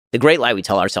The great lie we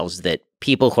tell ourselves is that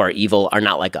people who are evil are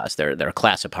not like us. They're a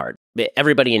class apart.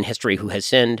 Everybody in history who has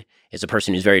sinned is a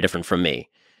person who's very different from me.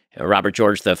 Robert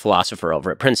George, the philosopher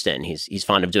over at Princeton, he's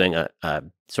fond of doing a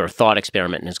sort of thought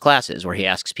experiment in his classes where he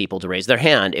asks people to raise their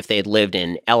hand if they had lived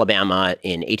in Alabama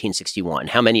in 1861.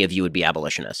 How many of you would be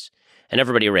abolitionists? And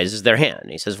everybody raises their hand.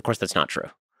 And he says, of course, that's not true.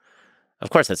 Of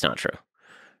course, that's not true.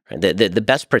 The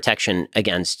best protection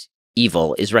against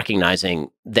evil is recognizing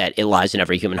that it lies in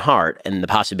every human heart and the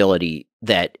possibility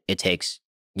that it takes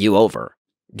you over.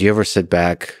 Do you ever sit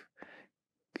back,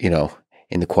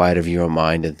 in the quiet of your own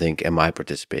mind and think, am I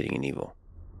participating in evil?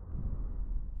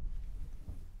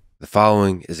 The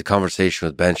following is a conversation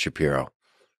with Ben Shapiro,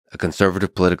 a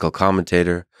conservative political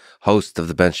commentator, host of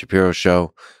The Ben Shapiro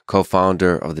Show,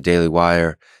 co-founder of The Daily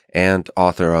Wire, and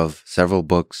author of several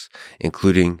books,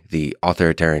 including The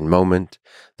Authoritarian Moment,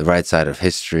 The Right Side of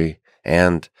History,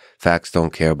 and Facts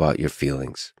Don't Care About Your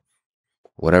Feelings.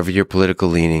 Whatever your political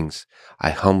leanings, I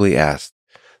humbly ask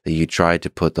that you try to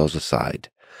put those aside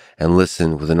and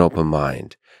listen with an open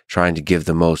mind, trying to give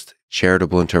the most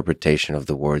charitable interpretation of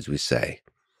the words we say.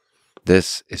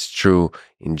 This is true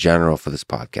in general for this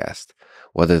podcast,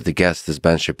 whether the guest is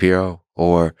Ben Shapiro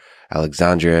or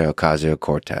Alexandria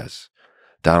Ocasio-Cortez,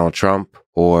 Donald Trump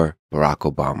or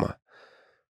Barack Obama.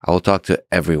 I will talk to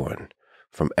everyone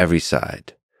from every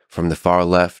side, from the far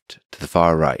left to the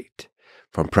far right,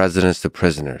 from presidents to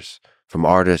prisoners, from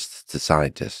artists to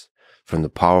scientists, from the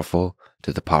powerful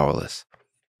to the powerless,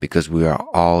 because we are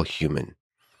all human,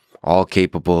 all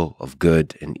capable of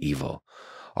good and evil,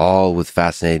 all with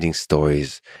fascinating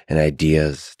stories and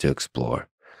ideas to explore.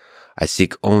 I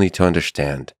seek only to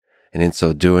understand, and in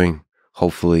so doing,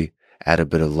 hopefully, add a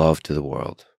bit of love to the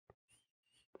world.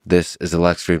 This is the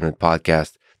Lex Fridman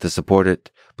podcast. To support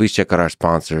it, please check out our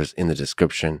sponsors in the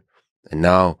description. And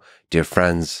now, dear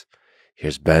friends,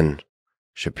 here's Ben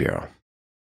Shapiro.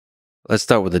 Let's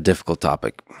start with a difficult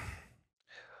topic.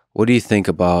 What do you think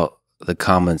about the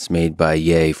comments made by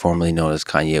Ye, formerly known as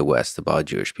Kanye Ye West, about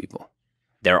Jewish people?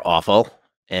 They're awful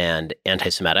and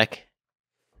anti-Semitic,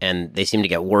 and they seem to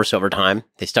get worse over time.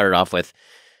 They started off with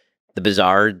the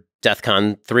bizarre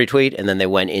DEFCON 3 tweet, and then they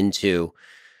went into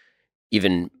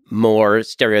even more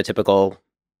stereotypical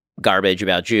garbage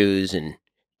about Jews and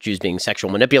Jews being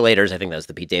sexual manipulators. I think that was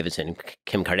the Pete Davidson,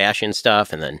 Kim Kardashian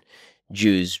stuff, and then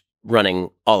Jews running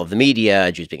all of the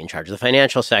media, Jews being in charge of the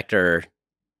financial sector,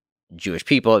 Jewish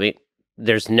people.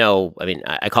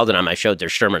 I called it on my show,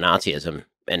 there's Sherman Nazism,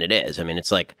 and it is.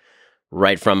 It's like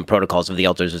right from Protocols of the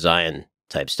Elders of Zion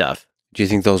type stuff. Do you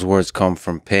think those words come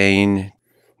from pain?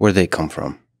 Where do they come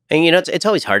from? And, it's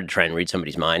always hard to try and read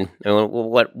somebody's mind.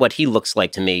 What he looks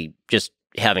like to me, just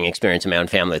having experience in my own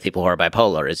family with people who are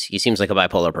bipolar, is he seems like a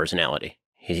bipolar personality.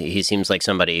 He seems like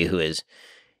somebody who is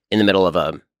in the middle of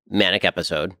a manic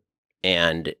episode.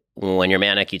 And when you're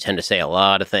manic, you tend to say a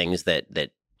lot of things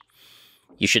that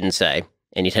you shouldn't say,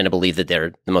 and you tend to believe that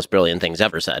they're the most brilliant things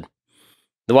ever said.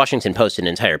 The Washington Post did an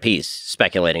entire piece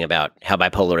speculating about how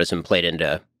bipolarism played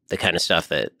into the kind of stuff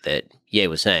that Ye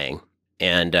was saying.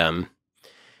 And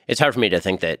it's hard for me to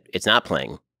think that it's not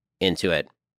playing into it,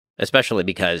 especially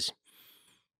because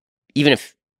even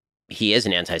if he is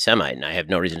an anti-Semite, and I have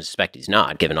no reason to suspect he's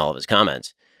not, given all of his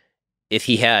comments, if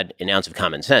he had an ounce of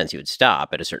common sense, he would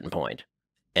stop at a certain point.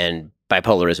 And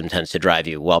bipolarism tends to drive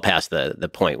you well past the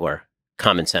point where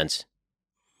common sense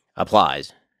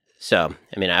applies. So,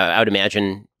 I would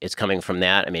imagine it's coming from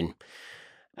that.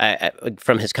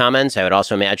 From his comments, I would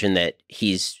also imagine that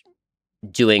he's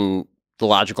doing the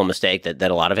logical mistake that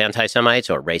a lot of anti-Semites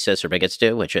or racists or bigots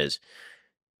do, which is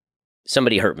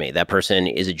somebody hurt me. That person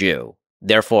is a Jew.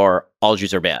 Therefore, all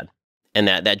Jews are bad. And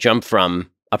that jump from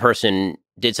a person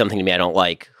did something to me I don't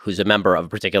like, who's a member of a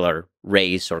particular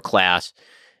race or class,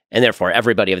 and therefore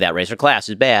everybody of that race or class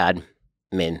is bad.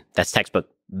 That's textbook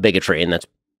bigotry, and that's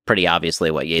pretty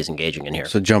obviously what Ye's engaging in here.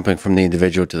 So jumping from the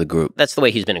individual to the group. That's the way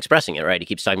he's been expressing it, right? He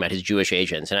keeps talking about his Jewish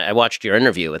agents. And I watched your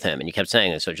interview with him, and you kept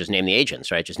saying, so just name the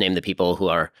agents, right? Just name the people who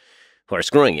are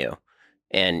screwing you.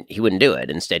 And he wouldn't do it.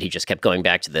 Instead, he just kept going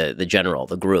back to the general,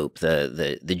 the group,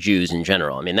 the Jews in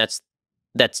general.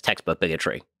 That's textbook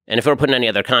bigotry. And if it were put in any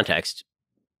other context,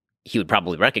 he would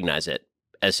probably recognize it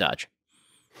as such.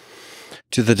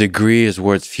 To the degree his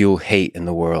words fuel hate in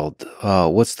the world,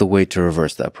 what's the way to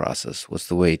reverse that process? What's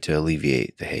the way to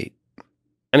alleviate the hate?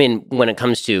 When it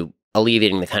comes to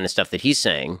alleviating the kind of stuff that he's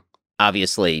saying,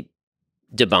 obviously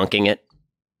debunking it,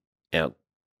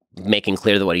 making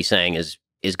clear that what he's saying is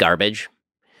garbage.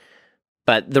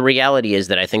 But the reality is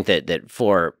that I think that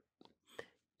for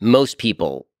most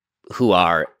people who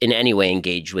are in any way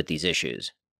engaged with these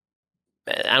issues,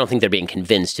 I don't think they're being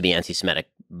convinced to be anti-Semitic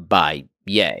by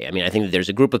Ye. I mean, I think that there's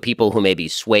a group of people who may be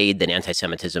swayed that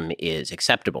anti-Semitism is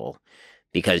acceptable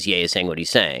because Ye is saying what he's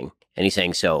saying, and he's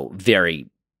saying so very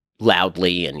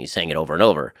loudly, and he's saying it over and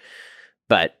over.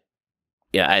 But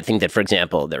yeah, I think that, for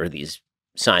example, there were these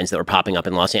signs that were popping up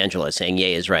in Los Angeles saying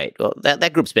Ye is right. Well,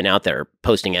 that group's been out there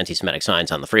posting anti-Semitic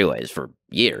signs on the freeways for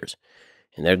years.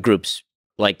 And there are groups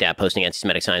like that posting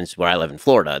anti-Semitic signs where I live in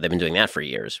Florida. They've been doing that for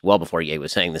years, well before Ye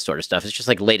was saying this sort of stuff. It's just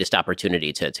like latest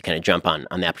opportunity to kind of jump on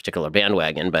that particular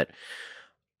bandwagon. But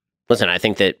listen, I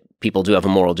think that people do have a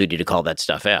moral duty to call that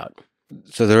stuff out.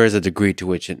 So there is a degree to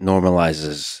which it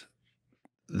normalizes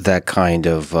that kind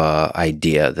of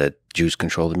idea that Jews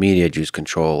control the media, Jews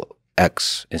control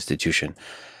X institution.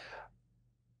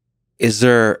 Is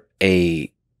there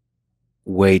a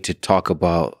way to talk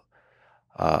about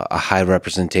a high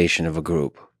representation of a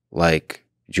group like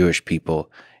Jewish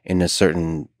people in a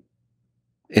certain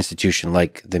institution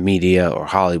like the media or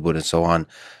Hollywood and so on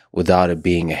without it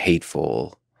being a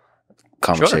hateful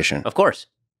conversation? Sure, of course.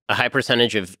 A high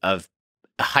percentage of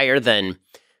higher than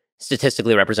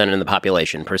statistically represented in the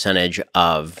population percentage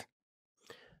of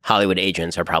Hollywood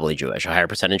agents are probably Jewish. A higher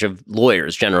percentage of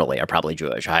lawyers generally are probably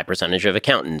Jewish. A high percentage of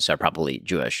accountants are probably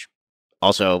Jewish.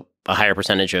 Also, a higher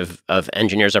percentage of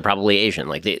engineers are probably Asian.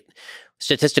 Like, the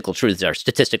statistical truths are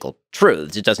statistical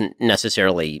truths. It doesn't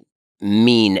necessarily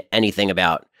mean anything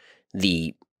about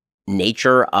the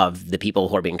nature of the people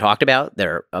who are being talked about.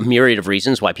 There are a myriad of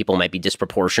reasons why people might be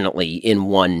disproportionately in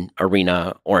one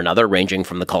arena or another, ranging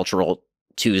from the cultural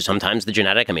to sometimes the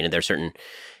genetic. I mean, there are certain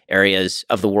areas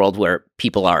of the world where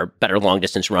people are better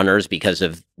long-distance runners because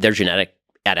of their genetic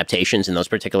adaptations in those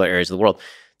particular areas of the world.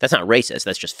 That's not racist.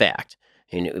 That's just fact.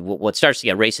 And what starts to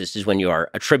get racist is when you are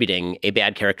attributing a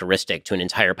bad characteristic to an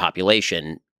entire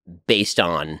population based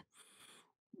on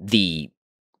the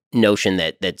notion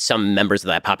that some members of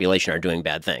that population are doing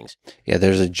bad things. Yeah,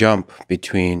 there's a jump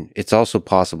between, it's also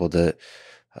possible that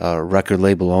record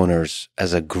label owners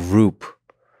as a group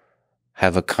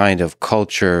have a kind of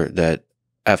culture that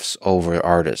F's over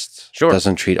artists, Sure.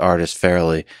 Doesn't treat artists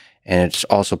fairly. And it's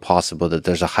also possible that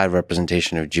there's a high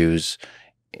representation of Jews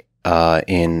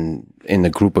in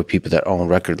the group of people that own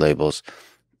record labels.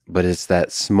 But it's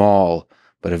that small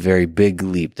but a very big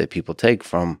leap that people take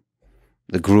from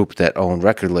the group that own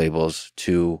record labels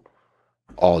to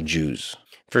all Jews.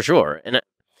 For sure. And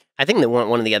I think that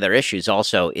one of the other issues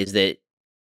also is that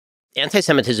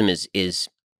anti-Semitism is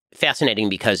fascinating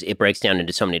because it breaks down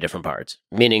into so many different parts.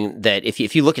 Meaning that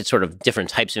if you look at sort of different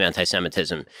types of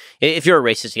anti-Semitism, if you're a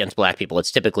racist against black people,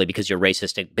 it's typically because you're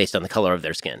racist based on the color of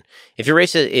their skin. If you're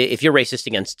racist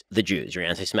against the Jews, you're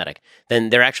anti-Semitic, then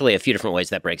there are actually a few different ways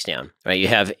that breaks down. Right? You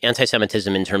have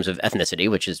anti-Semitism in terms of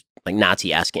ethnicity, which is like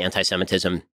Nazi-esque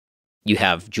anti-Semitism. You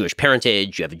have Jewish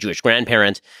parentage, you have a Jewish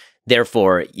grandparent.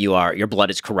 Therefore, your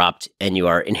blood is corrupt and you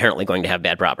are inherently going to have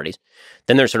bad properties.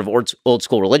 Then there's sort of old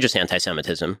school religious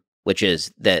anti-Semitism, which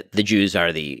is that the Jews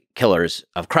are the killers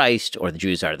of Christ, or the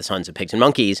Jews are the sons of pigs and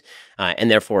monkeys, and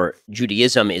therefore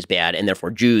Judaism is bad, and therefore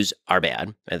Jews are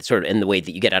bad. And sort of, in the way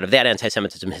that you get out of that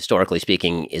anti-Semitism, historically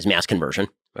speaking, is mass conversion,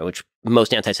 right, which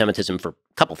most anti-Semitism for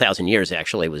a couple thousand years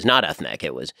actually was not ethnic.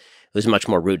 It was much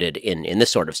more rooted in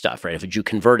this sort of stuff, right? If a Jew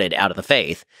converted out of the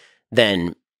faith,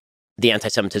 then the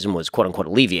anti-Semitism was quote unquote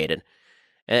alleviated.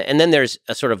 And then there's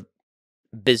a sort of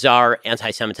bizarre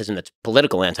anti-Semitism that's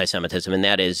political anti-Semitism, and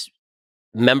that is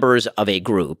members of a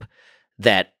group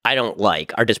that I don't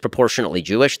like are disproportionately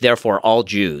Jewish. Therefore, all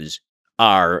Jews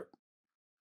are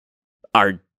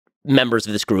members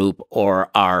of this group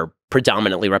or are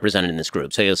predominantly represented in this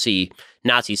group. So you'll see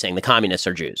Nazis saying the communists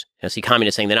are Jews. You'll see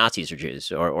communists saying the Nazis are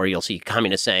Jews, or you'll see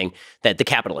communists saying that the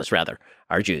capitalists, rather,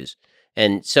 are Jews.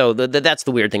 And so that's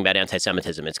the weird thing about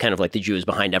anti-Semitism. It's kind of like the Jews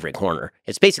behind every corner.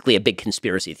 It's basically a big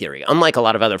conspiracy theory. Unlike a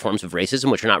lot of other forms of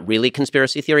racism, which are not really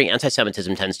conspiracy theory,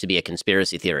 anti-Semitism tends to be a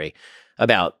conspiracy theory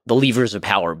about the levers of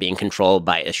power being controlled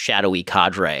by a shadowy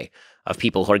cadre of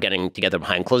people who are getting together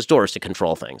behind closed doors to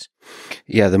control things.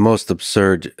 Yeah, the most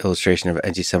absurd illustration of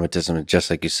anti-Semitism, just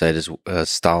like you said, is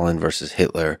Stalin versus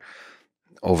Hitler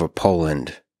over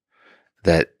Poland,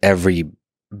 that every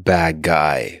bad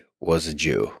guy was a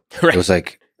Jew. Right. It was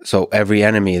like, so every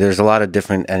enemy, there's a lot of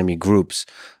different enemy groups,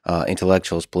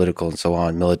 intellectuals, political and so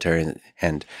on, military,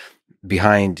 and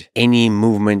behind any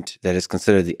movement that is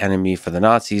considered the enemy for the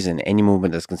Nazis and any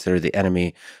movement that's considered the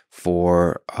enemy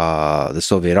for the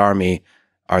Soviet army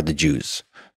are the Jews.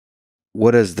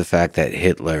 What does the fact that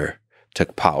Hitler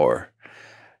took power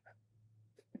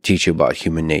teach you about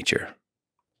human nature?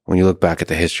 When you look back at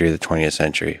the history of the 20th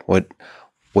century, what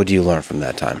do you learn from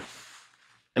that time?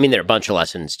 I mean, there are a bunch of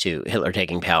lessons to Hitler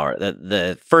taking power.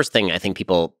 The first thing I think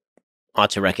people ought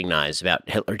to recognize about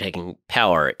Hitler taking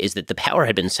power is that the power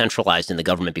had been centralized in the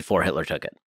government before Hitler took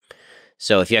it.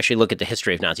 So if you actually look at the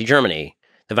history of Nazi Germany,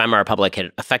 the Weimar Republic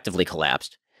had effectively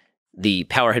collapsed. The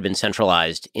power had been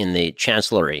centralized in the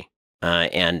chancellery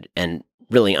and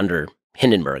really under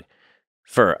Hindenburg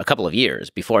for a couple of years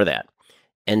before that.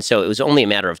 And so it was only a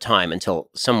matter of time until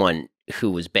someone who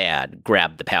was bad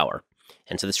grabbed the power.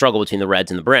 And so the struggle between the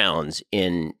Reds and the Browns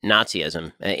in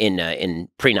Nazism, in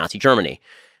pre-Nazi Germany,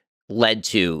 led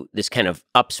to this kind of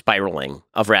up-spiraling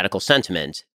of radical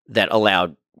sentiment that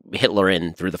allowed Hitler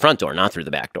in through the front door, not through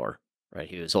the back door. Right,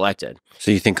 he was elected.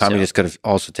 So you think communists could have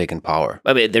also taken power?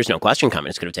 I mean, there's no question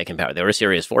communists could have taken power. They were a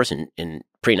serious force in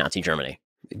pre-Nazi Germany.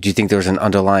 Do you think there was an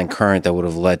underlying current that would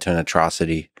have led to an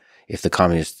atrocity if the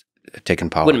communists had taken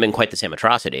power? Wouldn't have been quite the same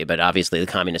atrocity, but obviously the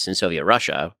communists in Soviet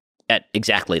Russia at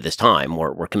exactly this time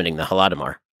were committing the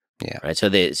Holodomor. Yeah. Right. So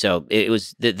it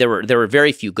was there were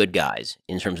very few good guys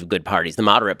in terms of good parties. The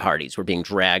moderate parties were being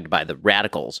dragged by the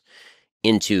radicals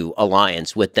into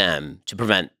alliance with them to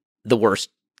prevent the worst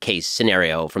case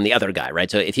scenario from the other guy. Right.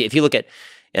 So if you look at,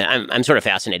 I'm sort of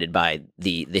fascinated by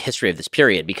the history of this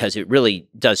period because it really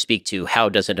does speak to how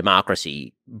does a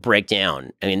democracy break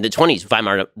down. I mean, the 1920s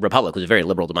Weimar Republic was a very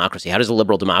liberal democracy. How does a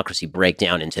liberal democracy break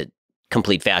down into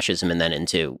complete fascism and then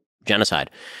into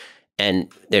genocide?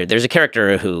 And there's a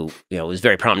character who was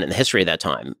very prominent in the history of that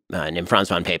time, named Franz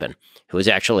von Papen, who was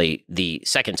actually the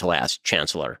second to last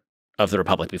chancellor of the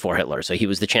Republic before Hitler. So he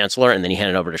was the chancellor, and then he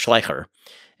handed over to Schleicher,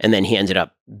 and then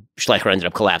Schleicher ended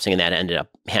up collapsing, and that ended up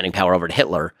handing power over to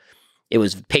Hitler. It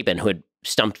was Papen who had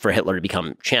stumped for Hitler to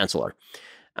become chancellor.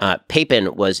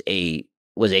 Papen was a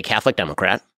Catholic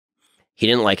Democrat. He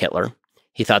didn't like Hitler.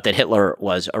 He thought that Hitler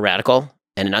was a radical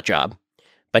and a nut job.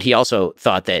 But he also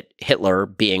thought that Hitler,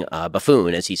 being a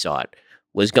buffoon, as he saw it,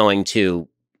 was going to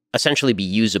essentially be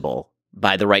usable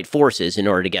by the right forces in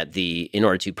order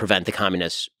to prevent the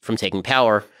communists from taking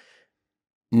power,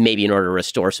 maybe in order to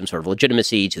restore some sort of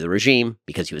legitimacy to the regime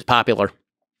because he was popular,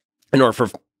 in order for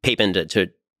Papen to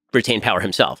retain power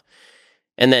himself.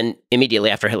 And then immediately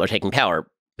after Hitler taking power,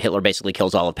 Hitler basically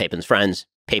kills all of Papen's friends.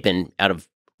 Papen, out of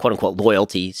quote-unquote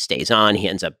loyalty, stays on. He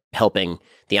ends up helping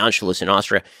the Anschluss in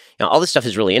Austria. Now, all this stuff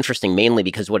is really interesting, mainly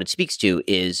because what it speaks to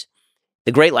is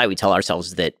the great lie we tell ourselves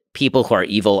is that people who are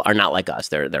evil are not like us.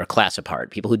 They're a class apart.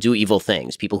 People who do evil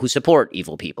things, people who support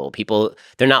evil people,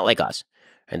 they're not like us.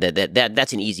 And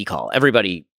that's an easy call.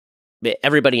 Everybody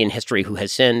in history who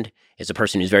has sinned is a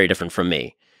person who's very different from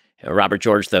me. Robert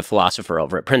George, the philosopher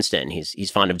over at Princeton,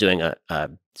 he's fond of doing a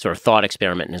sort of thought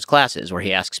experiment in his classes where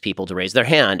he asks people to raise their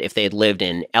hand if they had lived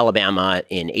in Alabama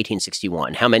in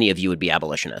 1861. How many of you would be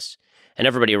abolitionists? And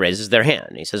everybody raises their hand.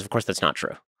 And he says, of course, that's not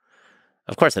true.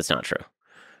 Of course, that's not true.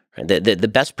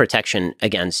 The best protection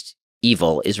against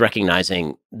evil is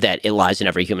recognizing that it lies in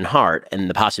every human heart and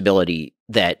the possibility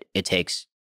that it takes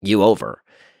you over.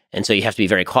 And so you have to be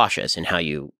very cautious in how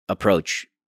you approach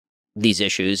these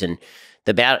issues. And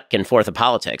the back and forth of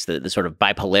politics, the sort of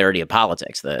bipolarity of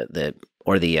politics, the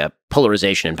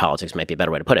polarization in politics might be a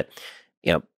better way to put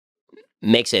it,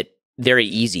 makes it very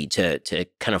easy to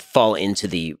kind of fall into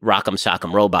the rock'em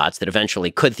sock'em robots that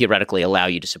eventually could theoretically allow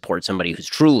you to support somebody who's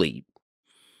truly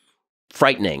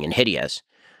frightening and hideous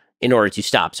in order to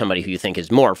stop somebody who you think is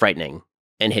more frightening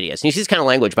and hideous. And you see this kind of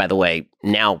language, by the way,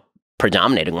 now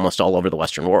predominating almost all over the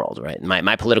Western world, right?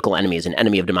 My political enemy is an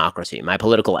enemy of democracy. My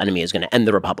political enemy is going to end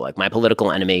the republic. My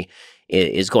political enemy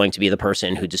is going to be the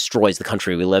person who destroys the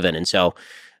country we live in. And so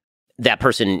that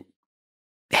person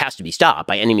has to be stopped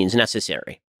by any means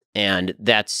necessary. And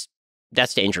that's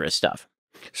dangerous stuff.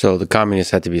 So the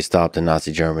communists had to be stopped in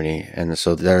Nazi Germany. And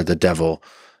so they're the devil.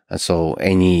 And so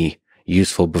any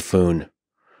useful buffoon,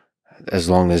 as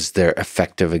long as they're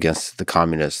effective against the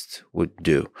communists, would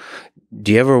do.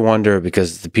 Do you ever wonder,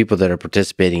 because the people that are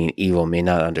participating in evil may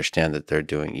not understand that they're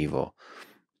doing evil,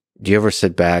 do you ever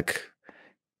sit back,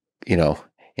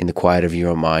 in the quiet of your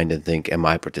own mind and think, am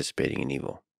I participating in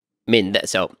evil? I mean,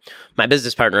 so my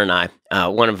business partner and I,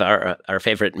 one of our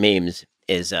favorite memes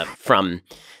is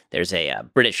there's a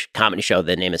British comedy show,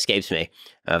 the name escapes me,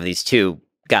 of these two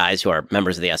guys who are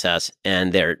members of the SS,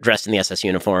 and they're dressed in the SS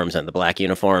uniforms and the black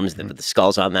uniforms with the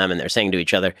skulls on them, and they're saying to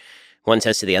each other, one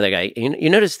says to the other guy, you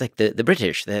notice like the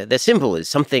British, the symbol is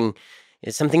something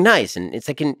nice, and it's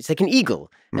like an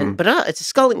eagle, but it's a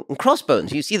skull and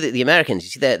crossbones. You see the Americans, you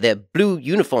see their blue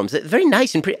uniforms, they're very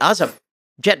nice and pretty. Ours are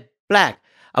jet black.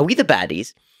 Are we the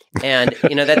baddies? And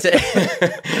that's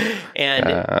it. And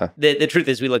the truth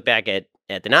is, we look back at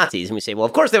the Nazis and we say, well,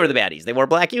 of course they were the baddies. They wore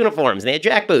black uniforms, and they had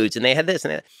jackboots, and they had this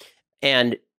and that.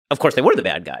 And of course they were the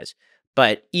bad guys.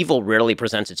 But evil rarely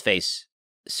presents its face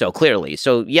so clearly.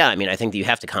 So yeah, I mean, I think that you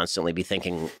have to constantly be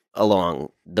thinking along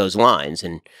those lines,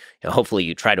 and hopefully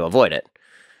you try to avoid it.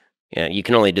 You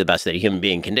can only do the best that a human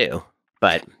being can do.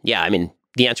 But yeah, I mean,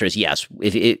 the answer is yes.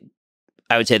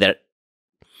 I would say that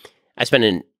I spend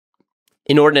an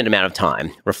inordinate amount of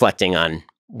time reflecting on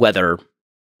whether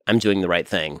I'm doing the right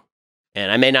thing.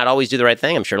 And I may not always do the right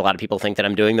thing. I'm sure a lot of people think that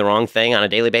I'm doing the wrong thing on a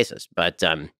daily basis. But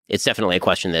it's definitely a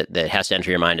question that has to enter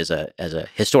your mind as a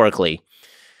historically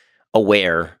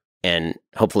aware and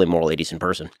hopefully morally decent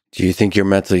person. Do you think you're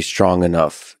mentally strong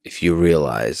enough if you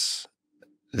realize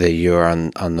that you're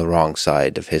on the wrong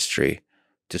side of history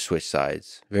to switch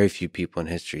sides? Very few people in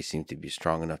history seem to be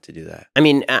strong enough to do that. I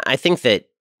mean, I think that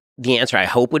the answer, I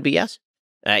hope, would be yes.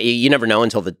 You never know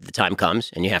until the time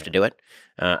comes and you have to do it.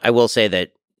 I will say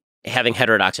that having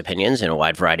heterodox opinions in a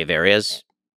wide variety of areas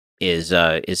is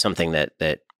something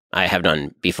that I have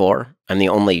done before. I'm the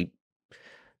only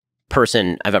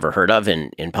person I've ever heard of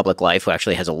in public life who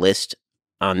actually has a list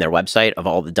on their website of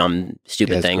all the dumb,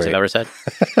 stupid things I've ever said.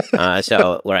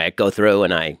 So where I go through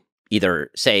and I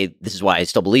either say, this is why I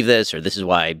still believe this, or this is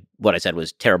why what I said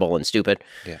was terrible and stupid.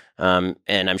 Yeah.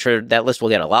 And I'm sure that list will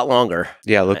get a lot longer.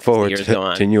 Yeah, look forward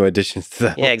to new additions to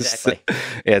that. Yeah, list. exactly.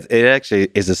 Yeah, it actually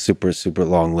is a super, super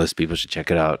long list. People should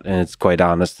check it out. And it's quite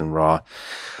honest and raw.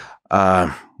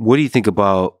 What do you think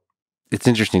about, it's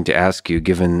interesting to ask you,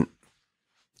 given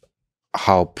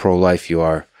how pro-life you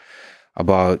are,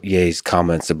 about Ye's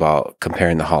comments about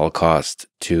comparing the Holocaust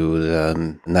to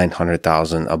the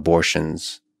 900,000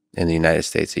 abortions in the United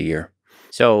States a year.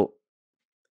 So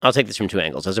I'll take this from two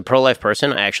angles. As a pro-life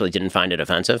person, I actually didn't find it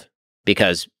offensive,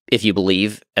 because if you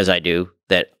believe, as I do,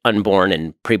 that unborn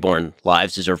and preborn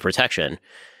lives deserve protection,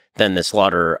 then the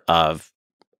slaughter of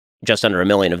just under 1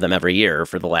 million of them every year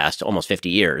for the last almost 50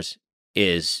 years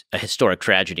is a historic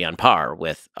tragedy on par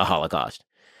with a Holocaust.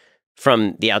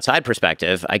 From the outside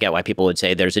perspective, I get why people would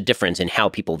say there's a difference in how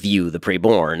people view the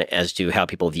preborn as to how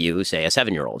people view, say, a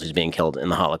 7-year-old who's being killed in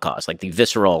the Holocaust. Like the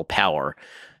visceral power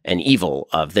and evil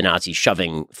of the Nazis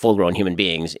shoving full-grown human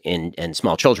beings and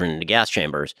small children into gas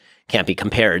chambers can't be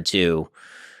compared to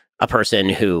a person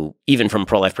who, even from a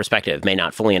pro-life perspective, may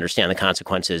not fully understand the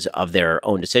consequences of their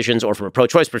own decisions, or from a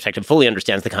pro-choice perspective, fully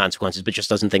understands the consequences, but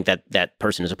just doesn't think that that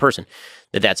person is a person,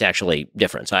 that's actually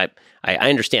different. So I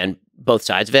understand both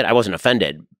sides of it. I wasn't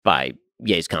offended by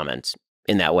Ye's comments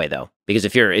in that way, though, because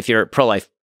if you're a pro-life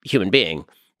human being,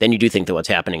 then you do think that what's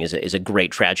happening is a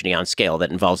great tragedy on scale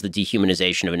that involves the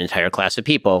dehumanization of an entire class of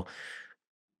people,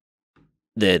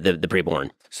 the preborn.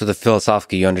 So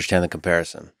philosophically, you understand the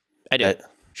comparison. I do.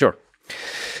 Sure.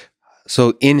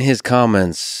 So in his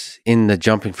comments, in the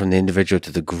jumping from the individual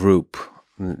to the group,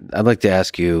 I'd like to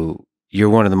ask you, you're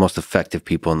one of the most effective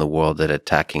people in the world at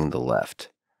attacking the left.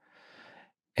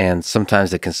 And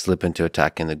sometimes it can slip into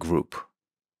attacking the group.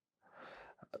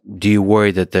 Do you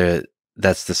worry that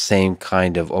that's the same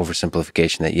kind of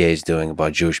oversimplification that Ye is doing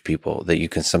about Jewish people that you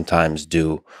can sometimes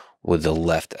do with the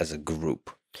left as a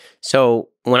group? So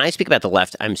when I speak about the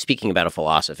left, I'm speaking about a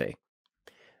philosophy.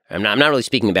 I'm not really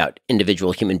speaking about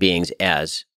individual human beings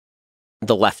as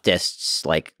the leftists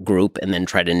like group and then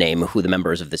try to name who the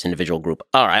members of this individual group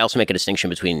are. I also make a distinction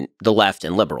between the left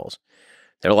and liberals.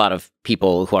 There are a lot of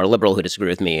people who are liberal who disagree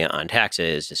with me on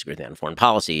taxes, disagree with me on foreign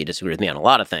policy, disagree with me on a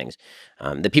lot of things.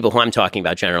 The people who I'm talking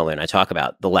about generally, when I talk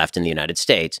about the left in the United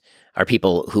States, are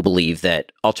people who believe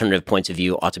that alternative points of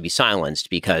view ought to be silenced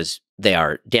because they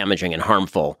are damaging and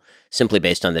harmful simply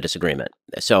based on the disagreement.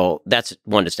 So that's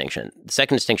one distinction. The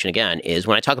second distinction, again, is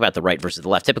when I talk about the right versus the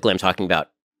left, typically I'm talking about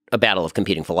a battle of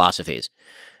competing philosophies.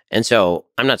 And so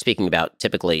I'm not speaking about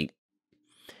typically,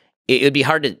 it would be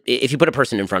hard to, if you put a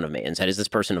person in front of me and said, is this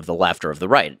person of the left or of the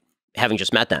right? Having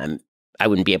just met them, I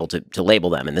wouldn't be able to label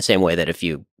them in the same way that if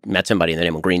you met somebody in the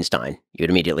name of Greenstein, you'd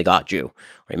immediately go, Jew.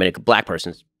 Or you met a black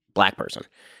person, black person.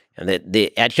 And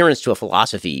the adherence to a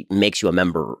philosophy makes you a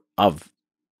member of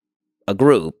a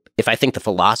group. If I think the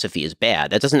philosophy is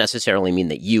bad, that doesn't necessarily mean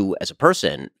that you as a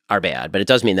person are bad, but it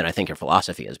does mean that I think your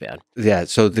philosophy is bad. Yeah,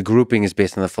 so the grouping is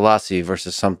based on the philosophy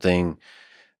versus something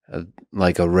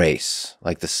like a race,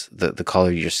 like the color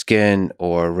of your skin,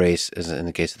 or race is in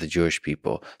the case of the Jewish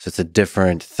people. So it's a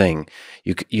different thing.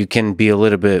 You can be a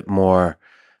little bit more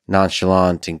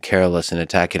nonchalant and careless in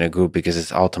attacking a group because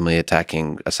it's ultimately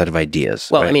attacking a set of ideas.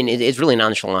 Well, right? I mean, it's really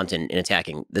nonchalant in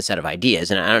attacking the set of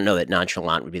ideas, and I don't know that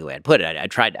nonchalant would be the way I'd put it. I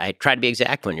try to be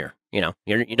exact when you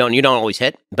don't always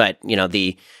hit, but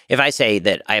if I say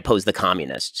that I oppose the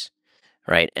communists,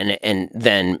 right, and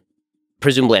then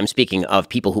presumably I'm speaking of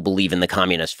people who believe in the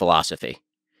communist philosophy.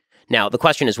 Now, the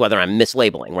question is whether I'm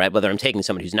mislabeling, right? Whether I'm taking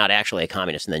somebody who's not actually a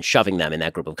communist and then shoving them in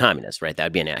that group of communists, right? That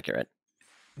would be inaccurate.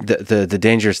 the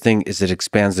dangerous thing is it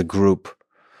expands the group,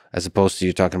 as opposed to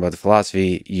you talking about the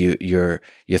philosophy. You're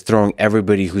throwing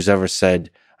everybody who's ever said,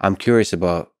 I'm curious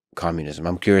about communism,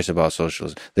 I'm curious about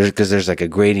socialism, because there's like a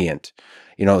gradient.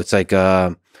 It's like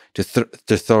to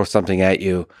throw something at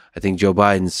you. I think Joe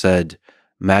Biden said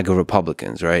MAGA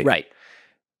Republicans, right? Right.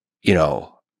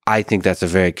 I think that's a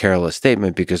very careless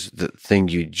statement, because the thing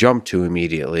you jump to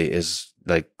immediately is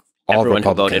like all Everyone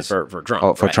Republicans who voted for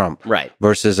Trump. for right. Trump. Right.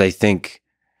 Versus, I think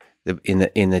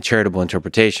in the charitable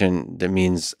interpretation, that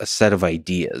means a set of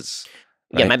ideas.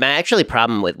 Right? Yeah, my actually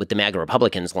problem with the MAGA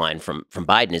Republicans line from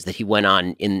Biden is that he went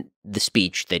on in the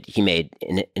speech that he made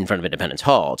in front of Independence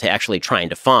Hall to actually try and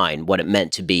define what it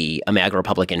meant to be a MAGA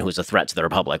Republican who was a threat to the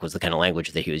Republic, was the kind of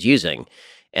language that he was using.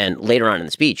 And later on in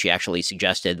the speech, he actually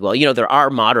suggested, well, there are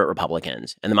moderate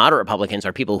Republicans, and the moderate Republicans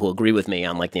are people who agree with me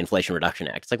on like the Inflation Reduction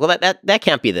Act. It's like, well, that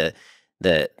can't be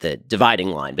the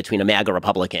dividing line between a MAGA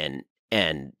Republican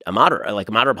and a moderate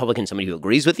Republican, somebody who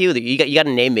agrees with you. You got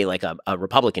to name me like a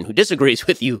Republican who disagrees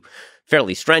with you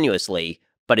fairly strenuously,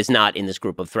 but is not in this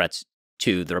group of threats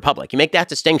to the Republic. You make that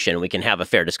distinction, and we can have a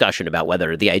fair discussion about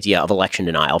whether the idea of election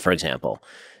denial, for example,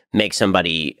 makes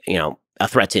somebody, a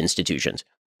threat to institutions.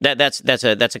 That's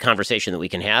a conversation that we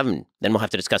can have, and then we'll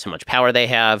have to discuss how much power they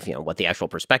have, what the actual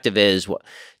perspective is,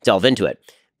 delve into it.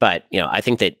 But I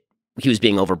think that he was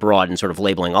being overbroad and sort of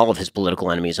labeling all of his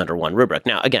political enemies under one rubric.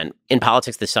 Now, again, in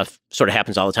politics, this stuff sort of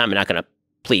happens all the time. I'm not going to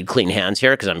plead clean hands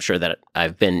here, because I'm sure that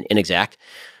I've been inexact.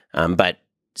 But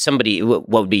what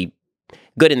would be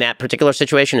good in that particular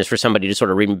situation is for somebody to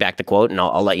sort of read me back the quote, and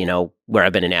I'll let you know where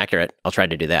I've been inaccurate. I'll try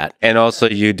to do that. And also,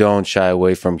 you don't shy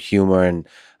away from humor and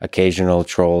occasional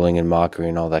trolling and mockery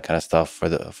and all that kind of stuff for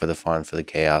the fun, for the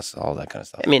chaos, all that kind of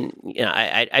stuff. I mean,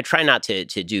 I try not to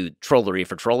do trollery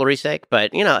for trollery's sake,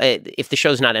 but if the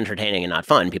show's not entertaining and not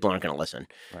fun, people aren't going to listen.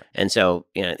 Right. And so,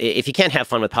 if you can't have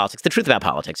fun with politics, the truth about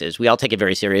politics is we all take it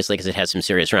very seriously because it has some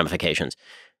serious ramifications.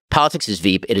 Politics is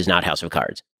Veep; it is not House of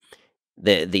Cards.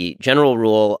 The general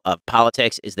rule of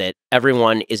politics is that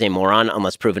everyone is a moron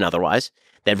unless proven otherwise.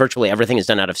 That virtually everything is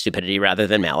done out of stupidity rather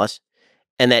than malice.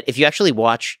 And that if you actually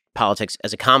watch politics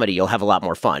as a comedy, you'll have a lot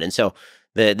more fun. And so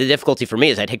the difficulty for me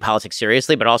is I take politics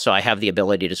seriously, but also I have the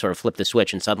ability to sort of flip the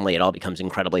switch and suddenly it all becomes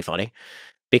incredibly funny.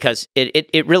 Because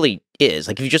it really is.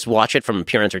 Like, if you just watch it from a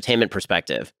pure entertainment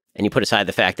perspective and you put aside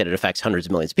the fact that it affects hundreds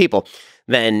of millions of people,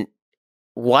 then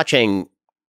watching,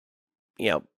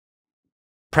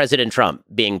 President Trump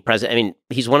being president, I mean,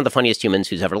 he's one of the funniest humans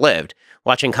who's ever lived.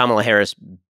 Watching Kamala Harris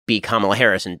be Kamala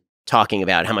Harris and talking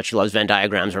about how much she loves Venn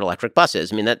diagrams or electric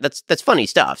buses. I mean, that's funny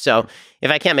stuff. So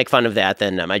if I can't make fun of that,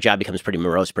 then my job becomes pretty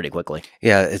morose pretty quickly.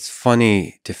 Yeah, it's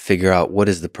funny to figure out what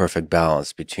is the perfect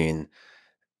balance between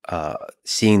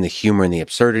seeing the humor and the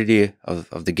absurdity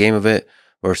of the game of it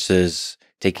versus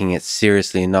taking it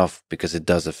seriously enough because it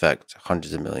does affect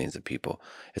hundreds of millions of people.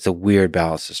 It's a weird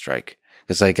balance to strike.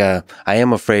 Because I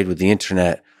am afraid with the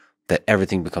internet that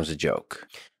everything becomes a joke.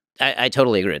 I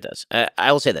totally agree with this.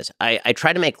 I will say this. I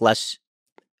try to make less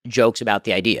jokes about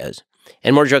the ideas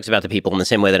and more jokes about the people in the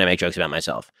same way that I make jokes about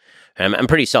myself. I'm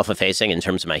pretty self-effacing in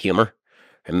terms of my humor.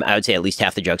 I would say at least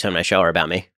half the jokes on my show are about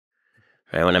me.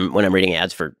 Right? When I'm reading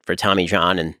ads for Tommy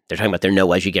John and they're talking about their no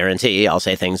wedgie guarantee, I'll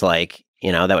say things like,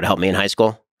 that would help me in high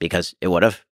school because it would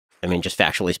have. I mean, just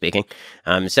factually speaking.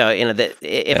 So,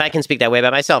 if I can speak that way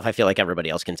about myself, I feel like everybody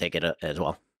else can take it as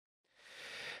well.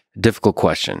 Difficult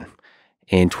question.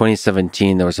 In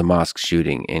 2017, there was a mosque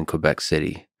shooting in Quebec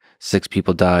City. 6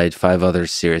 people died, 5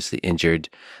 others seriously injured.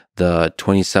 The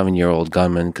 27-year-old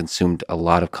gunman consumed a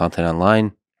lot of content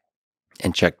online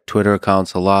and checked Twitter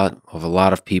accounts a lot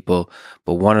of people.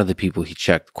 But one of the people he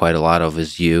checked quite a lot of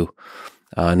is you,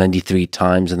 93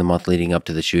 times in the month leading up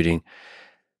to the shooting.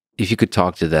 If you could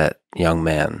talk to that young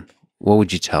man, what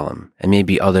would you tell him? And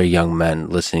maybe other young men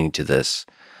listening to this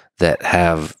that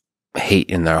have hate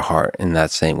in their heart in that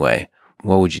same way,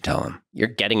 what would you tell him? You're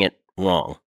getting it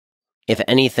wrong. If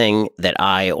anything that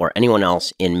I or anyone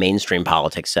else in mainstream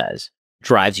politics says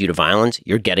drives you to violence,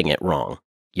 you're getting it wrong.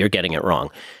 You're getting it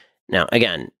wrong. Now,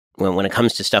 again, when it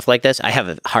comes to stuff like this, I have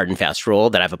a hard and fast rule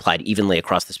that I've applied evenly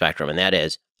across the spectrum, and that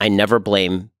is I never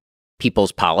blame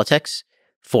people's politics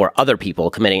for other people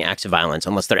committing acts of violence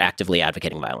unless they're actively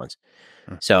advocating violence.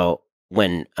 So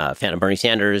when a fan of Bernie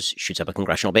Sanders shoots up a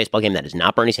congressional baseball game, that is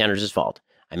not Bernie Sanders' fault.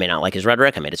 I may not like his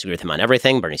rhetoric. I may disagree with him on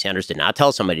everything. Bernie Sanders did not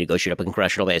tell somebody to go shoot up a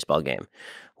congressional baseball game.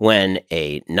 When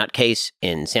a nutcase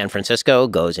in San Francisco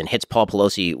goes and hits Paul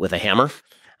Pelosi with a hammer,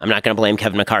 I'm not going to blame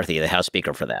Kevin McCarthy, the House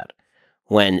Speaker, for that.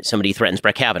 When somebody threatens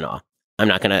Brett Kavanaugh, I'm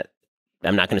not going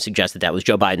to suggest that was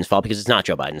Joe Biden's fault because it's not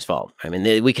Joe Biden's fault. I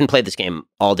mean, we can play this game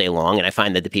all day long, and I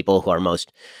find that the people who are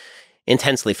most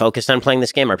intensely focused on playing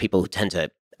this game are people who tend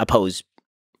to oppose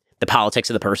the politics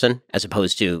of the person, as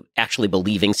opposed to actually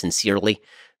believing sincerely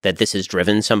that this has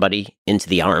driven somebody into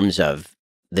the arms of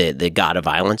the god of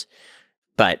violence.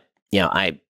 But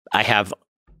I have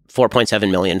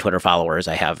 4.7 million Twitter followers.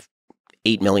 I have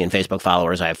 8 million Facebook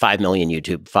followers. I have 5 million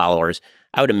YouTube followers.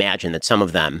 I would imagine that some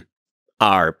of them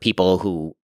are people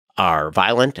who are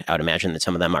violent. I would imagine that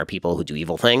some of them are people who do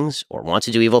evil things or want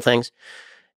to do evil things.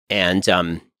 And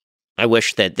I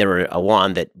wish that there were a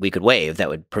wand that we could wave that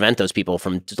would prevent those people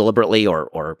from deliberately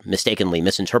or mistakenly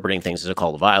misinterpreting things as a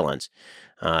call to violence.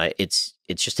 It's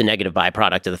just a negative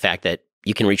byproduct of the fact that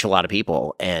you can reach a lot of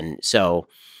people. And so,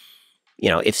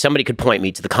 if somebody could point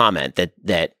me to the comment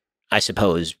that I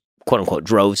suppose, quote unquote,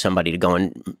 drove somebody to go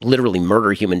and literally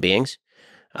murder human beings,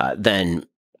 then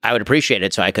I would appreciate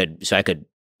it. So I could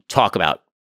talk about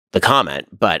the comment,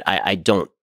 but I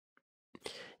don't,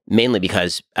 mainly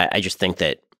because I just think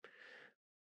that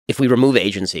if we remove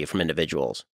agency from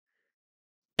individuals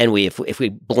and if we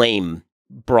blame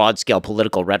broad scale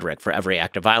political rhetoric for every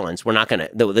act of violence, we're not going to,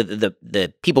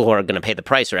 the people who are going to pay the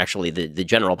price are actually the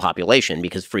general population,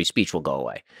 because free speech will go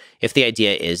away. If the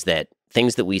idea is that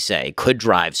things that we say could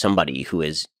drive somebody who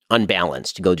is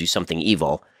unbalanced to go do something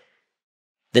evil,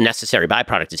 the necessary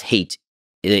byproduct is hate,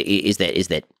 is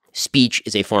that speech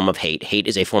is a form of hate. Hate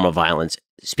is a form of violence.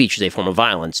 Speech is a form of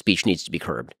violence. Speech needs to be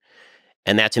curbed.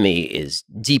 And that to me is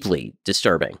deeply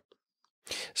disturbing.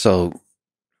 So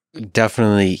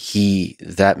definitely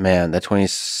that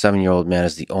 27-year-old man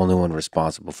is the only one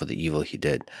responsible for the evil he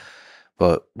did.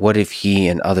 But what if he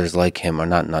and others like him are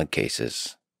not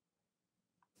nutcases?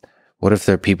 What if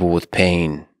they're people with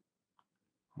pain,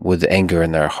 with anger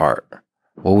in their heart?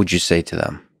 What would you say to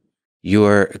them? You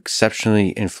are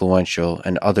exceptionally influential,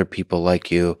 and other people like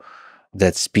you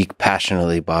that speak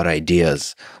passionately about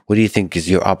ideas. What do you think is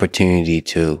your opportunity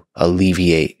to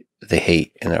alleviate the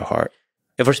hate in their heart?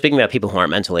 If we're speaking about people who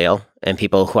aren't mentally ill and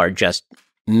people who are just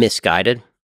misguided,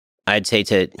 I'd say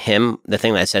to him the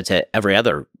thing that I said to every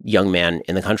other young man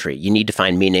in the country: you need to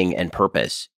find meaning and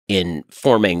purpose in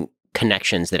forming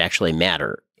connections that actually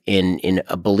matter, in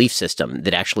a belief system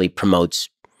that actually promotes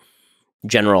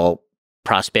general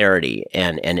prosperity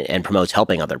and promotes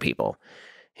helping other people.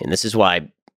 And this is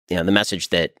why, the message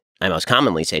that I most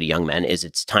commonly say to young men is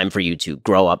it's time for you to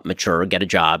grow up, mature, get a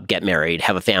job, get married,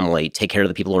 have a family, take care of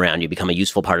the people around you, become a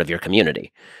useful part of your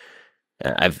community.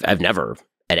 I've never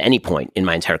at any point in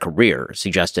my entire career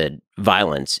suggested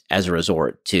violence as a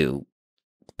resort to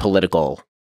political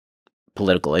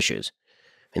issues.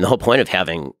 I mean, the whole point of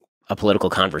having a political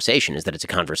conversation is that it's a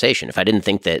conversation. If I didn't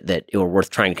think that it were worth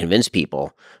trying to convince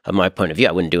people of my point of view,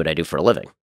 I wouldn't do what I do for a living.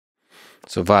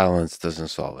 So violence doesn't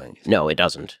solve anything. No, it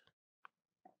doesn't.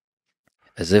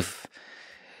 As if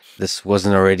this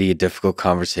wasn't already a difficult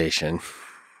conversation.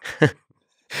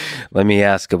 Let me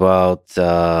ask about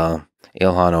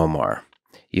Ilhan Omar.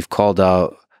 You've called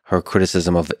out her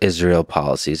criticism of Israel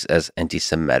policies as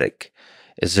anti-Semitic.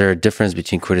 Is there a difference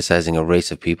between criticizing a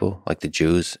race of people, like the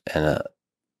Jews,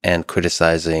 and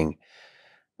criticizing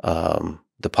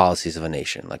the policies of a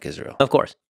nation, like Israel? Of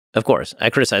course. I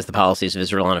criticize the policies of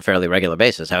Israel on a fairly regular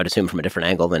basis. I would assume from a different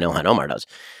angle than Ilhan Omar does.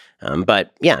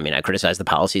 But yeah, I mean, I criticize the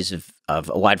policies of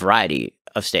a wide variety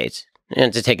of states.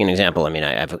 And to take an example, I mean,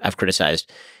 I've criticized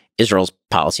Israel's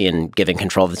policy in giving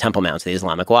control of the Temple Mount to the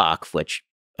Islamic Waqf, which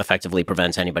effectively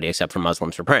prevents anybody except for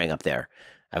Muslims from praying up there.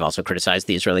 I've also criticized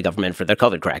the Israeli government for their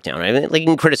COVID crackdown. I mean, you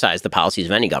can criticize the policies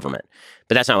of any government,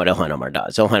 but that's not what Ilhan Omar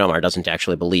does. Ilhan Omar doesn't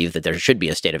actually believe that there should be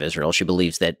a state of Israel. She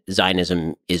believes that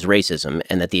Zionism is racism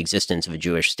and that the existence of a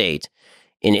Jewish state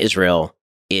in Israel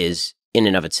is, in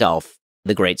and of itself,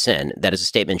 the great sin. That is a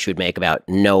statement she would make about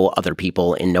no other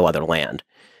people in no other land.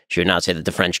 She would not say that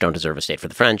the French don't deserve a state for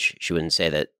the French. She wouldn't say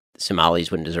that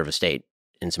Somalis wouldn't deserve a state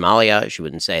in Somalia. She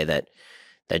wouldn't say that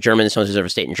Germans don't deserve a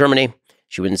state in Germany.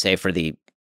 She wouldn't say for the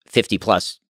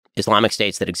 50-plus Islamic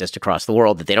states that exist across the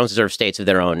world that they don't deserve states of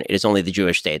their own. It is only the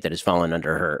Jewish state that has fallen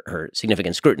under her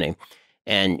significant scrutiny.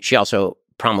 And she also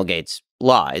promulgates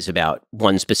lies about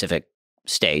one specific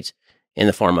state in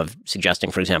the form of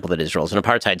suggesting, for example, that Israel is an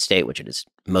apartheid state, which it is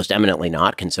most eminently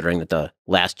not, considering that the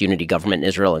last unity government in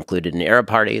Israel included an Arab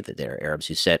party, that there are Arabs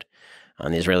who sit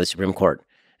on the Israeli Supreme Court,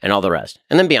 and all the rest.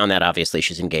 And then beyond that, obviously,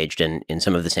 she's engaged in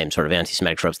some of the same sort of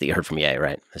anti-Semitic tropes that you heard from Ye,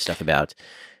 right? The stuff about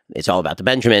it's all about the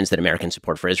Benjamins, that American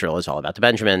support for Israel is all about the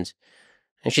Benjamins.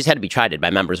 And she's had to be chided by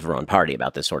members of her own party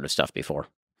about this sort of stuff before.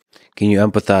 Can you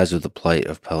empathize with the plight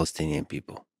of Palestinian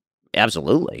people?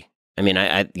 Absolutely. I mean,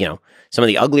 some of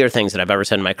the uglier things that I've ever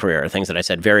said in my career are things that I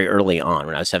said very early on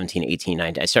when I was 17, 18,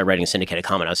 19. I started writing a syndicated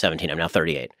column when I was 17. I'm now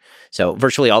 38. So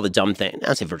virtually all the dumb things,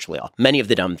 I'd say virtually all, many of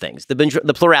the dumb things,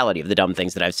 the plurality of the dumb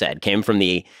things that I've said came from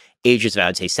the ages of, I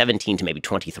would say, 17 to maybe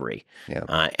 23.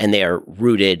 Yeah. And they are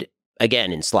rooted,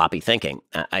 again, in sloppy thinking.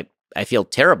 I feel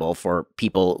terrible for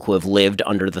people who have lived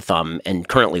under the thumb and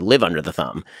currently live under the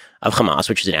thumb of Hamas,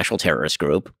 which is an actual terrorist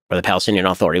group, or the Palestinian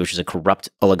Authority, which is a corrupt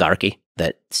oligarchy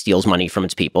that steals money from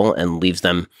its people and leaves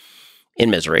them in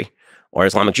misery, or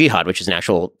Islamic Jihad, which is an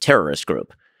actual terrorist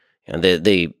group. And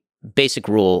the basic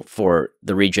rule for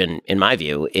the region, in my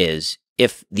view, is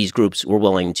if these groups were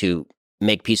willing to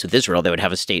make peace with Israel, they would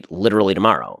have a state literally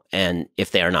tomorrow. And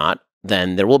if they are not,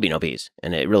 then there will be no peace.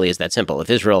 And it really is that simple. If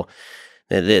Israel...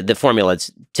 The formula that's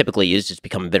typically used has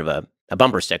become a bit of a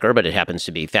bumper sticker, but it happens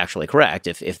to be factually correct.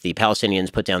 If the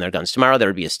Palestinians put down their guns tomorrow, there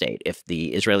would be a state. If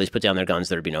the Israelis put down their guns,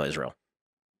 there would be no Israel.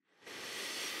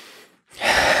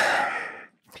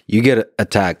 You get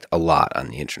attacked a lot on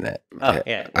the internet. Oh,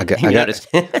 yeah. I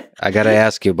got to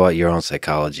ask you about your own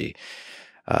psychology.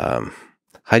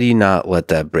 How do you not let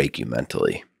that break you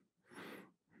mentally?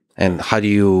 And how do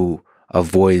you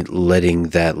avoid letting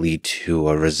that lead to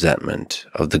a resentment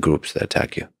of the groups that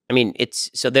attack you? I mean,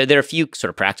 there are a few sort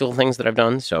of practical things that I've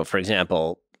done. So, for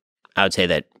example, I would say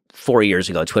that 4 years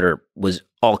ago, Twitter was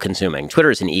all consuming. Twitter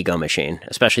is an ego machine,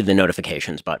 especially the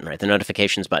notifications button, right? The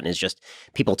notifications button is just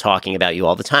people talking about you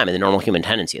all the time. And the normal human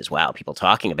tendency is, wow, people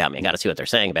talking about me. I got to see what they're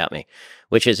saying about me,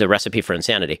 which is a recipe for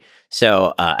insanity.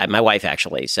 So my wife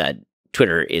actually said,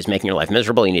 Twitter is making your life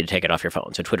miserable. You need to take it off your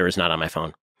phone. So Twitter is not on my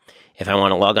phone. If I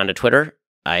want to log on to Twitter,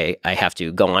 I have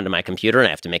to go onto my computer and I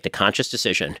have to make the conscious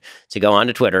decision to go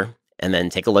onto Twitter and then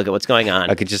take a look at what's going on.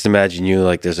 I could just imagine you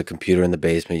like there's a computer in the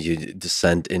basement. You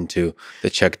descend into the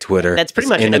check Twitter. That's pretty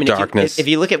much in it. the darkness. If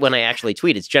you look at when I actually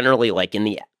tweet, it's generally like in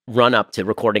the run up to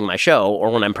recording my show or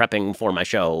when I'm prepping for my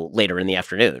show later in the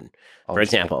afternoon, for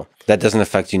example. That doesn't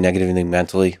affect you negatively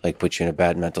mentally, like put you in a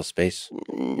bad mental space?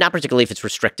 Not particularly if it's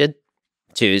restricted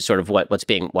to sort of what's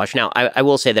being watched. Now, I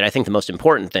will say that I think the most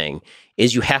important thing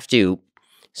is you have to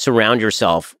surround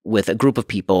yourself with a group of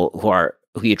people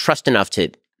who you trust enough to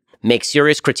make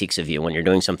serious critiques of you when you're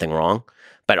doing something wrong,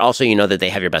 but also you know that they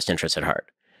have your best interests at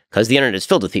heart. Because the internet is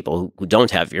filled with people who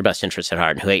don't have your best interests at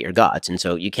heart and who hate your guts. And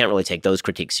so you can't really take those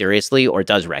critiques seriously or it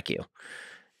does wreck you.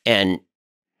 And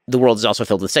the world is also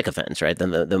filled with sycophants, right?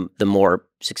 Then the more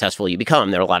successful you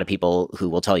become, there are a lot of people who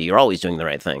will tell you you're always doing the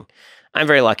right thing. I'm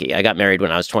very lucky. I got married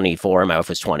when I was 24. My wife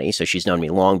was 20, so she's known me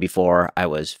long before I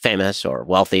was famous or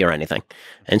wealthy or anything.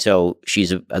 And so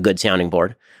she's a good sounding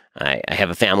board. I have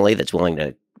a family that's willing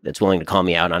to call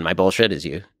me out on my bullshit, as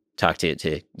you talked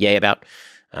to Ye about.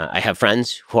 I have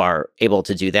friends who are able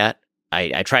to do that.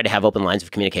 I try to have open lines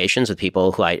of communications with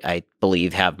people who I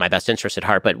believe have my best interests at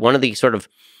heart. But one of the sort of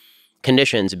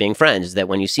conditions of being friends is that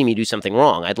when you see me do something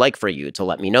wrong, I'd like for you to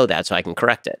let me know that so I can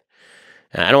correct it.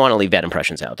 I don't want to leave bad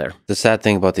impressions out there. The sad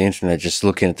thing about the internet, just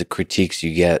looking at the critiques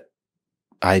you get,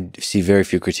 I see very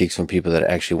few critiques from people that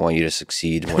actually want you to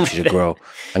succeed, want you to grow.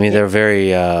 I mean, they're very,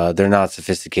 they're not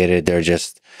sophisticated. They're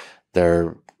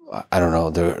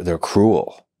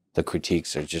cruel. The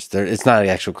critiques are just, it's not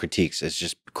actual critiques. It's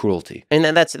just cruelty. And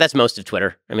then that's most of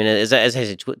Twitter. I mean, as I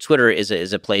said, Twitter is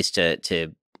a place to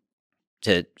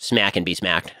smack and be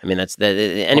smacked. I mean,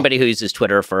 anybody who uses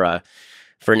Twitter for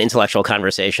an intellectual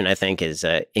conversation, I think, is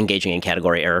engaging in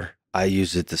category error. I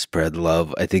use it to spread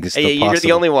love. I think it's still You're possible.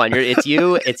 the only one. It's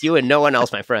you and no one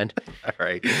else, my friend. All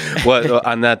right. What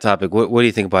on that topic? What do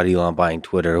you think about Elon buying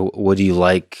Twitter? What do you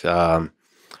like?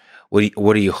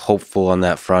 What are you hopeful on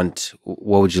that front?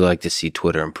 What would you like to see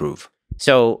Twitter improve?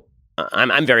 So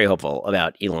I'm very hopeful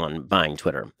about Elon buying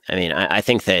Twitter. I mean, I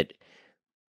think that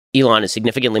Elon is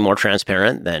significantly more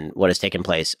transparent than what has taken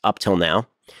place up till now.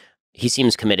 He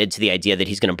seems committed to the idea that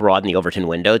he's going to broaden the Overton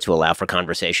window to allow for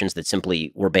conversations that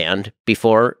simply were banned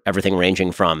before, everything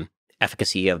ranging from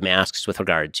efficacy of masks with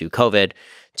regard to COVID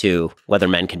to whether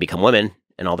men can become women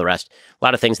and all the rest. A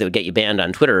lot of things that would get you banned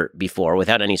on Twitter before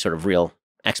without any sort of real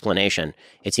explanation.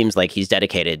 It seems like he's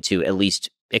dedicated to at least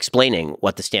explaining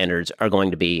what the standards are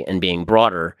going to be and being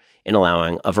broader in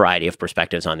allowing a variety of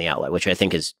perspectives on the outlet, which I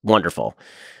think is wonderful.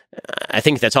 I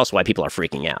think that's also why people are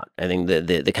freaking out. I think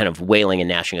the kind of wailing and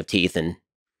gnashing of teeth and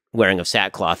wearing of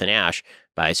sackcloth and ash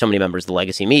by so many members of the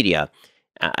legacy media,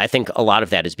 I think a lot of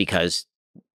that is because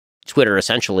Twitter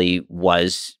essentially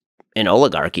was an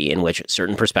oligarchy in which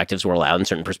certain perspectives were allowed and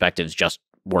certain perspectives just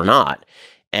were not.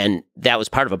 And that was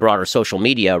part of a broader social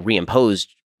media reimposed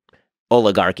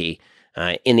oligarchy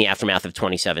in the aftermath of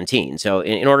 2017. So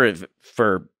in order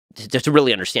to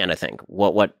really understand, I think,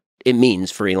 what it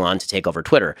means for Elon to take over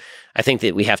Twitter. I think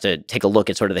that we have to take a look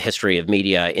at sort of the history of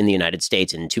media in the United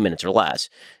States in 2 minutes or less.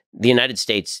 The United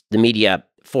States, the media,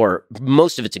 for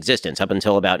most of its existence up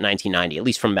until about 1990, at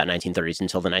least from about 1930s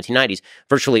until the 1990s,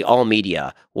 virtually all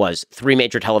media was 3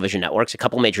 major television networks, a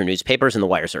couple major newspapers, and the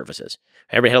wire services.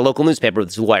 Everybody had a local newspaper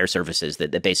with the wire services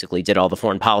that basically did all the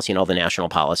foreign policy and all the national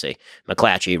policy.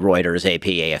 McClatchy, Reuters, AP,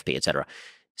 AFP, et cetera.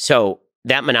 So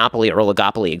that monopoly or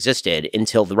oligopoly existed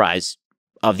until the rise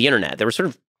of the internet. There were sort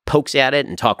of pokes at it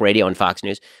and talk radio and Fox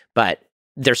News, but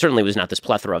there certainly was not this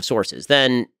plethora of sources.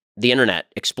 Then the internet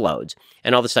explodes,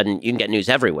 and all of a sudden you can get news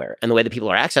everywhere. And the way that people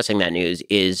are accessing that news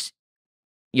is,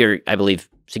 you're, I believe,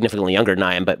 significantly younger than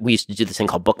I am, but we used to do this thing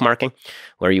called bookmarking,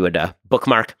 where you would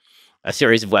bookmark a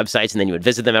series of websites and then you would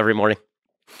visit them every morning.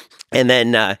 And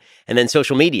then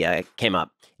social media came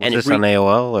up. And this on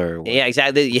AOL or? Yeah,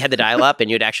 exactly. You had the dial up,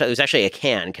 and it was actually a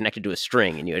can connected to a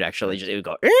string, and you would actually it would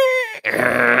go,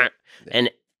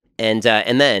 and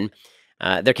then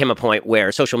there came a point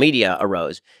where social media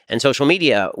arose, and social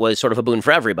media was sort of a boon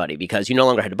for everybody because you no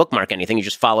longer had to bookmark anything. You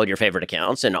just followed your favorite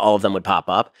accounts, and all of them would pop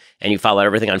up, and you followed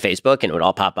everything on Facebook, and it would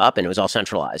all pop up, and it was all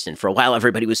centralized. And for a while,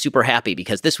 everybody was super happy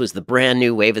because this was the brand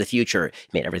new wave of the future. It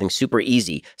made everything super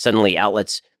easy. Suddenly,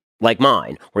 outlets like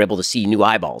mine were able to see new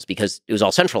eyeballs because it was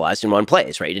all centralized in one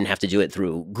place, right? You didn't have to do it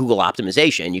through Google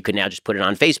optimization. You could now just put it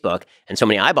on Facebook, and so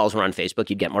many eyeballs were on Facebook,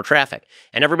 you'd get more traffic.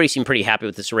 And everybody seemed pretty happy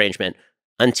with this arrangement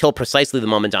until precisely the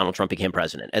moment Donald Trump became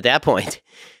president. At that point,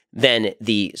 then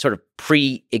the sort of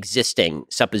pre-existing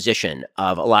supposition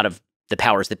of a lot of the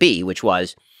powers that be, which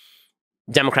was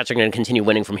Democrats are going to continue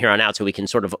winning from here on out, so we can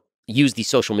sort of use these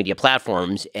social media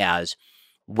platforms as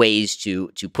ways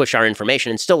to push our information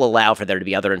and still allow for there to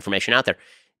be other information out there.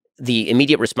 The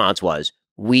immediate response was,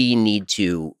 we need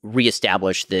to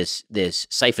reestablish this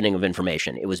siphoning of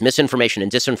information. It was misinformation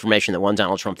and disinformation that won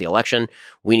Donald Trump the election.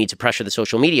 We need to pressure the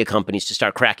social media companies to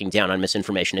start cracking down on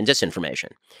misinformation and disinformation.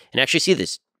 And actually see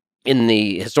this in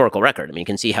the historical record. I mean, you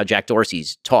can see how Jack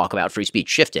Dorsey's talk about free speech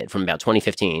shifted from about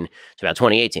 2015 to about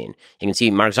 2018. You can see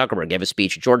Mark Zuckerberg gave a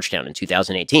speech at Georgetown in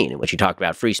 2018 in which he talked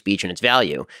about free speech and its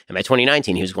value. And by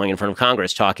 2019, he was going in front of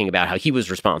Congress talking about how he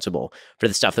was responsible for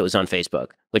the stuff that was on Facebook,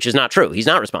 which is not true. He's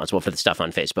not responsible for the stuff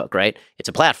on Facebook, right? It's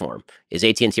a platform. Is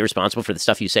AT&T responsible for the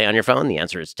stuff you say on your phone? The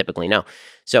answer is typically no.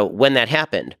 So when that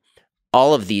happened,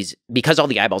 all of these, because all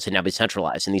the eyeballs had now been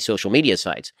centralized in these social media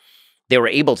sites, they were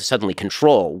able to suddenly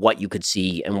control what you could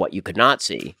see and what you could not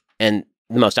see. And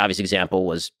the most obvious example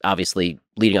was obviously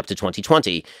leading up to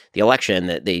 2020, the election,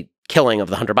 the killing of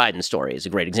the Hunter Biden story is a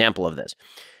great example of this.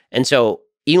 And so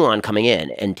Elon coming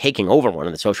in and taking over one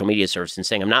of the social media services and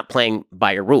saying, I'm not playing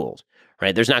by your rules,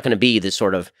 right? There's not going to be this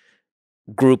sort of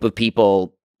group of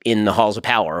people in the halls of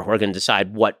power who are going to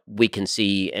decide what we can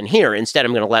see and hear. Instead,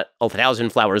 I'm going to let 1,000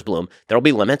 flowers bloom. There'll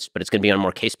be limits, but it's going to be on a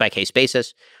more case-by-case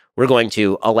basis. We're going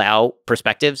to allow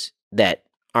perspectives that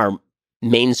are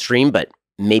mainstream, but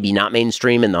maybe not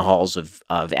mainstream in the halls of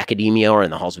academia or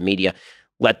in the halls of media.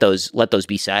 Let those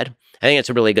be said. I think it's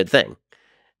a really good thing.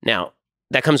 Now,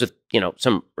 that comes with,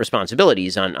 some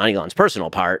responsibilities on Elon's personal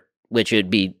part, which would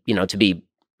be, to be,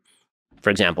 for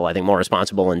example, I think more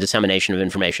responsible in dissemination of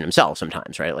information himself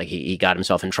sometimes, right? Like he got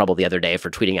himself in trouble the other day for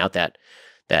tweeting out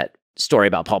that story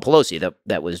about Paul Pelosi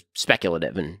that was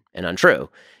speculative and untrue.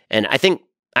 And I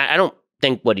don't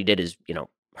think what he did is,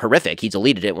 horrific. He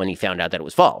deleted it when he found out that it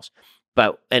was false.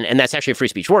 But, and that's actually free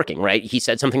speech working, right? He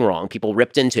said something wrong. People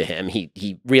ripped into him.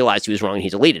 He realized he was wrong and he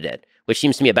deleted it, which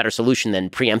seems to me a better solution than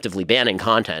preemptively banning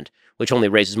content, which only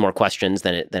raises more questions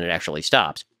than it actually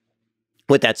stops.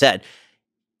 With that said,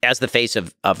 as the face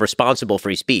of responsible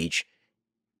free speech,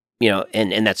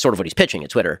 and that's sort of what he's pitching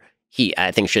at Twitter, he,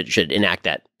 I think, should enact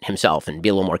that himself and be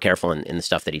a little more careful in the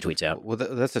stuff that he tweets out. Well,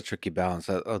 that's a tricky balance.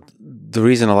 The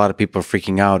reason a lot of people are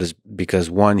freaking out is because,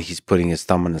 one, he's putting his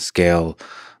thumb on the scale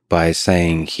by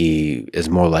saying he is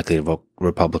more likely to vote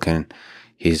Republican.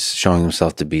 He's showing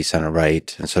himself to be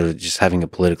center-right and sort of just having a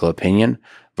political opinion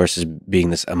versus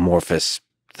being this amorphous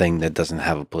thing that doesn't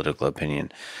have a political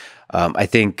opinion. I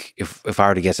think if I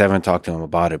were to guess, I haven't talked to him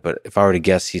about it, but if I were to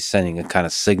guess, he's sending a kind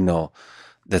of signal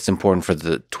that's important for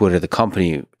the Twitter, the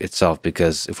company itself,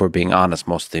 because if we're being honest,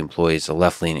 most of the employees are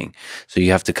left-leaning. So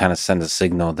you have to kind of send a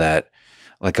signal that,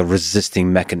 like a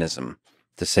resisting mechanism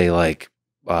to say, like,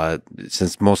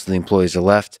 since most of the employees are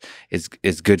left,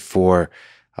 it's good for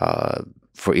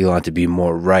Elon to be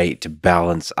more right, to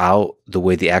balance out the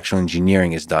way the actual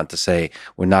engineering is done, to say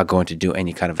we're not going to do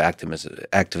any kind of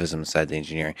activism inside the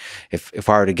engineering. If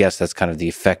I were to guess, that's kind of the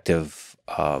effective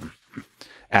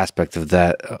aspect of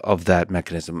that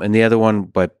mechanism. And the other one,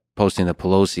 by posting the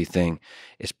Pelosi thing,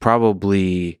 is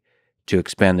probably to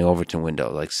expand the Overton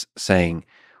window, like saying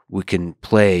we can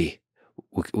play,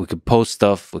 we could post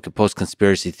stuff, we could post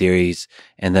conspiracy theories,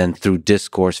 and then through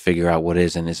discourse figure out what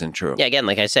is and isn't true. Yeah, again,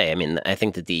 like I say, I mean, I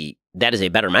think that that is a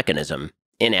better mechanism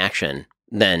in action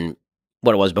than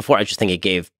what it was before. I just think it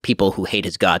gave people who hate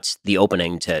his guts the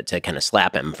opening to kind of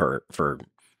slap him for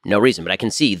no reason. But I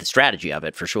can see the strategy of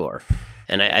it for sure.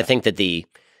 And I think that the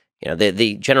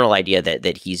general idea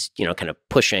that he's, kind of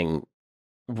pushing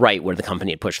right where the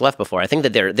company had pushed left before, I think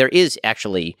that there is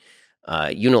actually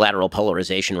unilateral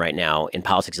polarization right now in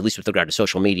politics, at least with regard to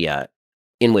social media,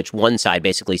 in which one side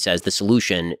basically says the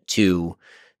solution to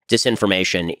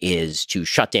disinformation is to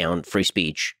shut down free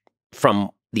speech from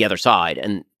the other side.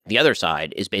 And the other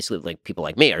side is basically, like, people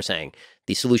like me are saying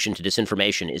the solution to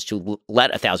disinformation is to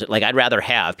let 1,000, like, I'd rather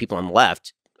have people on the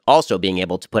left also being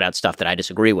able to put out stuff that I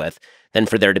disagree with than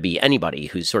for there to be anybody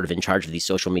who's sort of in charge of these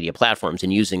social media platforms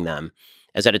and using them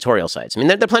as editorial sites. I mean,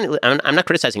 they're plenty. I'm not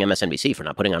criticizing MSNBC for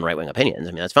not putting on right-wing opinions.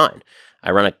 I mean, that's fine.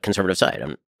 I run a conservative site.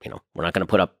 We're not going to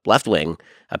put up left-wing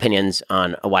opinions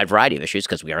on a wide variety of issues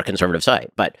because we are a conservative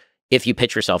site. But if you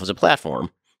pitch yourself as a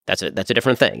platform, that's a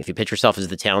different thing. If you pitch yourself as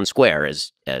the town square,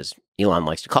 as Elon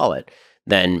likes to call it,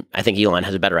 then I think Elon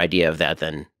has a better idea of that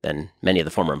than many of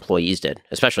the former employees did,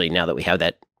 especially now that we have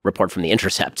that report from The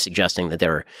Intercept suggesting that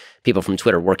there are people from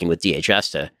Twitter working with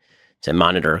DHS to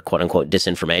monitor quote-unquote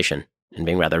disinformation and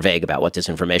being rather vague about what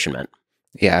disinformation meant.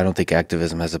 Yeah, I don't think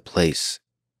activism has a place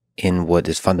in what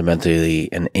is fundamentally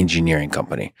an engineering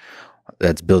company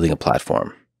that's building a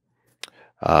platform.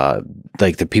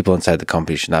 Like, the people inside the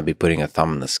company should not be putting a thumb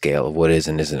on the scale of what is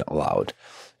and isn't allowed.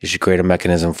 You should create a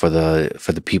mechanism for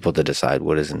the people to decide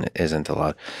what is and isn't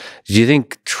allowed. Do you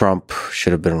think Trump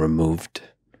should have been removed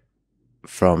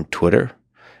from Twitter?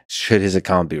 Should his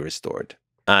account be restored?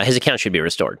 His account should be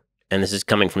restored. And this is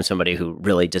coming from somebody who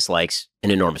really dislikes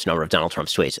an enormous number of Donald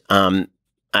Trump's tweets.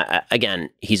 Again,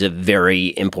 he's a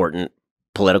very important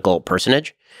political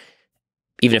personage.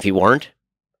 Even if he weren't,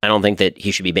 I don't think that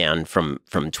he should be banned from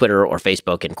Twitter or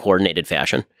Facebook in coordinated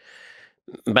fashion.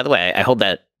 By the way, I hold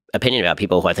that opinion about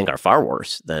people who I think are far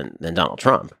worse than Donald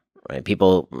Trump. Right?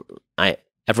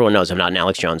 Everyone knows I'm not an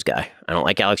Alex Jones guy. I don't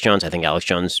like Alex Jones. I think Alex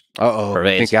Jones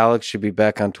pervades. You think Alex should be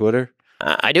back on Twitter?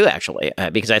 I do, actually,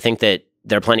 because I think that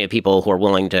there are plenty of people who are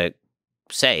willing to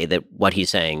say that what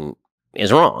he's saying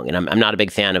is wrong. And I'm not a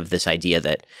big fan of this idea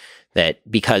that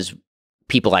because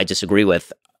people I disagree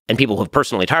with, and people who have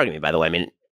personally targeted me, by the way, I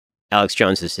mean, Alex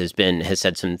Jones has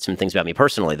said some things about me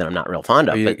personally that I'm not real fond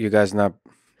of. You guys not?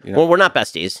 Well, we're not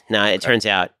besties. No, it turns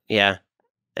out, yeah.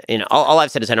 All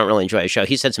I've said is I don't really enjoy his show.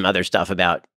 He said some other stuff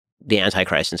about the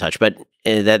Antichrist and such, but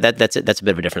that's a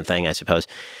bit of a different thing, I suppose.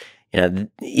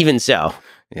 Even so,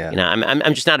 yeah.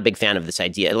 I'm just not a big fan of this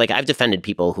idea. Like, I've defended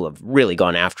people who have really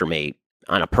gone after me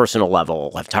on a personal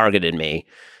level, have targeted me,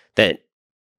 that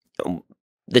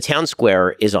the town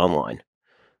square is online.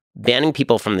 Banning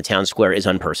people from the town square is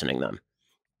unpersoning them.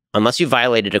 Unless you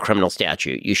violated a criminal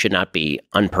statute, you should not be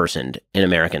unpersoned in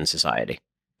American society,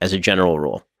 as a general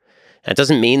rule. That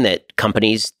doesn't mean that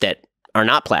companies that are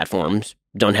not platforms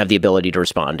don't have the ability to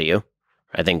respond to you.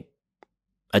 I think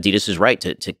Adidas is right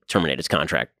to terminate its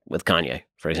contract with Kanye,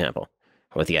 for example,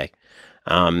 or with Ye.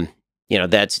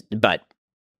 But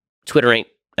Twitter ain't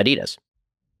Adidas.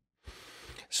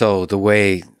 So the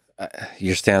way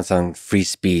your stance on free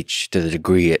speech, to the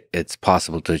degree it's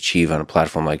possible to achieve on a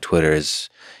platform like Twitter, is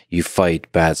you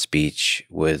fight bad speech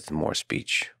with more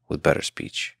speech, with better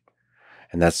speech.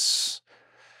 And that's,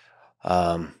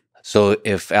 so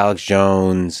if Alex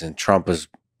Jones and Trump is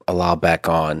allowed back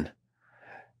on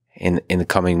in the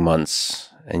coming months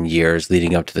and years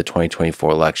leading up to the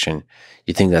 2024 election,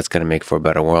 you think that's going to make for a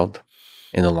better world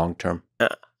in the long term?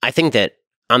 I think that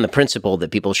on the principle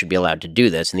that people should be allowed to do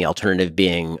this, and the alternative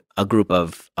being a group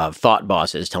of thought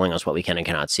bosses telling us what we can and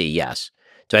cannot see, yes.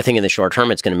 Do I think in the short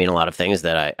term it's going to mean a lot of things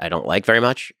that I don't like very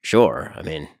much? Sure. I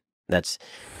mean, them's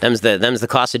the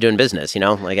cost of doing business,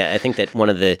 Like, I think that one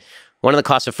of the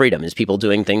costs of freedom is people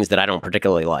doing things that I don't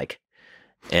particularly like.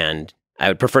 And I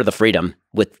would prefer the freedom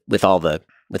with all the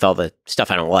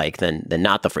stuff I don't like than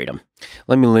not the freedom.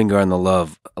 Let me linger on the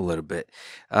love a little bit.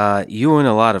 You and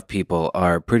a lot of people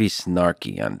are pretty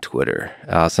snarky on Twitter,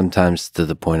 sometimes to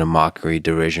the point of mockery,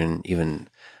 derision, even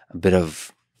a bit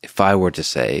of, if I were to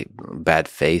say, bad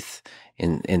faith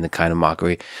in the kind of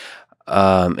mockery.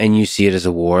 And you see it as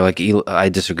a war. Like, I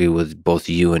disagree with both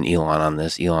you and Elon on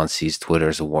this. Elon sees Twitter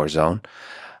as a war zone,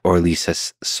 or at least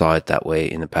has saw it that way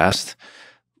in the past.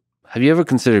 Have you ever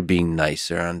considered being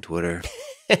nicer on Twitter?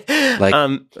 Like,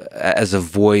 as a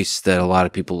voice that a lot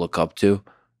of people look up to,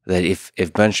 that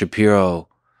if Ben Shapiro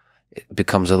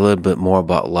becomes a little bit more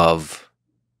about love,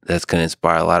 that's going to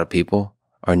inspire a lot of people?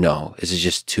 Or no, is it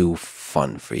just too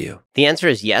fun for you? The answer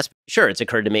is yes. Sure, it's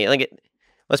occurred to me.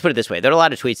 Let's put it this way. There are a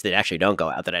lot of tweets that actually don't go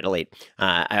out that I delete.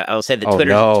 I will say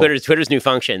that Twitter's new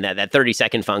function, that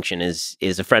 30-second function, is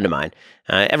a friend of mine.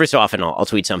 Every so often, I'll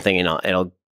tweet something and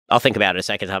I'll think about it a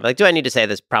second time. Like, do I need to say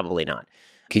this? Probably not.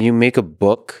 Can you make a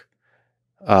book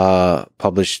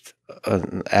published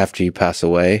after you pass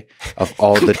away of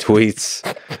all the tweets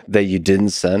that you didn't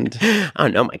send? Oh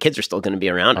no, my kids are still going to be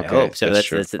around. Okay, I hope so.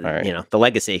 That's right. The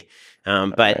legacy.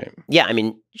 But right. Yeah, I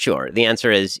mean, sure. The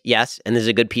answer is yes, and this is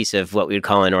a good piece of what we would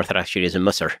call in Orthodox Judaism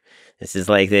musser. This is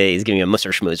like he's giving you a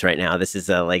musser schmooze right now. This is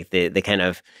like the kind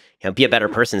of be a better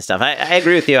person stuff. I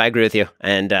agree with you.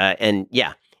 And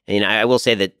yeah, I will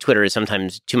say that Twitter is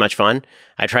sometimes too much fun.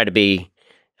 I try to be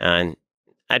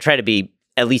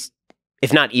at least,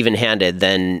 if not even-handed,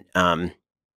 then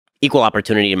equal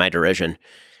opportunity in my derision.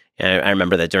 I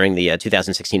remember that during the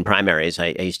 2016 primaries,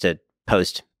 I used to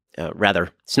post rather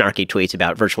snarky tweets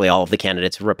about virtually all of the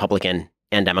candidates, Republican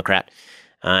and Democrat.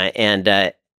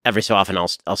 And every so often,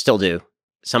 I'll still do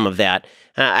some of that.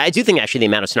 I do think, actually, the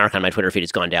amount of snark on my Twitter feed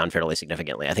has gone down fairly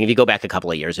significantly. I think if you go back a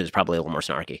couple of years, it was probably a little more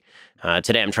snarky.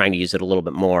 Today, I'm trying to use it a little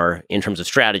bit more in terms of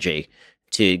strategy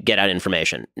to get out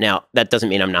information. Now, that doesn't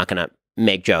mean I'm not going to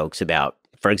make jokes about,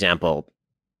 for example,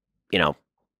 Joe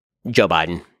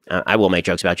Biden. I will make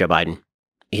jokes about Joe Biden.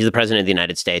 He's the president of the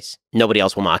United States. Nobody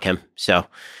else will mock him. So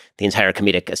the entire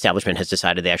comedic establishment has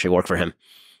decided they actually work for him.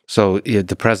 So the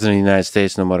president of the United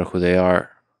States, no matter who they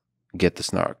are, get the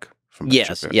snark from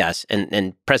Yes.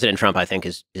 And President Trump, I think,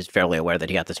 is fairly aware that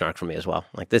he got the snark from me as well.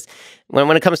 Like this,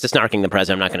 when it comes to snarking the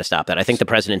president, I'm not going to stop that. I think the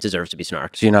president deserves to be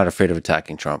snarked. So you're not afraid of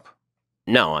attacking Trump?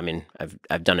 No, I mean,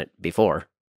 I've done it before.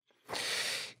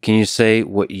 Can you say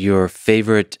what your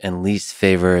favorite and least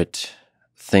favorite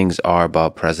things are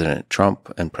about President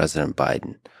Trump and President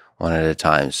Biden, one at a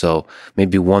time? So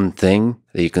maybe one thing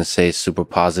that you can say super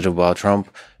positive about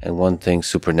Trump and one thing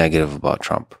super negative about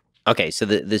Trump. Okay, so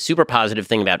the super positive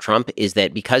thing about Trump is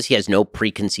that because he has no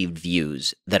preconceived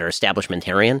views that are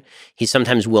establishmentarian, he's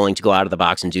sometimes willing to go out of the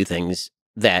box and do things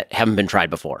that haven't been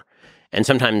tried before. And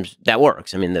sometimes that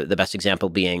works. I mean, the best example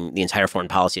being the entire foreign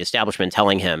policy establishment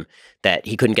telling him that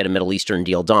he couldn't get a Middle Eastern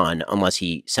deal done unless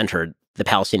he centered the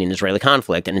Palestinian-Israeli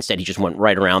conflict, and instead he just went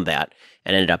right around that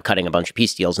and ended up cutting a bunch of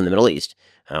peace deals in the Middle East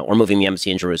or moving the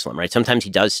embassy in Jerusalem, right? Sometimes he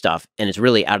does stuff and it's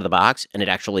really out of the box and it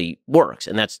actually works.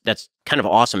 And that's kind of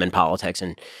awesome in politics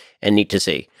and neat to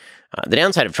see. The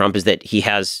downside of Trump is that he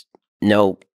has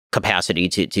no capacity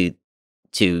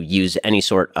to use any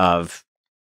sort of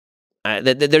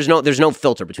there's no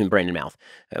filter between brain and mouth.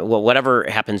 Well, whatever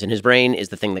happens in his brain is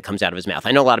the thing that comes out of his mouth.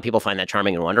 I know a lot of people find that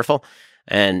charming and wonderful,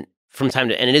 and from time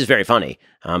to, and it is very funny.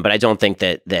 But I don't think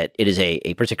that it is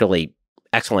a particularly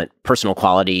excellent personal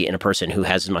quality in a person who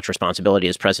has as much responsibility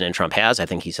as President Trump has. I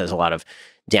think he says a lot of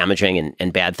damaging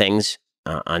and bad things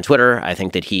on Twitter. I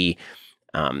think that he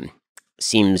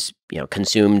seems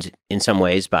consumed in some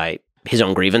ways by his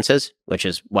own grievances, which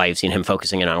is why you've seen him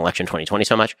focusing in on election 2020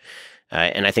 so much.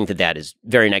 And I think that is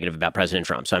very negative about President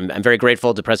Trump. So I'm very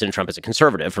grateful to President Trump as a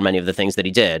conservative for many of the things that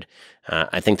he did.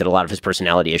 I think that a lot of his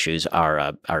personality issues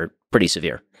are pretty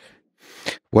severe.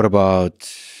 What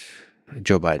about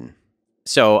Joe Biden?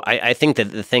 So I think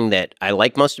that the thing that I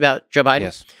like most about Joe Biden,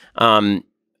 yes.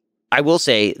 I will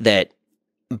say that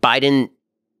Biden,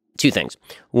 two things.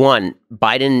 One,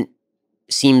 Biden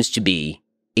seems to be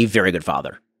a very good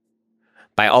father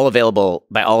by all available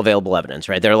evidence,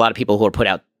 right? There are a lot of people who are put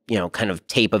out kind of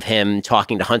tape of him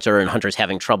talking to Hunter and Hunter's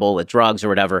having trouble with drugs or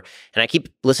whatever. And I keep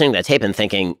listening to that tape and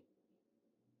thinking,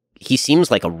 he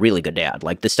seems like a really good dad.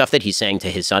 Like the stuff that he's saying to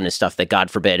his son is stuff that, God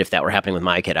forbid, if that were happening with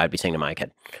my kid, I'd be saying to my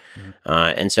kid.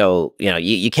 Mm-hmm. And so,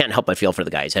 you can't help but feel for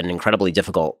the guy. He's had an incredibly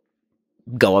difficult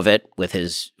go of it with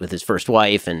his first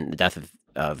wife and the death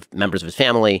of members of his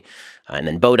family, and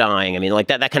then Bo dying. I mean, like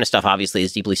that kind of stuff obviously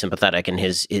is deeply sympathetic, and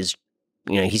his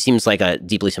he seems like a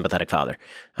deeply sympathetic father.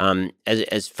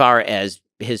 As far as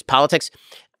his politics,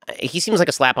 he seems like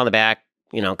a slap on the back,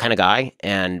 kind of guy,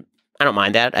 and I don't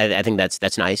mind that. I think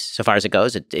that's nice so far as it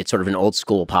goes. It's sort of an old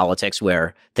school politics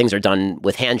where things are done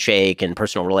with handshake and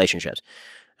personal relationships.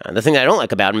 The thing that I don't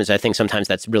like about him is I think sometimes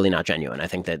that's really not genuine. I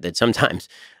think that sometimes,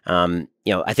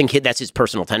 I think that's his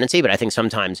personal tendency, but I think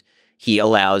sometimes he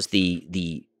allows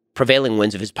the prevailing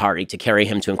winds of his party to carry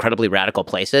him to incredibly radical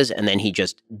places, and then he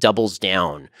just doubles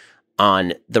down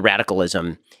on the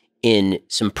radicalism in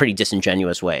some pretty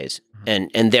disingenuous ways.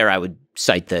 And there I would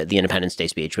cite the Independence Day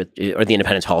speech or the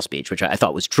Independence Hall speech, which I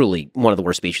thought was truly one of the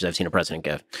worst speeches I've seen a president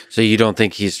give. So you don't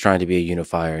think he's trying to be a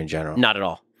unifier in general? Not at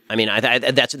all. I mean,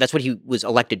 that's what he was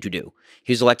elected to do.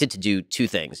 He was elected to do two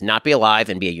things: not be alive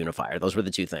and be a unifier. Those were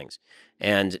the two things.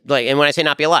 And when I say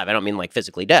not be alive, I don't mean like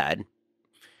physically dead.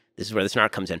 This is where the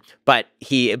snark comes in. But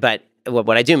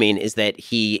what I do mean is that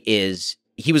he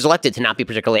was elected to not be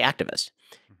particularly activist.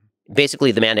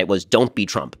 Basically, the mandate was don't be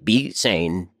Trump, be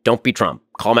sane, don't be Trump,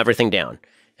 calm everything down.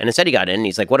 And instead he got in and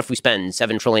he's like, what if we spend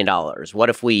 $7 trillion? What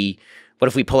if we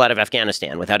pull out of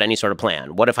Afghanistan without any sort of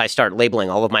plan? What if I start labeling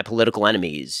all of my political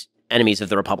enemies of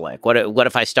the Republic? What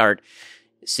if I start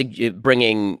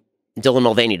bringing Dylan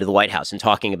Mulvaney to the White House and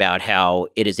talking about how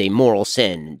it is a moral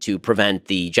sin to prevent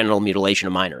the genital mutilation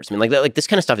of minors? I mean, like this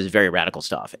kind of stuff is very radical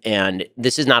stuff. And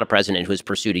this is not a president who has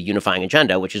pursued a unifying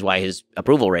agenda, which is why his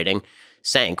approval rating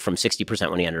sank from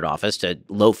 60% when he entered office to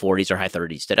low 40s or high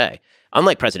 30s today.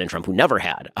 Unlike President Trump, who never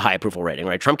had a high approval rating,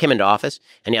 right? Trump came into office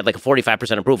and he had like a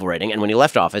 45% approval rating. And when he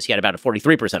left office, he had about a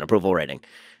 43% approval rating.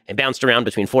 It bounced around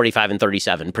between 45 and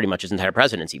 37 pretty much his entire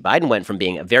presidency. Biden went from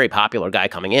being a very popular guy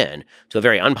coming in to a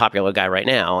very unpopular guy right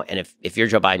now. And if you're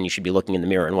Joe Biden, you should be looking in the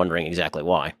mirror and wondering exactly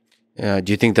why. Do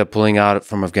you think that pulling out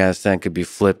from Afghanistan could be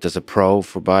flipped as a pro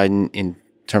for Biden in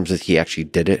terms that he actually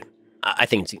did it? I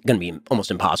think it's going to be almost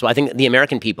impossible. I think the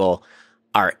American people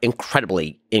are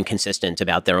incredibly inconsistent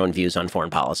about their own views on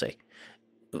foreign policy.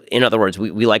 In other words,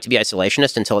 we like to be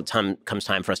isolationist until it comes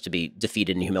time for us to be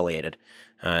defeated and humiliated.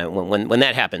 When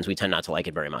that happens, we tend not to like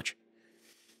it very much.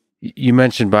 You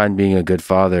mentioned Biden being a good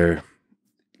father.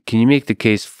 Can you make the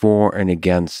case for and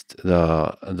against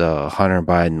the Hunter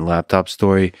Biden laptop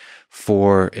story,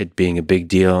 for it being a big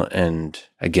deal and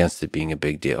against it being a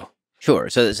big deal?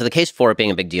 Sure. So the case for it being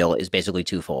a big deal is basically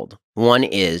twofold. One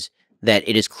is that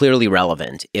it is clearly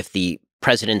relevant if the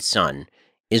president's son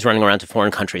is running around to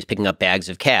foreign countries picking up bags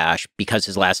of cash because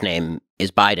his last name is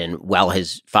Biden while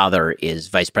his father is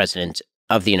vice president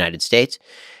of the United States.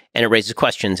 And it raises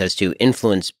questions as to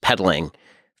influence peddling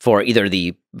for either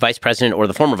the vice president or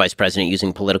the former vice president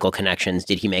using political connections.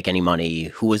 Did he make any money?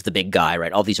 Who was the big guy,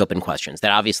 right? All these open questions.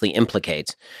 That obviously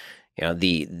implicates,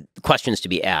 the questions to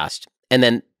be asked. And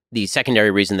then the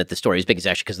secondary reason that the story is big is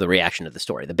actually because of the reaction to the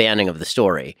story. The banning of the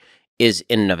story is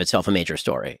in and of itself a major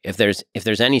story. If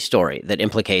there's any story that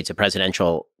implicates a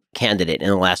presidential candidate in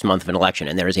the last month of an election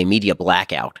and there is a media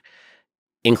blackout,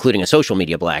 including a social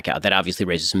media blackout, that obviously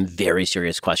raises some very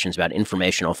serious questions about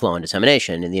informational flow and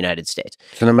dissemination in the United States.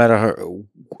 So no matter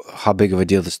how big of a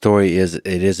deal the story is, it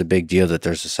is a big deal that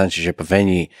there's a censorship of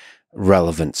any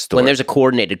relevant story. When there's a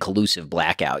coordinated, collusive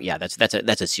blackout, yeah, that's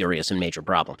a serious and major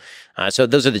problem. So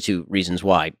those are the two reasons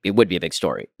why it would be a big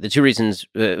story. The two reasons,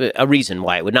 a reason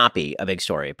why it would not be a big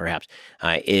story, perhaps,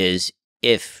 is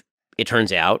if it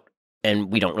turns out,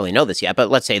 and we don't really know this yet, but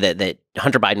let's say that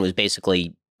Hunter Biden was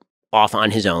basically off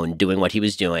on his own doing what he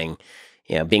was doing,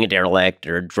 being a derelict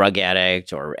or a drug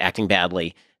addict or acting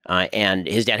badly, and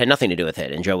his dad had nothing to do with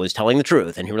it, and Joe was telling the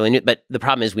truth, and he really knew. But the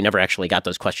problem is we never actually got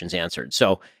those questions answered.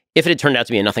 So if it had turned out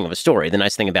to be nothing of a story, the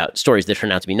nice thing about stories that turn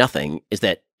out to be nothing is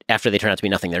that after they turn out to be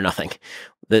nothing, they're nothing.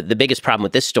 The biggest problem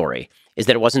with this story is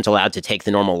that it wasn't allowed to take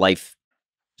the normal life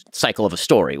cycle of a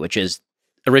story, which is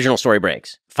original story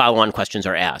breaks, follow-on questions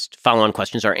are asked, follow-on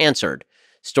questions are answered.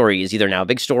 Story is either now a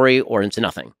big story or into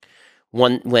nothing.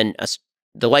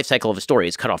 The life cycle of a story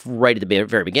is cut off right at the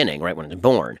very beginning, right when it's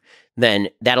born, then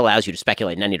that allows you to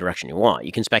speculate in any direction you want.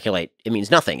 You can speculate. It means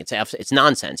nothing. It's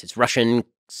nonsense. It's Russian.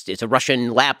 It's a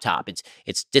Russian laptop. It's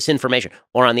disinformation.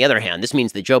 Or on the other hand, this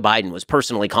means that Joe Biden was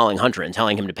personally calling Hunter and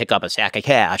telling him to pick up a sack of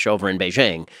cash over in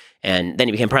Beijing, and then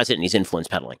he became president and he's influence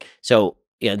peddling. So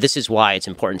this is why it's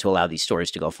important to allow these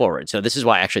stories to go forward. So this is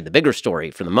why actually the bigger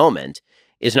story for the moment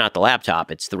is not the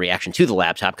laptop. It's the reaction to the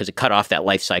laptop because it cut off that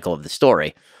life cycle of the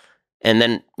story. And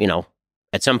then,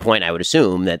 at some point, I would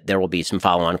assume that there will be some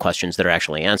follow-on questions that are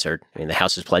actually answered. I mean, the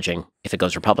House is pledging, if it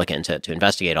goes Republican, to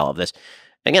investigate all of this.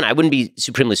 Again, I wouldn't be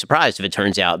supremely surprised if it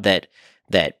turns out that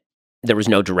there was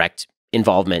no direct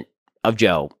involvement of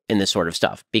Joe in this sort of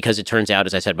stuff, because it turns out,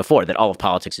 as I said before, that all of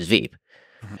politics is Veep.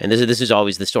 Mm-hmm. And this is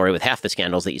always the story with half the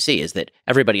scandals that you see, is that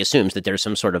everybody assumes that there's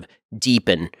some sort of deep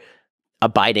and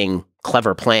abiding,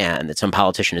 clever plan that some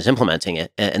politician is implementing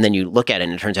it. And then you look at it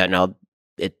and it turns out, no,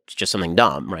 it's just something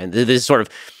dumb, right? This is sort of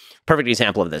perfect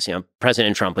example of this,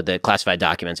 President Trump with the classified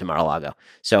documents in Mar-a-Lago.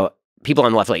 So people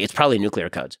on the left, like, it's probably nuclear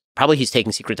codes. Probably he's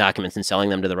taking secret documents and selling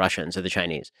them to the Russians or the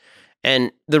Chinese.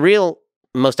 And the real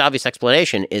most obvious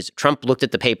explanation is Trump looked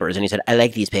at the papers and he said, I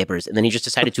like these papers. And then he just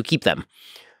decided to keep them.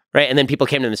 Right. And then people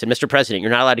came to him and said, Mr. President,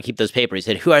 you're not allowed to keep those papers.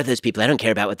 He said, who are those people? I don't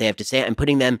care about what they have to say. I'm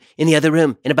putting them in the other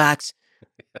room in a box.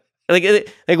 Which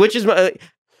is that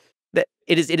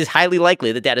it is highly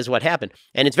likely that is what happened.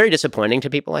 And it's very disappointing to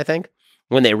people, I think,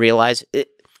 when they realize it.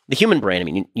 the human brain, I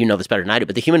mean, you know this better than I do,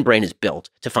 but the human brain is built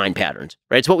to find patterns,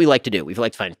 right? It's what we like to do. We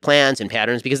like to find plans and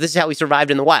patterns because this is how we survived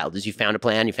in the wild, is you found a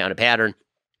plan, you found a pattern,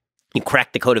 you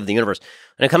cracked the code of the universe.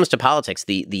 When it comes to politics,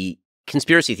 the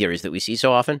conspiracy theories that we see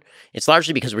so often, it's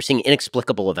largely because we're seeing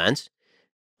inexplicable events,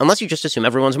 unless you just assume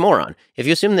everyone's a moron. If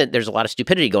you assume that there's a lot of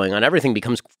stupidity going on, everything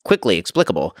becomes quickly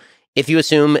explicable. If you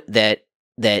assume that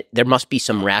there must be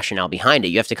some rationale behind it,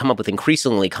 you have to come up with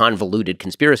increasingly convoluted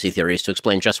conspiracy theories to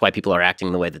explain just why people are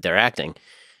acting the way that they're acting.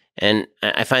 And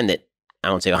I find that, I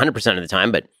won't say 100% of the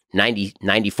time, but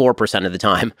 94% of the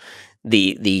time,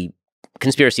 the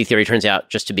conspiracy theory turns out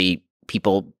just to be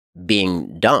people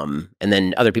being dumb, and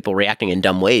then other people reacting in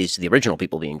dumb ways to the original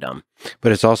people being dumb.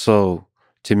 But it's also,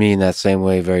 to me, in that same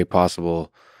way, very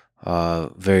possible,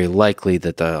 very likely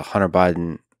that the Hunter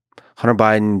Biden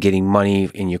getting money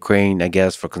in Ukraine, I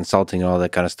guess, for consulting and all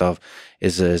that kind of stuff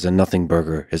is a nothing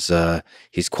burger.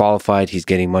 He's qualified. He's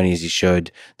getting money as he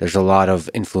should. There's a lot of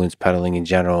influence peddling in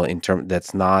general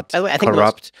that's not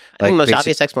corrupt. I think the most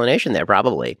obvious explanation there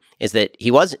probably is that he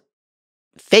was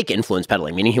fake influence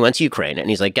peddling, meaning he went to Ukraine and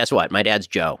he's like, guess what? My dad's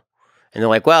Joe. And they're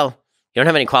like, well, you don't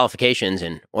have any qualifications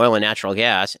in oil and natural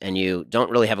gas, and you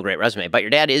don't really have a great resume, but your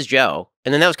dad is Joe.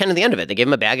 And then that was kind of the end of it. They gave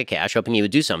him a bag of cash, hoping he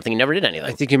would do something. He never did anything.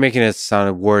 I think you're making it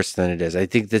sound worse than it is. I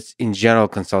think that in general,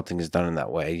 consulting is done in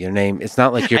that way. Your name, it's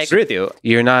not like you're... I agree with you.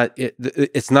 You're not...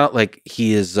 It's not like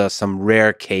he is some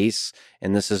rare case,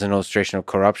 and this is an illustration of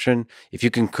corruption. If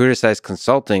you can criticize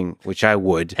consulting, which I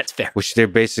would... That's fair. Which they're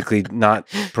basically not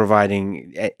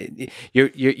providing...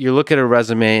 You look at a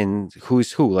resume and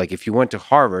who's who. Like, if you went to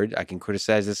Harvard, I can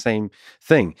criticize the same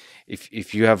thing.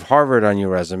 If you have Harvard on your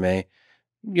resume,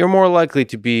 you're more likely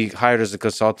to be hired as a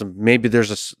consultant. Maybe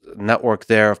there's a network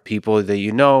there of people that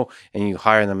you know, and you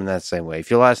hire them in that same way. If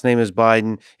your last name is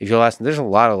Biden, there's a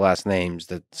lot of last names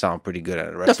that sound pretty good at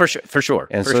it, right? No, for sure.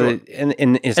 And for so, sure. and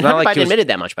it's and not Hunter like Biden admitted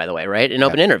that much, by the way, right? In an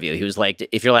open interview, he was like,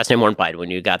 "If your last name weren't Biden when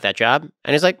you got that job,"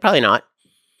 and he's like, "Probably not."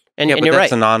 And but you're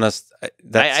that's right. an honest.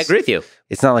 I agree with you.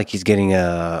 It's not like he's getting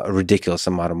a ridiculous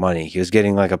amount of money. He was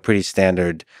getting like a pretty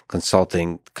standard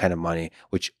consulting kind of money,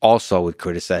 which also I would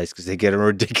criticize because they get a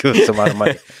ridiculous amount of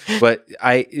money. But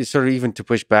I sort of, even to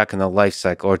push back on the life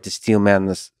cycle or to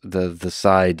steelman the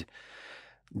side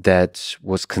that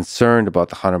was concerned about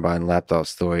the Hunter Biden laptop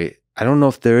story. I don't know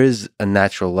if there is a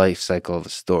natural life cycle of a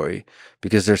story,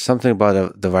 because there's something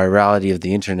about the virality of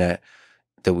the internet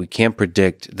that we can't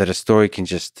predict, that a story can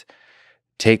just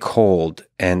take hold,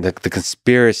 and the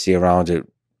conspiracy around it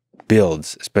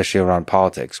builds, especially around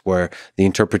politics, where the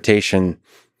interpretation,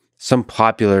 some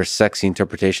popular, sexy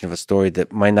interpretation of a story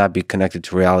that might not be connected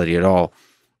to reality at all,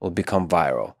 will become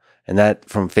viral. And that,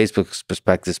 from Facebook's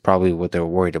perspective, is probably what they're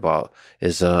worried about,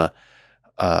 is a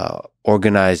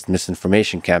organized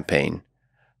misinformation campaign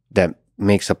that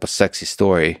makes up a sexy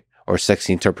story or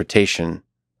sexy interpretation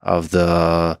of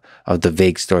the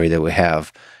vague story that we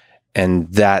have,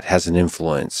 and that has an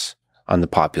influence on the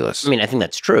populace. I mean, I think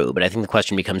that's true, but I think the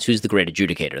question becomes, who's the great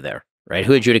adjudicator there, right?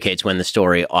 Who adjudicates when the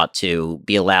story ought to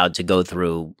be allowed to go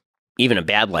through even a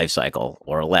bad life cycle,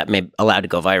 or allowed to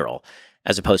go viral,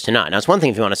 as opposed to not? Now, it's one thing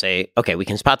if you want to say, okay, we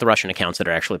can spot the Russian accounts that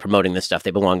are actually promoting this stuff.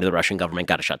 They belong to the Russian government.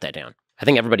 Got to shut that down. I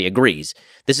think everybody agrees.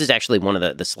 This is actually one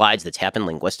of the slides that's happened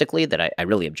linguistically that I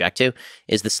really object to,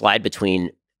 is the slide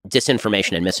between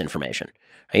disinformation and misinformation.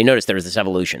 You notice there was this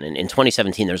evolution. In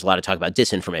 2017, there was a lot of talk about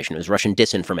disinformation. It was Russian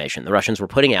disinformation. The Russians were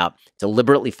putting out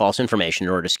deliberately false information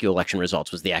in order to skew election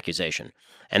results, was the accusation.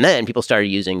 And then people started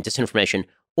using disinformation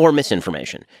or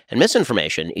misinformation. And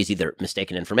misinformation is either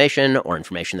mistaken information or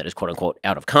information that is, quote unquote,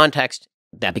 out of context.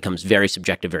 That becomes very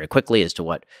subjective very quickly as to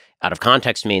what out of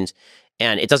context means.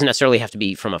 And it doesn't necessarily have to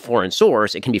be from a foreign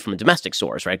source. It can be from a domestic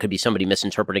source, right? It could be somebody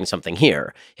misinterpreting something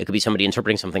here. It could be somebody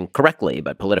interpreting something correctly,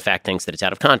 but PolitiFact thinks that it's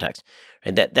out of context.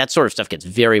 And that sort of stuff gets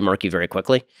very murky very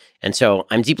quickly. And so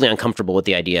I'm deeply uncomfortable with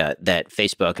the idea that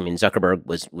Facebook, I mean, Zuckerberg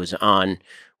was on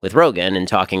with Rogan and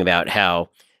talking about how,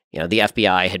 the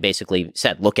FBI had basically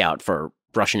said, look out for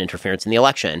Russian interference in the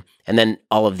election. And then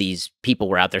all of these people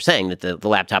were out there saying that the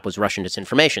laptop was Russian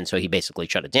disinformation. So he basically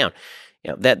shut it down.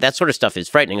 That sort of stuff is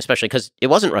frightening, especially because it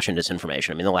wasn't Russian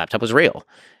disinformation. I mean, the laptop was real.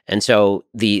 And so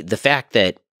the fact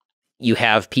that you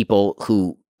have people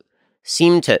who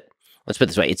seem to, let's put it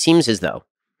this way, it seems as though,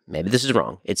 maybe this is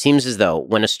wrong, it seems as though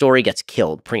when a story gets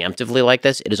killed preemptively like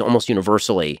this, it is almost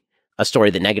universally a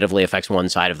story that negatively affects one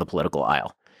side of the political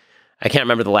aisle. I can't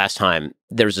remember the last time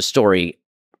there was a story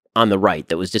on the right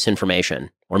that was disinformation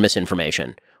or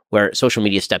misinformation, where social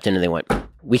media stepped in and they went,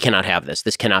 we cannot have this.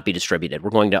 This cannot be distributed. We're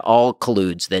going to all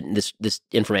collude that this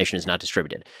information is not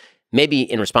distributed. Maybe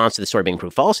in response to the story being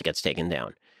proved false, it gets taken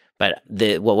down. But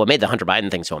what made the Hunter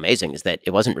Biden thing so amazing is that it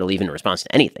wasn't really even a response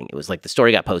to anything. It was like the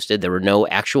story got posted. There were no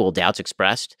actual doubts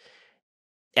expressed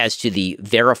as to the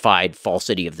verified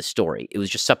falsity of the story. It was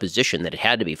just supposition that it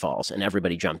had to be false, and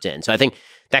everybody jumped in. So I think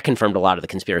that confirmed a lot of the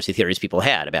conspiracy theories people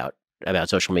had about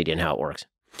social media and how it works.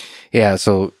 Yeah,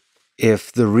 so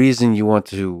if the reason you want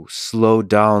to slow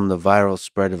down the viral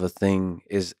spread of a thing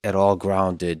is at all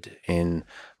grounded in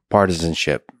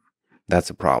partisanship,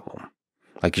 that's a problem.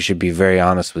 Like, you should be very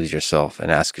honest with yourself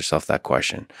and ask yourself that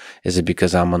question. Is it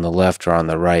because I'm on the left or on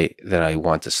the right that I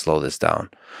want to slow this down?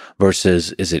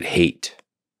 Versus, is it hate?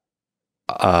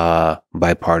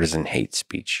 Bipartisan hate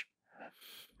speech.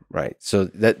 Right.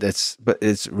 So but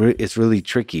it's really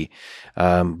tricky.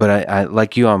 But I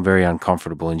like you, I'm very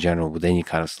uncomfortable in general with any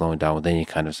kind of slowing down, with any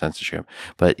kind of censorship.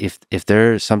 But if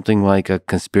there's something like a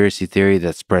conspiracy theory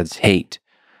that spreads hate,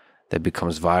 that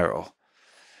becomes viral,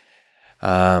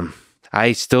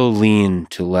 I still lean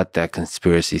to let that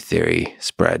conspiracy theory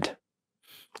spread,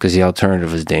 because the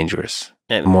alternative is dangerous,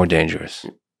 more dangerous.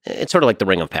 It's sort of like the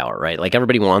ring of power, right? Like,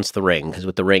 everybody wants the ring, because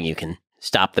with the ring you can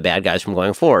stop the bad guys from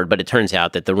going forward. But it turns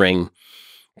out that the ring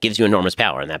gives you enormous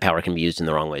power, and that power can be used in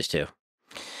the wrong ways too.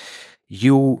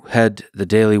 You had the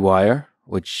Daily Wire,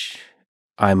 which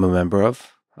I'm a member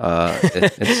of.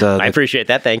 I appreciate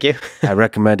that. Thank you. I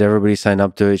recommend everybody sign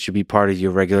up to it. It should be part of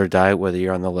your regular diet, whether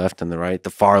you're on the left and the right,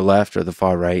 the far left or the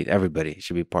far right. Everybody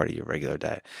should be part of your regular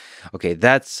diet. Okay,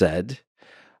 that said,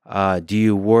 do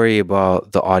you worry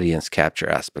about the audience capture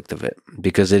aspect of it?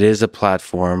 Because it is a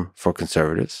platform for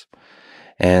conservatives,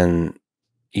 and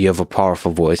you have a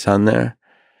powerful voice on there.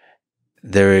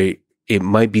 It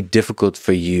might be difficult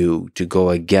for you to go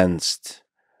against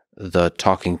the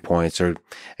talking points or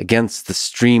against the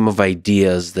stream of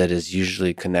ideas that is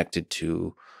usually connected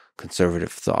to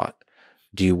conservative thought.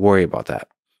 Do you worry about that?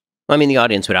 Well, I mean, the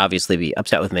audience would obviously be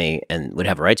upset with me, and would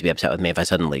have a right to be upset with me if I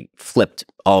suddenly flipped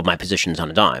all of my positions on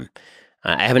a dime.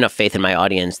 I have enough faith in my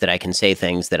audience that I can say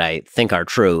things that I think are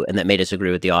true and that may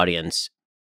disagree with the audience,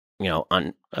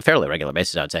 on a fairly regular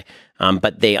basis, I would say.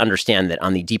 But they understand that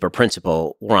on the deeper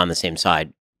principle, we're on the same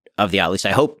side of the aisle. At least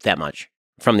I hope that much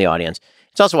from the audience.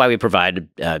 It's also why we provide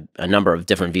a number of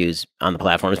different views on the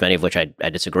platforms, many of which I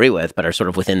disagree with, but are sort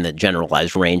of within the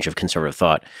generalized range of conservative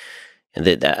thought. And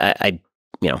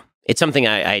it's something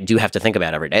I do have to think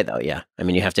about every day, though. Yeah, I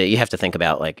mean, you have to think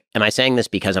about, like, am I saying this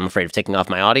because I'm afraid of taking off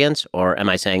my audience, or am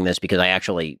I saying this because I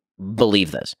actually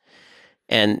believe this?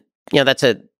 And that's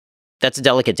a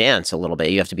delicate dance a little bit.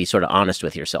 You have to be sort of honest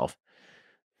with yourself.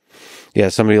 Yeah,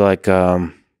 somebody like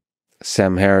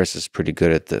Sam Harris is pretty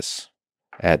good at this,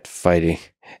 at fighting,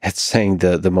 at saying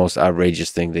the most outrageous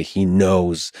thing that he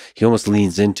knows. He almost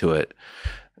leans into it.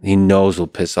 He knows will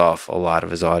piss off a lot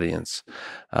of his audience.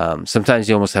 Sometimes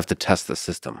you almost have to test the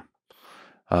system.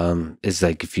 It's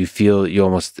like, if you feel, you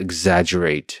almost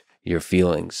exaggerate your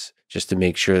feelings just to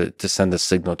make sure to send a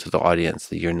signal to the audience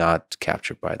that you're not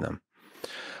captured by them.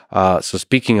 So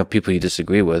speaking of people you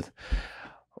disagree with,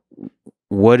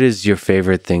 what is your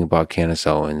favorite thing about Candace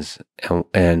Owens,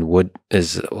 and what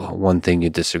is one thing you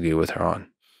disagree with her on?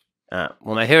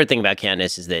 Well, my favorite thing about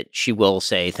Candace is that she will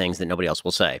say things that nobody else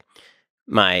will say.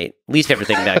 My least favorite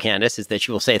thing about Candace is that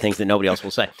she will say things that nobody else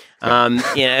will say. I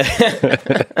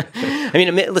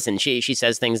mean, listen, she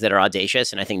says things that are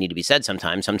audacious and I think need to be said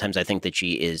sometimes. Sometimes I think that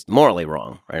she is morally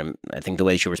wrong. Right? I think the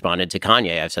way she responded to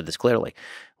Kanye, I've said this clearly,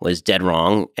 was dead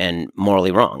wrong and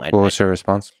morally wrong. What was her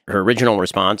response? Her original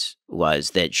response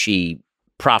was that she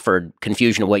proffered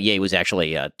confusion of what Ye was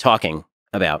actually talking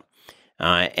about.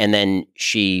 And then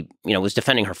she, was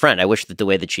defending her friend. I wish that the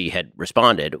way that she had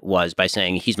responded was by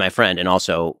saying, he's my friend, and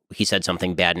also he said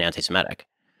something bad and anti-Semitic.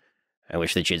 I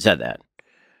wish that she had said that.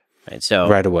 Right. So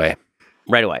right away.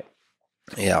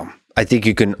 Yeah. I think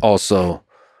you can also,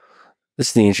 this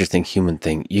is the interesting human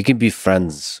thing. You can be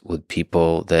friends with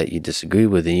people that you disagree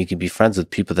with, and you can be friends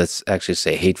with people that actually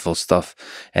say hateful stuff.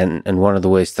 And one of the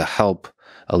ways to help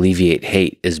alleviate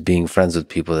hate is being friends with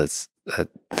people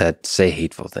that say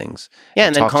hateful things. Yeah,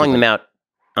 and then calling them out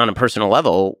on a personal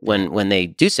level when they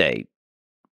do say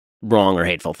wrong or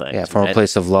hateful things. Yeah, from a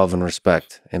place of love and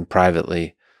respect, and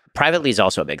privately. Privately is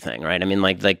also a big thing, right? I mean,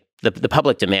 like the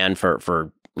public demand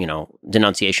for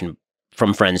denunciation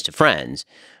from friends to friends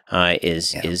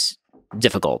is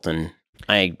difficult, and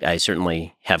I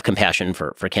certainly have compassion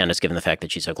for Candace, given the fact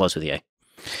that she's so close with Ye.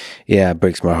 Yeah, it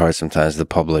breaks my heart sometimes, the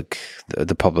public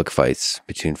fights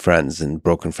between friends and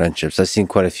broken friendships. I've seen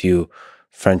quite a few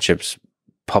friendships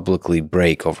publicly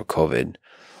break over COVID.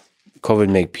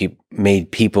 COVID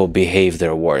made people behave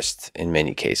their worst in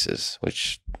many cases,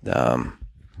 which, breaks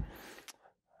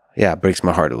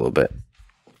my heart a little bit.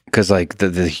 because like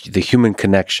the human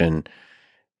connection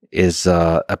is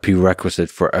a prerequisite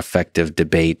for effective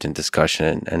debate and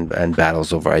discussion and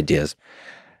battles over ideas.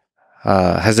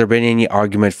 Has there been any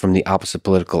argument from the opposite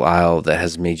political aisle that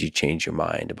has made you change your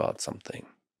mind about something?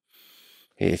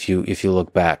 If you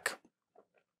look back.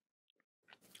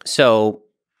 So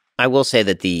I will say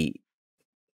that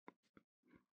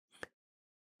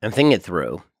I'm thinking it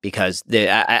through because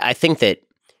I think that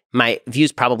my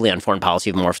views probably on foreign policy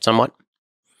have morphed somewhat.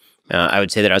 I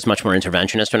would say that I was much more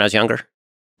interventionist when I was younger.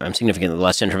 I'm significantly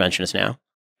less interventionist now.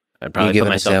 I'd probably Can you give put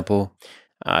an myself. example?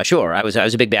 Sure. I was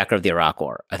a big backer of the Iraq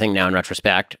War. I think now, in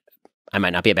retrospect, I might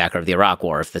not be a backer of the Iraq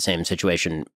War if the same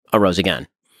situation arose again.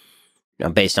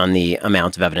 Based on the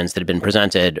amount of evidence that had been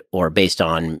presented, or based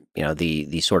on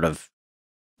the sort of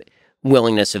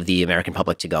willingness of the American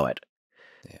public to go it.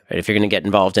 Yeah. Right? If you're going to get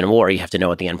involved in a war, you have to know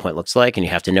what the endpoint looks like, and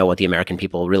you have to know what the American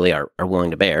people really are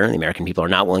willing to bear. The American people are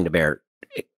not willing to bear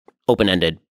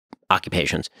open-ended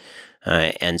occupations,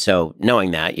 and so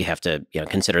knowing that, you have to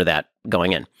consider that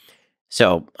going in.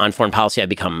 So on foreign policy, I've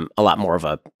become a lot more of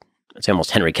I'd say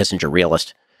almost Henry Kissinger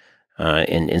realist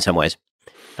in some ways.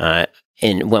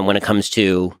 When it comes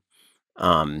to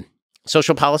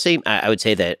social policy, I would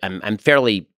say that I'm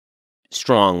fairly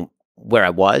strong where I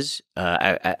was.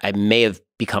 I may have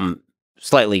become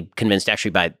slightly convinced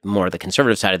actually by more the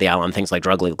conservative side of the aisle on things like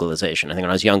drug legalization. I think when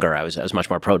I was younger, I was much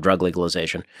more pro-drug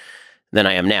legalization than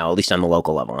I am now, at least on the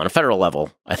local level. On a federal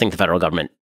level, I think the federal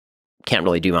government can't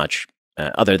really do much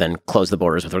other than close the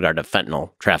borders with regard to fentanyl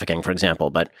trafficking, for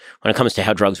example. But when it comes to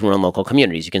how drugs ruin local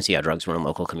communities, you can see how drugs ruin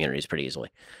local communities pretty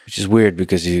easily. Which is weird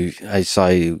because I saw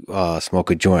you smoke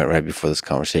a joint right before this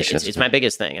conversation. It's my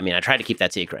biggest thing. I mean, I try to keep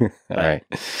that secret. All right.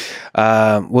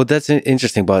 Well, that's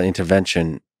interesting about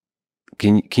intervention.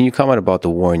 Can you comment about the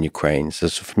war in Ukraine? So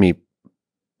for me,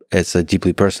 it's a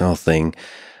deeply personal thing,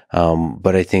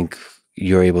 but I think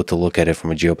you're able to look at it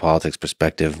from a geopolitics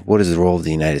perspective. What is the role of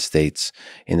the United States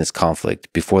in this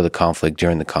conflict, before the conflict,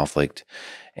 during the conflict,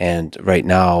 and right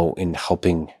now in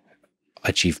helping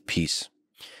achieve peace?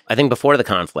 I think before the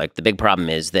conflict, the big problem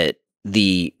is that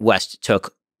the West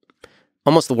took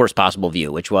almost the worst possible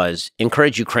view, which was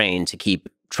encourage Ukraine to keep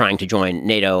trying to join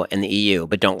NATO and the EU,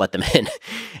 but don't let them in.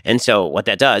 And so what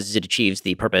that does is it achieves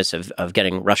the purpose of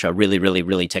getting Russia really, really,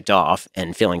 really ticked off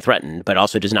and feeling threatened, but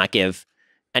also does not give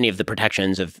any of the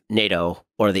protections of NATO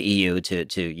or the EU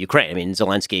to Ukraine. I mean,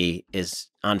 Zelensky is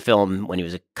on film when he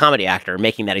was a comedy actor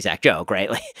making that exact joke, right?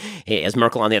 Like, he has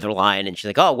Merkel on the other line, and she's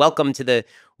like, "Oh, welcome to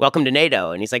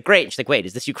NATO," and he's like, "Great." And she's like, "Wait,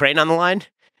 is this Ukraine on the line?"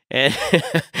 And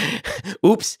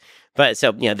oops. But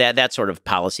so that sort of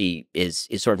policy is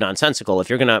sort of nonsensical. If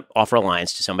you're going to offer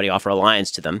alliance to somebody, offer alliance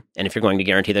to them, and if you're going to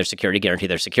guarantee their security, guarantee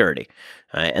their security.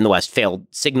 And the West failed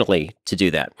signally to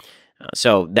do that.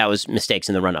 So that was mistakes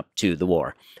in the run-up to the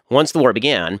war. Once the war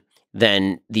began,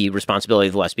 then the responsibility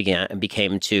of the West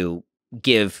became to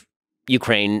give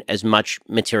Ukraine as much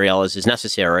material as is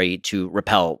necessary to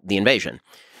repel the invasion.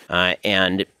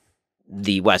 And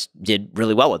the West did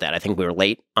really well with that. I think we were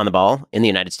late on the ball in the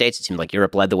United States. It seemed like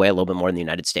Europe led the way a little bit more than the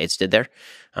United States did there.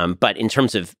 But in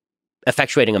terms of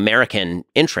effectuating American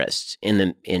interests in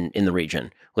the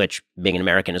region, which being an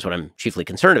American is what I'm chiefly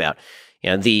concerned about,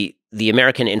 the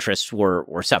American interests were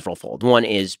severalfold. One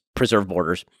is preserve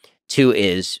borders. Two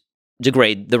is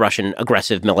degrade the Russian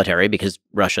aggressive military, because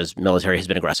Russia's military has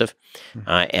been aggressive,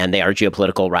 and they are a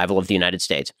geopolitical rival of the United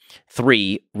States.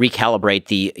 Three, recalibrate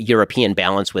the European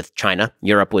balance with China.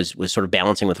 Europe was sort of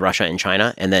balancing with Russia and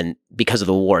China, and then because of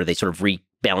the war, they sort of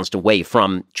rebalanced away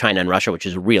from China and Russia, which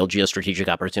is a real geostrategic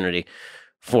opportunity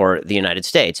for the United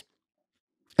States.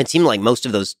 It seemed like most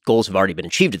of those goals have already been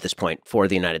achieved at this point for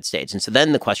the United States. And so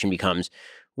then the question becomes,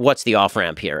 what's the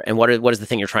off-ramp here? And what is the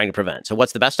thing you're trying to prevent? So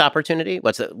what's the best opportunity?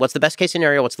 What's the best case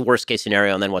scenario? What's the worst case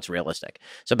scenario? And then what's realistic?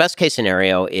 So best case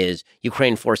scenario is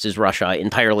Ukraine forces Russia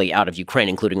entirely out of Ukraine,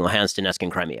 including Luhansk, Donetsk,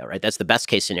 and Crimea, right? That's the best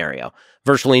case scenario.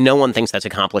 Virtually no one thinks that's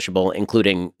accomplishable,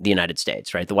 including the United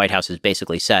States, right? The White House has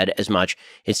basically said as much.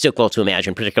 It's difficult to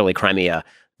imagine, particularly Crimea,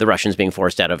 the Russians being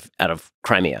forced out of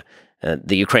Crimea.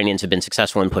 The Ukrainians have been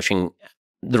successful in pushing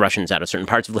the Russians out of certain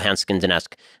parts of Luhansk and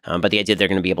Donetsk, but the idea they're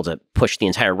going to be able to push the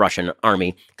entire Russian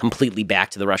army completely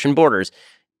back to the Russian borders,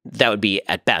 that would be,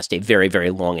 at best, a very, very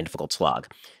long and difficult slog.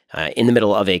 In the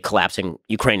middle of a collapsing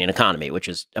Ukrainian economy, which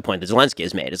is a point that Zelensky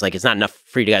has made. It's like, it's not enough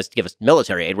for you guys to give us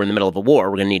military aid. We're in the middle of a war.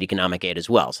 We're going to need economic aid as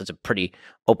well. So it's a pretty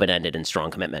open-ended and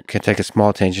strong commitment. Can I take a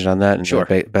small tangent on that? Sure.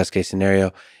 The best case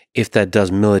scenario, if that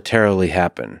does militarily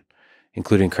happen,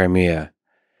 including Crimea,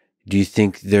 do you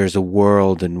think there's a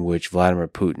world in which Vladimir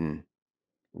Putin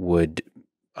would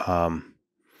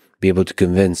be able to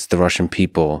convince the Russian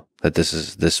people that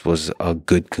this was a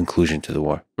good conclusion to the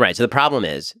war. Right. So the problem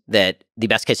is that the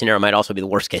best case scenario might also be the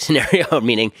worst case scenario,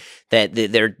 meaning that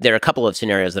there are a couple of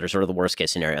scenarios that are sort of the worst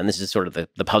case scenario. And this is sort of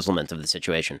the puzzlement of the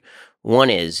situation. One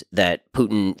is that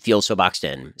Putin feels so boxed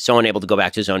in, so unable to go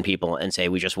back to his own people and say,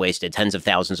 we just wasted tens of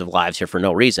thousands of lives here for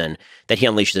no reason, that he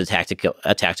unleashes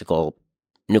a tactical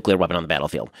nuclear weapon on the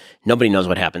battlefield. Nobody knows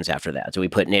what happens after that. So we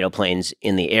put NATO planes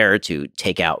in the air to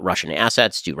take out Russian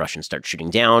assets. Do Russians start shooting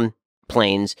down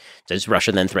planes? Does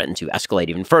Russia then threaten to escalate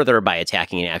even further by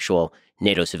attacking an actual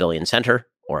NATO civilian center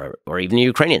or even a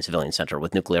Ukrainian civilian center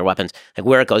with nuclear weapons? Like,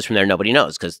 where it goes from there, nobody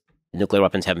knows, because nuclear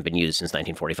weapons haven't been used since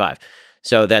 1945.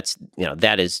 So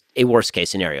that is a worst case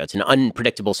scenario. It's an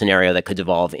unpredictable scenario that could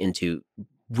devolve into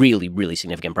really, really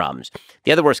significant problems.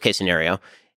 The other worst case scenario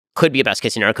could be a best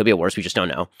case scenario, could be a worst, we just don't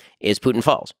know, is Putin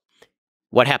falls.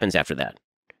 What happens after that?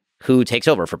 Who takes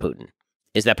over for Putin?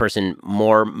 Is that person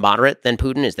more moderate than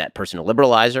Putin? Is that person a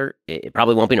liberalizer? It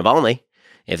probably won't be Navalny.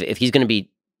 If he's going to be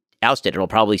ousted, it'll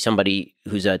probably be somebody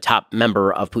who's a top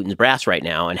member of Putin's brass right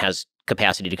now and has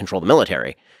capacity to control the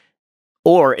military.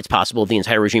 Or it's possible the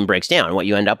entire regime breaks down, and what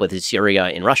you end up with is Syria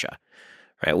and Russia,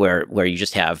 right? Where you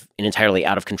just have an entirely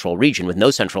out of control region with no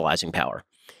centralizing power,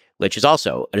 which is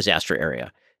also a disaster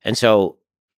area. And so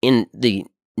in the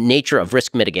nature of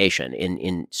risk mitigation,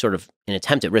 in sort of an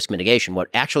attempt at risk mitigation, what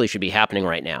actually should be happening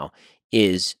right now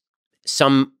is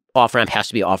some off-ramp has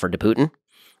to be offered to Putin.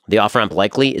 The off-ramp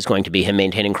likely is going to be him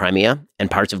maintaining Crimea and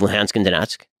parts of Luhansk and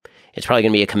Donetsk. It's probably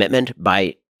going to be a commitment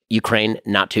by Ukraine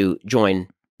not to join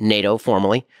NATO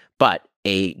formally, but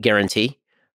a guarantee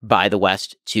by the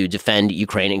West to defend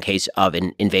Ukraine in case of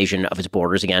an invasion of its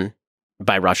borders again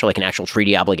by Russia, like an actual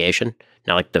treaty obligation,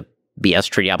 not like the BS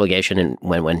treaty obligation and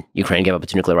when Ukraine gave up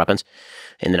its nuclear weapons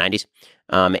in the 90s.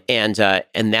 And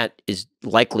that is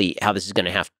likely how this is going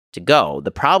to have to go.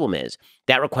 The problem is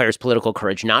that requires political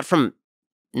courage, not from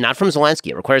Zelensky.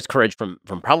 It requires courage from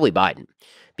probably Biden,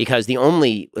 because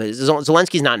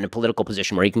Zelensky's not in a political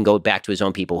position where he can go back to his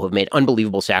own people who have made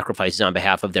unbelievable sacrifices on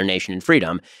behalf of their nation and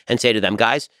freedom and say to them,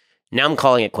 guys, now I'm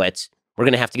calling it quits. We're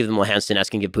going to have to give them Luhansk and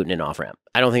Donetsk and give Putin an off-ramp.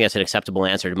 I don't think that's an acceptable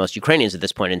answer to most Ukrainians at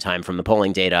this point in time from the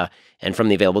polling data and from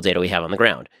the available data we have on the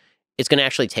ground. It's going to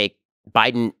actually take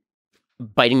Biden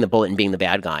biting the bullet and being the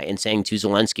bad guy and saying to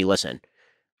Zelensky, listen,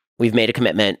 we've made a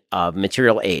commitment of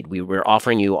material aid. We're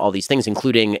offering you all these things,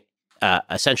 including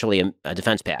essentially a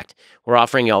defense pact. We're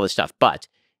offering you all this stuff. But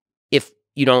if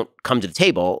you don't come to the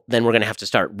table, then we're going to have to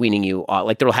start weaning you.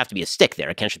 Like, there will have to be a stick there.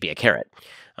 It can't just be a carrot.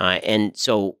 And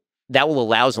so that will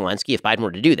allow Zelensky, if Biden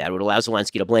were to do that, it would allow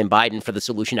Zelensky to blame Biden for the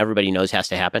solution everybody knows has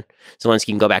to happen. Zelensky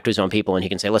can go back to his own people and he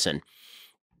can say, listen,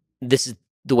 this is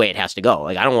the way it has to go.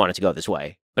 Like, I don't want it to go this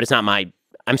way, but it's not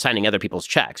I'm signing other people's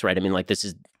checks, right? I mean, like,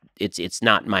 it's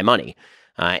not my money.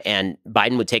 And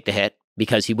Biden would take the hit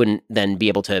because he wouldn't then be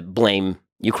able to blame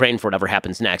Ukraine for whatever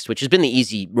happens next, which has been the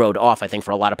easy road off, I think,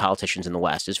 for a lot of politicians in the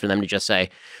West, is for them to just say,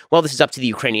 well, this is up to the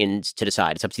Ukrainians to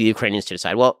decide. It's up to the Ukrainians to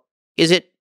decide. Well, is it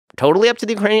totally up to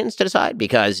the Ukrainians to decide?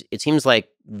 Because it seems like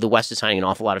the West is signing an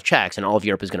awful lot of checks and all of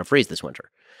Europe is going to freeze this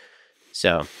winter.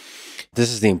 So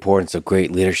this is the importance of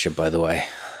great leadership, by the way.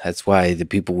 That's why the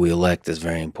people we elect is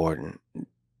very important.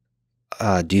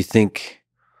 Do you think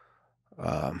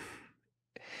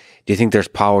there's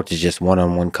power to just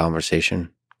one-on-one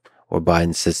conversation where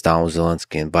Biden sits down with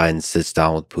Zelensky and Biden sits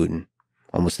down with Putin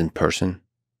almost in person?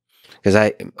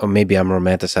 Because or maybe I'm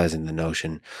romanticizing the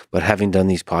notion, but having done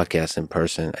these podcasts in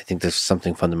person, I think there's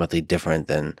something fundamentally different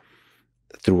than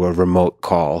through a remote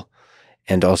call,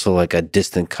 and also like a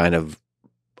distant kind of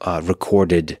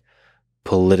recorded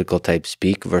political type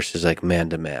speak versus like man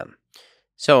to man.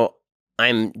 So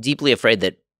I'm deeply afraid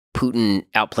that Putin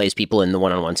outplays people in the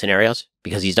one-on-one scenarios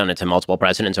because he's done it to multiple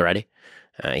presidents already.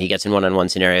 He gets in one-on-one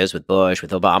scenarios with Bush,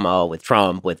 with Obama, with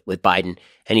Trump, with Biden,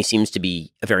 and he seems to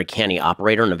be a very canny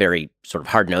operator and a very sort of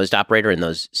hard-nosed operator in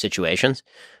those situations.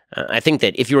 I think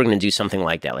that if you were going to do something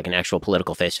like that, like an actual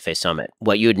political face-to-face summit,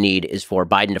 what you would need is for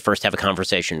Biden to first have a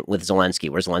conversation with Zelensky,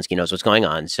 where Zelensky knows what's going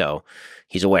on, so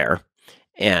he's aware.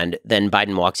 And then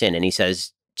Biden walks in and he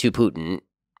says to Putin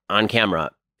on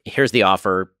camera, here's the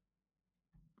offer.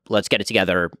 Let's get it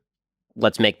together.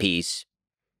 Let's make peace.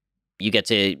 You get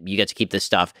to keep this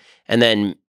stuff, and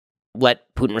then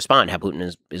let Putin respond how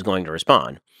Putin is going to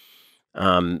respond.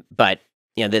 But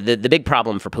you know, the big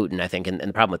problem for Putin, I think, and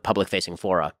the problem with public facing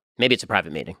fora, maybe it's a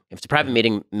private meeting. If it's a private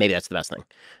meeting, maybe that's the best thing.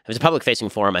 If it's a public facing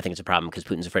forum, I think it's a problem because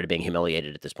Putin's afraid of being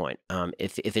humiliated at this point.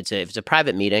 If it's a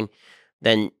private meeting,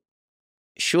 then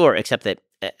sure. Except that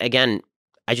again,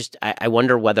 I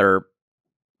wonder whether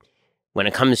when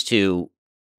it comes to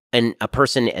a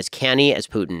person as canny as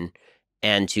Putin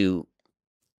and to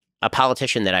a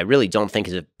politician that I really don't think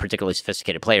is a particularly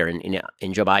sophisticated player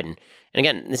in Joe Biden. And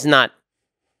again, this is not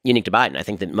unique to Biden. I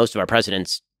think that most of our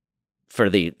presidents for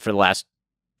the last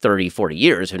 30, 40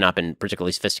 years have not been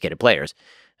particularly sophisticated players.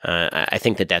 I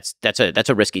think that's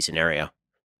a risky scenario.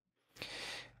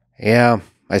 Yeah,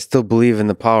 I still believe in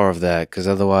the power of that, because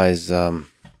otherwise, I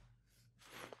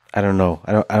don't know.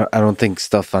 I don't think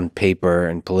stuff on paper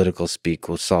and political speak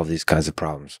will solve these kinds of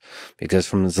problems, because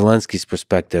from Zelensky's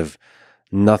perspective,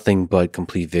 nothing but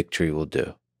complete victory will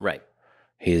do. Right.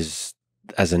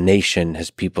 As a nation, his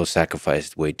people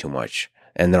sacrificed way too much,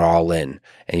 and they're all in.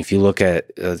 And if you look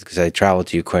at, because I traveled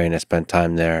to Ukraine, I spent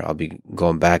time there. I'll be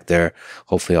going back there,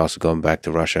 hopefully also going back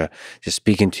to Russia. Just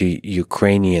speaking to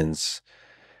Ukrainians,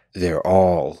 they're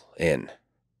all in.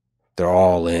 They're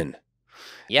all in.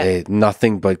 Yeah.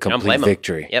 Nothing but complete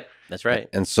victory. Yep, that's right.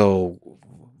 And so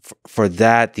for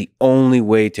that, the only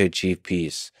way to achieve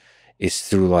peace is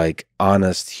through like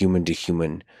honest human to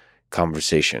human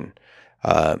conversation,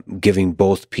 giving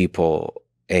both people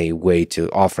a way to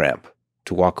off-ramp,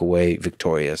 to walk away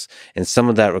victorious. And some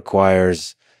of that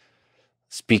requires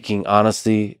speaking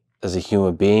honestly as a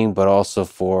human being, but also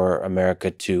for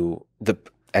America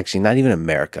actually not even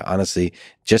America, honestly,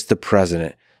 just the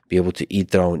president be able to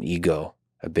eat their own ego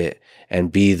a bit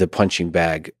and be the punching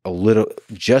bag a little,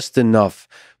 just enough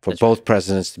for both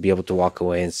presidents to be able to walk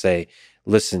away and say,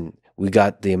 listen, we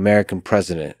got the American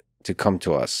president to come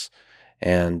to us.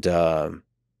 And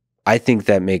I think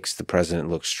that makes the president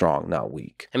look strong, not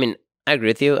weak. I mean, I agree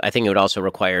with you. I think it would also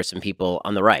require some people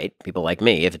on the right, people like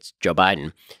me, if it's Joe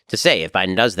Biden, to say, if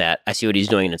Biden does that, I see what he's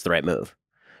doing and it's the right move.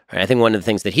 I think one of the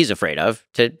things that he's afraid of,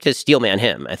 to steel man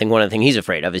him, I think one of the things he's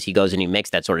afraid of is he goes and he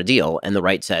makes that sort of deal, and the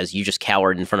right says, you just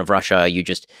cowered in front of Russia, you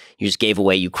just gave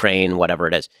away Ukraine, whatever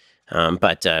it is.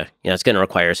 But it's going to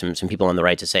require some people on the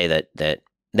right to say that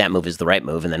move is the right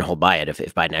move, and then hold by it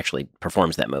if Biden actually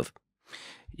performs that move.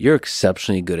 You're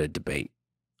exceptionally good at debate.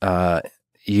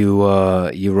 You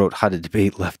wrote How to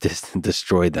Debate Leftists and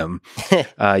Destroy Them.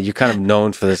 You're kind of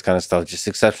known for this kind of stuff, just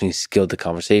exceptionally skilled at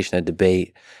conversation, at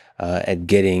debate, at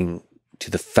getting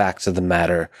to the facts of the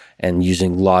matter and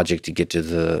using logic to get to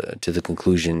the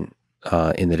conclusion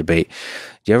in the debate.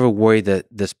 Do you ever worry that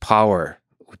this power,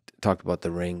 we talked about the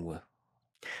ring,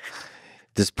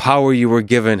 this power you were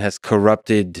given has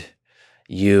corrupted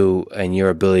you and your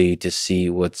ability to see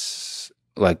what's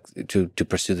like, to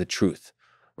pursue the truth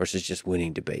versus just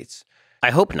winning debates? I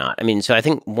hope not. I mean, so I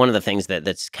think one of the things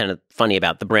that's kind of funny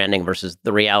about the branding versus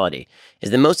the reality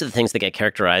is that most of the things that get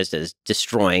characterized as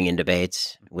destroying in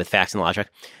debates with facts and logic,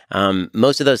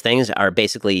 most of those things are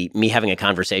basically me having a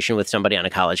conversation with somebody on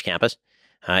a college campus.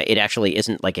 It actually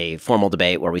isn't like a formal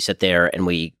debate where we sit there and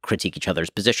we critique each other's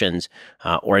positions,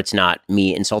 or it's not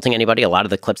me insulting anybody. A lot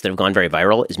of the clips that have gone very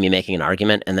viral is me making an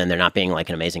argument and then there not being like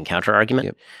an amazing counter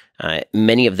argument. Yep.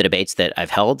 Many of the debates that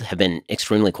I've held have been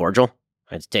extremely cordial.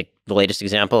 Let's take the latest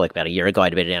example. Like about a year ago, I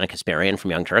debated Anna Kasparian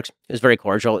from Young Turks. It was very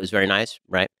cordial. It was very nice,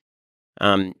 right?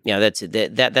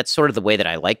 That's sort of the way that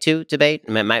I like to debate.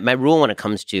 My rule when it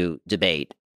comes to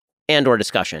debate and or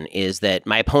discussion is that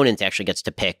my opponent actually gets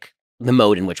to pick the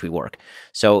mode in which we work.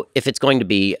 So if it's going to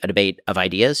be a debate of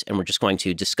ideas and we're just going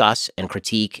to discuss and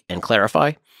critique and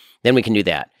clarify, then we can do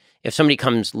that. If somebody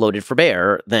comes loaded for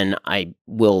bear, then I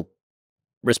will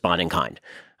respond in kind,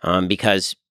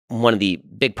 because one of the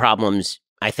big problems,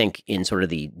 I think, in sort of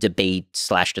the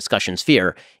debate/discussion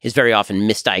sphere is very often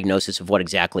misdiagnosis of what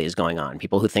exactly is going on.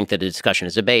 People who think that a discussion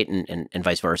is debate and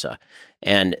vice versa.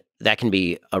 And that can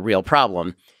be a real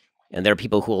problem. And there are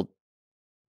people who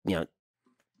will,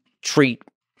 treat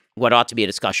what ought to be a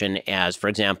discussion as, for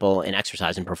example, an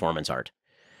exercise in performance art.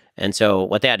 And so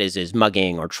what that is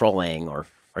mugging or trolling or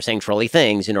saying trolly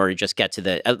things in order to just get to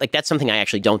the, that's something I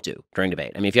actually don't do during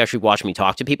debate. I mean, if you actually watch me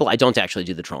talk to people, I don't actually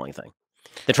do the trolling thing.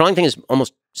 The trolling thing is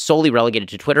almost solely relegated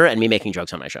to Twitter and me making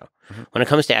jokes on my show. Mm-hmm. When it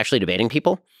comes to actually debating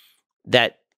people,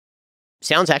 that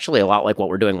sounds actually a lot like what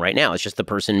we're doing right now. It's just the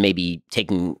person maybe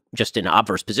taking just an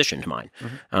obverse position to mine.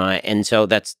 Mm-hmm. And so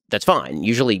that's fine.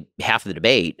 Usually half of the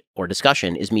debate or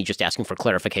discussion is me just asking for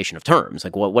clarification of terms.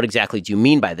 Like, what exactly do you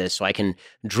mean by this? So I can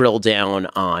drill down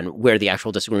on where the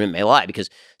actual disagreement may lie. Because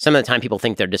some of the time people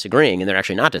think they're disagreeing and they're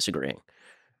actually not disagreeing.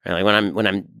 Right? Like when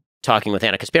I'm talking with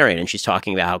Anna Kasparian and she's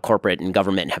talking about how corporate and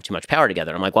government have too much power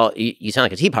together, I'm like, well, you sound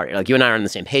like a Tea Party. Like you and I are on the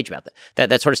same page about that.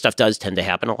 That sort of stuff does tend to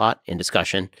happen a lot in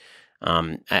discussion.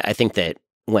 I think that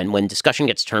when discussion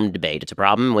gets termed debate, it's a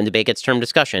problem. When debate gets termed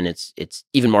discussion, it's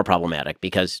even more problematic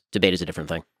because debate is a different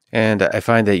thing. And I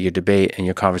find that your debate and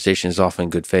your conversation is often in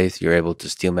good faith. You're able to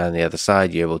steel man the other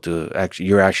side.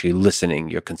 You're actually listening.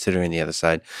 You're considering the other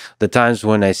side. The times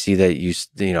when I see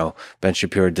that Ben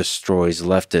Shapiro destroys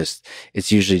leftists,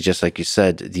 it's usually just like you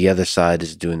said, the other side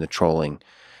is doing the trolling,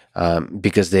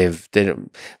 because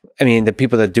the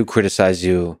people that do criticize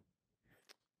you,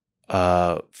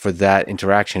 for that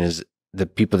interaction is the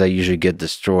people that usually get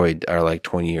destroyed are like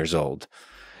 20 years old,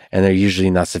 and they're usually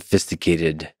not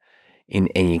sophisticated in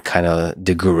any kind of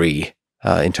degree,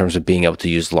 in terms of being able to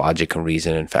use logic and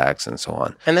reason and facts and so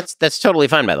on. And that's totally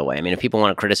fine, by the way. I mean, if people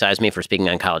want to criticize me for speaking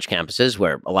on college campuses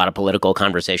where a lot of political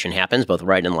conversation happens, both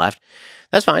right and left,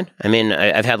 that's fine. I mean,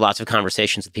 I've had lots of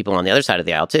conversations with people on the other side of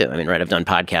the aisle, too. I mean, right, I've done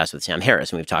podcasts with Sam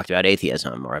Harris, and we've talked about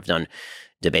atheism, or I've done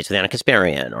debates with Anna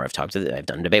Kasparian, or I've done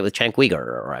a debate with Cenk Uygur,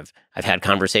 or I've had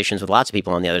conversations with lots of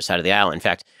people on the other side of the aisle. In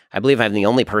fact, I believe I'm the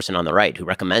only person on the right who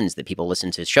recommends that people listen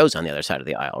to shows on the other side of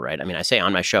the aisle, right? I mean, I say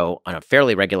on my show on a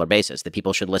fairly regular basis that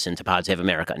people should listen to Pod Save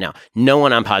America. Now, no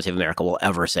one on Pod Save America will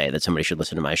ever say that somebody should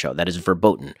listen to my show. That is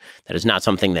verboten. That is not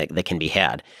something that can be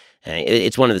had.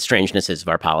 It's one of the strangenesses of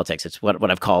our politics. It's what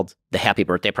I've called the happy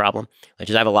birthday problem, which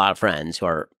is I have a lot of friends who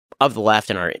are of the left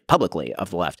and are publicly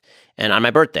of the left. And on my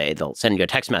birthday, they'll send you a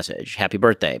text message, happy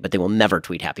birthday, but they will never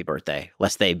tweet happy birthday,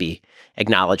 lest they be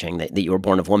acknowledging that you were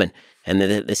born of woman, and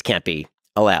that this can't be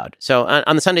allowed. So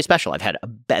on the Sunday special, I've had a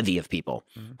bevy of people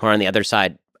who are on the other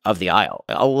side of the aisle,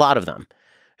 a lot of them,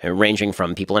 ranging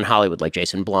from people in Hollywood like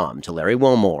Jason Blum to Larry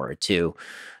Wilmore to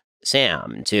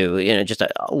Sam to, just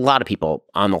a lot of people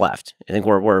on the left. I think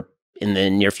we're in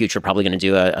the near future probably going to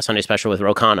do a Sunday special with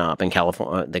Ro Khanna up in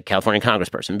California, the California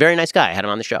congressperson. Very nice guy. I had him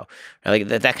on the show. Like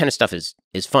that kind of stuff is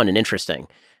fun and interesting.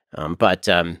 But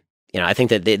I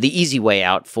think that the easy way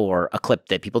out for a clip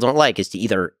that people don't like is to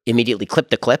either immediately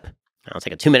clip the clip. I'll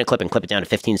take a 2-minute clip and clip it down to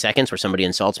 15 seconds where somebody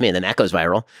insults me and then that goes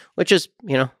viral, which is,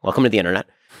 welcome to the internet.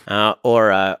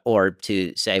 Or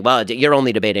to say, well, you're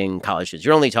only debating college students.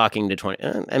 You're only talking to 20.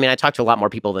 I talk to a lot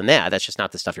more people than that. That's just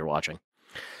not the stuff you're watching.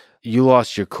 You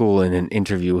lost your cool in an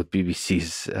interview with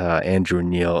BBC's Andrew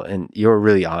Neil, and you were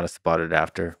really honest about it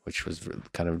after, which was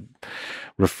kind of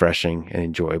refreshing and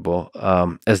enjoyable.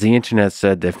 As the internet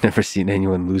said, they've never seen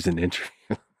anyone lose an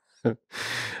interview.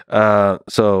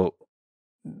 So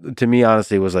to me,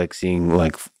 honestly, it was like seeing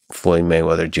like Floyd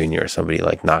Mayweather Jr. or somebody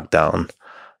like knocked down.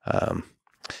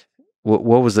 What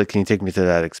was it? Can you take me through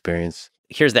that experience?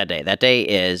 Here's that day. That day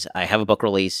is I have a book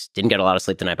release, didn't get a lot of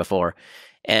sleep the night before.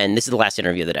 And this is the last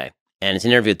interview of the day. And it's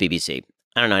an interview with BBC.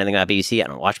 I don't know anything about BBC. I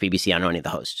don't watch BBC. I don't know any of the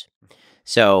hosts.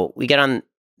 So we get on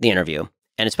the interview,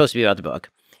 and it's supposed to be about the book.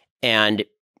 And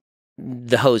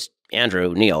the host,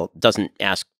 Andrew Neil, doesn't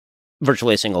ask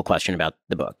virtually a single question about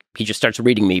the book. He just starts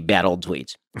reading me bad old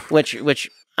tweets, which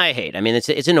I hate.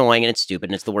 It's annoying and it's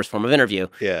stupid, and it's the worst form of interview.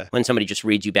 Yeah. When somebody just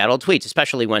reads you bad old tweets,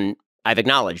 especially when I've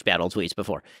acknowledged bad old tweets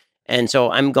before. And so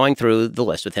I'm going through the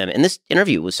list with him, and this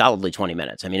interview was solidly 20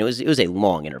 minutes. It was a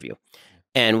long interview.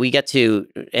 And we get to,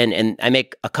 and I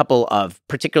make a couple of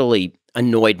particularly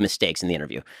annoyed mistakes in the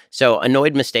interview. So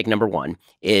annoyed mistake number one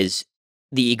is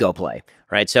the ego play,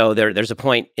 right? So there's a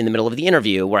point in the middle of the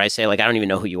interview where I say, like, I don't even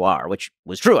know who you are, which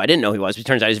was true. I didn't know who he was. But it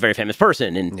turns out he's a very famous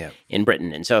person in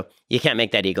Britain. And so you can't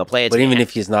make that ego play. But even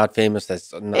if he's not famous,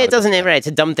 that's not... It doesn't, right? It's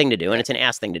a dumb thing to do, and it's an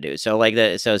ass thing to do. So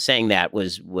so saying that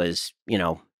was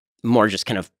more just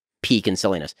kind of peak and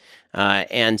silliness.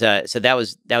 So that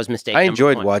was mistake. I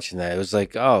enjoyed one. watching that. It was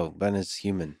like, oh, Ben is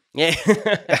human. Yeah.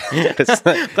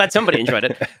 Glad somebody enjoyed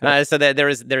it. So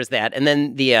there's that. And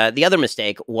then the other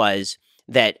mistake was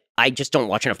that I just don't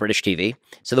watch enough British TV.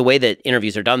 So the way that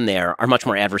interviews are done there are much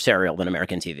more adversarial than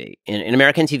American TV. In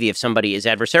American TV, if somebody is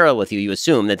adversarial with you, you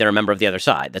assume that they're a member of the other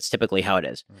side. That's typically how it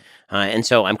is. And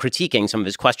so I'm critiquing some of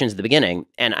his questions at the beginning,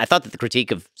 and I thought that the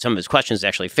critique of some of his questions is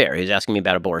actually fair. He was asking me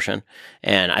about abortion,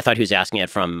 and I thought he was asking it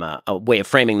from a way of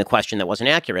framing the question that wasn't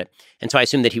accurate. And so I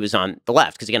assumed that he was on the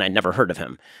left, because again, I'd never heard of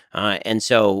him. And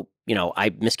so,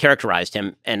 I mischaracterized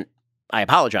him, and I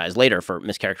apologize later for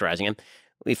mischaracterizing him.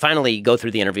 We finally go through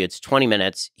the interview. It's 20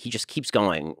 minutes. He just keeps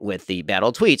going with the bad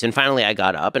old tweets. And finally, I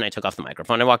got up and I took off the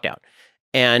microphone. I walked out.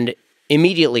 And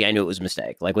immediately, I knew it was a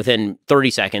mistake. Like within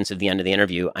 30 seconds of the end of the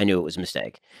interview, I knew it was a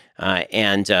mistake.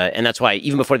 And that's why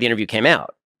even before the interview came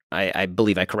out, I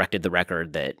believe I corrected the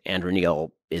record that Andrew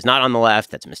Neil is not on the left.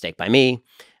 That's a mistake by me.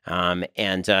 And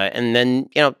then,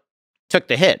 took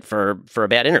the hit for a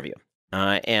bad interview.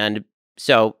 And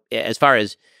so as far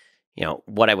as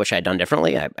what I wish I'd done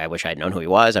differently. I wish I'd known who he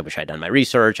was. I wish I'd done my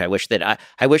research. I wish that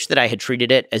I had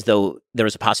treated it as though there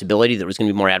was a possibility that it was going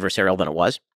to be more adversarial than it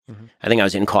was. Mm-hmm. I think I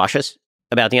was incautious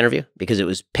about the interview because it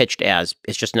was pitched as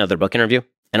it's just another book interview.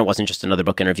 and it wasn't just another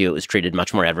book interview. It was treated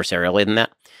much more adversarially than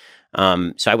that.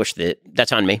 So I wish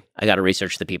that's on me. I got to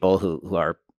research the people who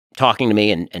are talking to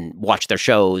me and watch their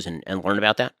shows and learn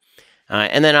about that.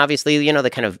 And then obviously, you know, the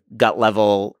kind of gut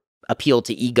level appeal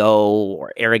to ego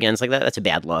or arrogance like that, that's a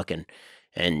bad look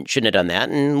and shouldn't have done that.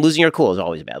 And losing your cool is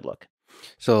always a bad look.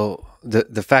 So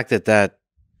the fact that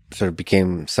sort of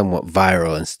became somewhat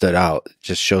viral and stood out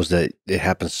just shows that it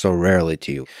happens so rarely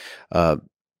to you.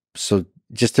 So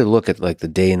just to look at like the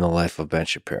day in the life of Ben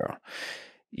Shapiro,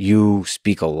 you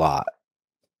speak a lot,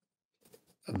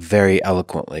 very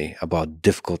eloquently about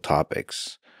difficult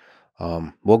topics.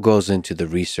 What goes into the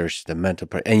research, the mental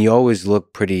part, and you always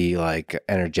look pretty like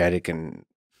energetic and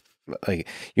like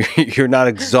you're not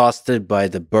exhausted by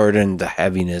the burden, the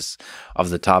heaviness of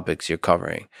the topics you're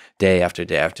covering day after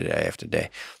day after day after day.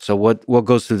 So what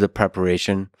goes through the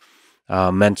preparation,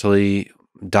 mentally,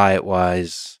 diet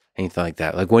wise, anything like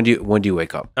that? Like when do you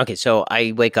wake up? Okay, so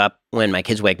I wake up when my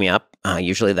kids wake me up.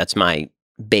 Usually that's my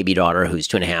baby daughter who's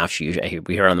 2.5.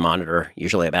 We hear her on the monitor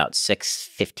usually about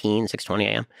 6:15, 6:20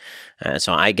 a.m.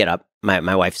 So I get up.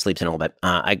 My wife sleeps in a little bit.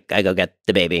 I go get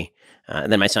the baby.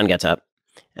 And then my son gets up.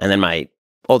 And then my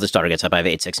oldest daughter gets up. I have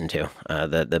 8, 6, and 2.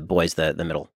 The boy's the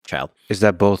middle child. Is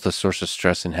that both a source of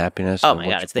stress and happiness? Oh my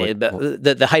God, it's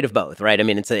the height of both, right? I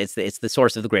mean, it's the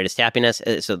source of the greatest happiness.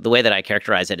 So the way that I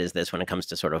characterize it is this when it comes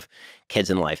to sort of kids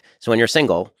in life. So when you're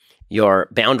single, your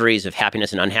boundaries of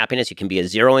happiness and unhappiness, you can be a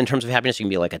 0 in terms of happiness, you can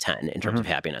be like a 10 in terms of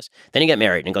happiness. Then you get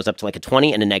married and it goes up to like a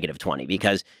 20 and a -20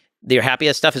 because your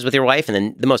happiest stuff is with your wife, and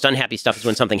then the most unhappy stuff is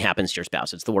when something happens to your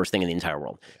spouse. It's the worst thing in the entire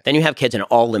world. Then you have kids, and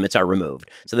all limits are removed.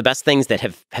 So the best things that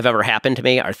have ever happened to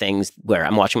me are things where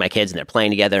I'm watching my kids, and they're playing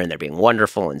together, and they're being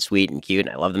wonderful and sweet and cute,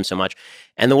 and I love them so much.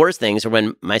 And the worst things are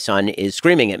when my son is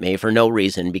screaming at me for no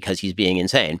reason because he's being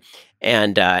insane,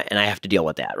 and I have to deal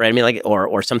with that, right? I mean, like,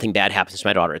 or something bad happens to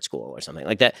my daughter at school or something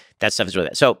like that. That stuff is really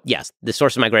bad. So yes, the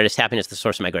source of my greatest happiness, the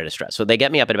source of my greatest stress. So they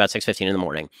get me up at about 6:15 in the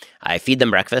morning. I feed them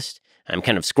breakfast. I'm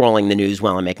kind of scrolling the news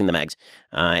while I'm making them eggs,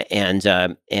 and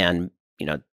you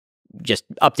know, just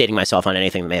updating myself on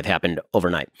anything that may have happened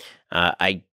overnight.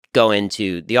 I go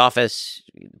into the office,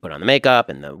 put on the makeup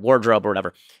and the wardrobe or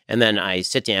whatever, and then I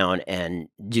sit down and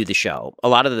do the show. A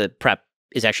lot of the prep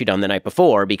is actually done the night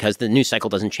before because the news cycle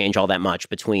doesn't change all that much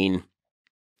between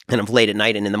kind of late at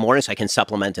night and in the morning, so I can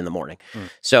supplement in the morning.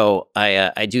 So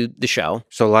I do the show.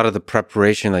 So a lot of the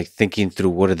preparation, like thinking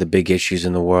through what are the big issues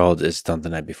in the world, is done the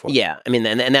night before. Yeah, I mean,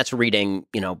 and that's reading,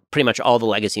 you know, pretty much all the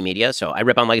legacy media. So I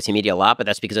rip on legacy media a lot, but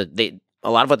that's because a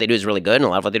lot of what they do is really good, and a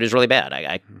lot of what they do is really bad.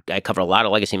 I cover a lot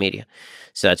of legacy media,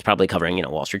 so that's probably covering, you know,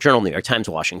 Wall Street Journal, New York Times,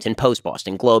 Washington Post,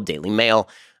 Boston Globe, Daily Mail.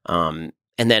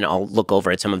 And then I'll look over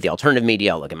at some of the alternative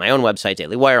media. I'll look at my own website,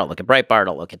 Daily Wire. I'll look at Breitbart.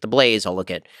 I'll look at The Blaze. I'll look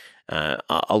at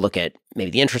maybe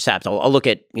The Intercept. I'll look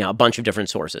at, you know, a bunch of different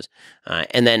sources,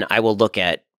 and then I will look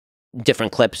at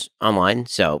different clips online.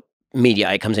 So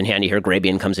Mediaite comes in handy here.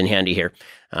 Grabian comes in handy here.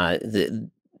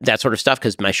 That sort of stuff,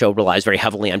 because my show relies very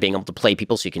heavily on being able to play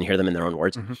people so you can hear them in their own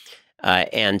words.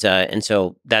 And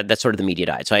so that's sort of the media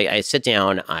diet. So I sit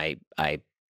down, I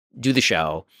do the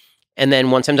show, and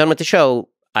then once I'm done with the show,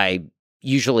 I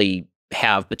usually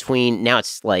have between, now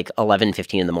it's like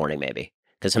 11:15 in the morning maybe,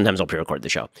 because sometimes I'll pre-record the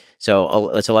show. So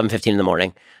it's 11:15 in the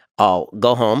morning. I'll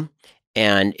go home,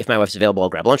 and if my wife's available, I'll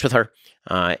grab lunch with her.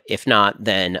 If not,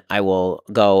 then I will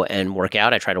go and work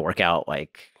out. I try to work out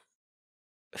like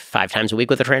 5 times a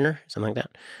week with a trainer, something like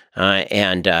that.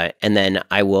 And then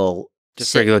I will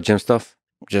just regular gym stuff.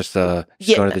 Just going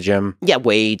to the gym. Yeah,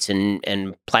 weights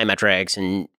and plyometrics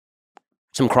and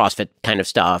some CrossFit kind of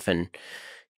stuff. And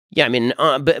yeah, I mean,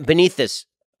 beneath this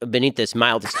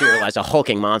mild exterior lies a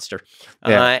hulking monster.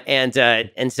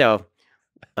 And so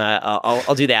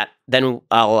I'll do that. Then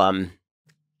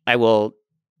I will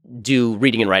do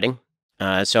reading and writing.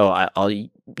 So I'm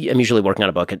usually working on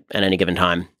a book at any given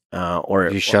time. Or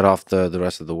you shut off the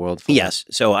rest of the world? Yes.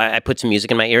 So I put some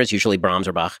music in my ears, usually Brahms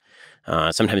or Bach,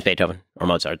 sometimes Beethoven or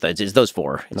Mozart. It's those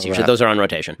 4. It's usually those are on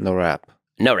rotation. No rap.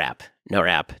 No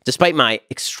rap. Despite my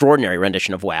extraordinary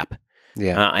rendition of WAP,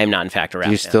 I am not in fact a rap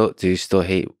fan. Do you still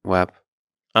hate WAP?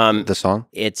 The song?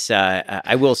 It's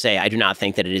I will say I do not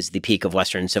think that it is the peak of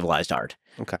Western civilized art.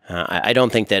 Okay. I don't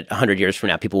think that 100 years from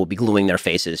now people will be gluing their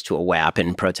faces to a WAP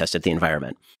and protest at the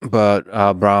environment. But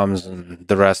Brahms and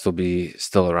the rest will be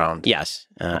still around. Yes.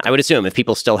 I would assume if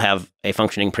people still have a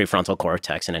functioning prefrontal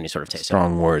cortex and any sort of taste.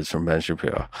 Strong words from Ben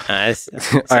Shapiro. All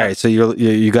right. So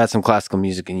you got some classical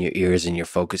music in your ears and you're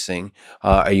focusing.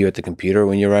 Are you at the computer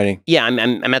when you're writing? Yeah,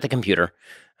 I'm at the computer.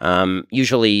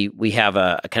 Usually we have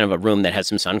a kind of a room that has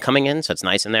some sun coming in, so it's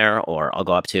nice in there. Or I'll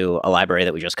go up to a library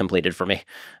that we just completed for me.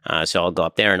 So I'll go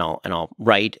up there and I'll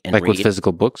write and Like read. with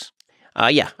physical books?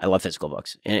 Yeah, I love physical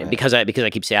books, and because I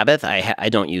keep Sabbath, I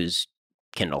don't use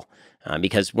Kindle.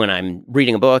 Because when I'm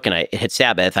reading a book and it hits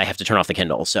Sabbath, I have to turn off the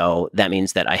Kindle. So that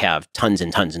means that I have tons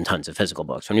and tons and tons of physical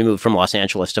books. When we moved from Los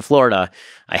Angeles to Florida,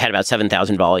 I had about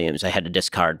 7,000 volumes. I had to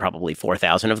discard probably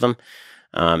 4,000 of them.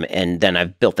 And then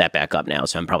I've built that back up now.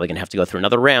 So I'm probably going to have to go through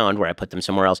another round where I put them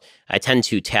somewhere else. I tend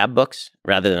to tab books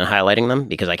rather than highlighting them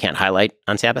because I can't highlight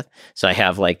on Sabbath. So I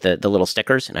have like the little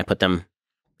stickers and I put them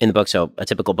in the book. So a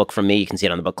typical book from me, you can see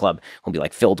it on the book club, will be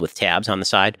like filled with tabs on the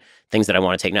side, things that I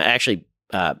want to take. Now, actually,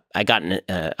 I got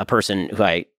a person who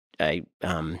I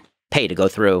pay to go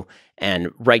through and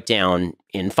write down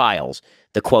in files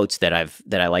the quotes that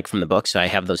I like from the book. So I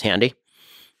have those handy.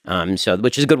 So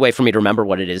which is a good way for me to remember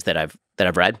what it is that I've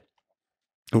read,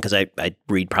 because I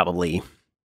read probably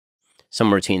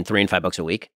somewhere between 3 and 5 books a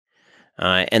week,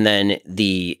 and then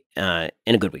in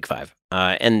a good week 5,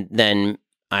 and then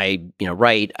I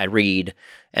write, I read,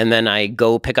 and then I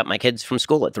go pick up my kids from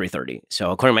school at 3:30.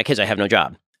 So according to my kids, I have no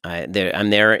job. I'm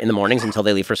there in the mornings until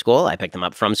they leave for school. I pick them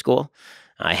up from school.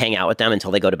 I hang out with them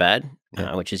until they go to bed,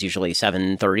 which is usually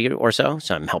 7:30 or so.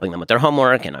 So I'm helping them with their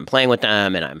homework, and I'm playing with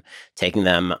them, and I'm taking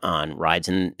them on rides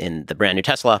in the brand new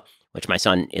Tesla, which my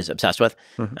son is obsessed with.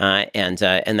 And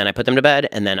then I put them to bed,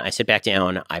 and then I sit back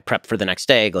down. I prep for the next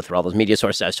day, go through all those media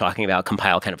sources I was talking about,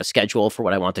 compile kind of a schedule for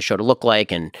what I want the show to look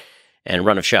like, and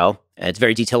run a show. It's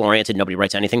very detail oriented. Nobody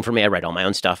writes anything for me. I write all my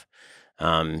own stuff.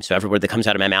 So every word that comes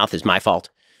out of my mouth is my fault.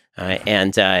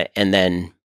 And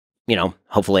then,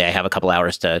 hopefully I have a couple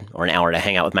hours or an hour to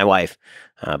hang out with my wife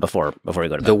before we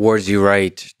go to bed. The words you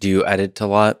write, do you edit a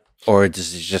lot? Or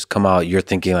does it just come out, you're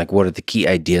thinking like, what are the key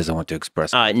ideas I want to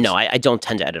express? No, I don't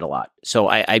tend to edit a lot. So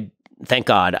I thank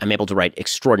God I'm able to write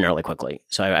extraordinarily quickly.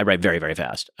 So I write very, very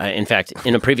fast. In fact,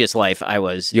 in a previous life, I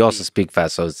was... You also speak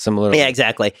fast, so it's similar. Yeah,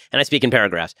 exactly. And I speak in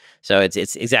paragraphs. So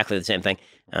it's exactly the same thing.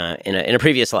 In a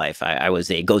previous life, I was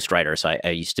a ghostwriter. So I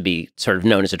used to be sort of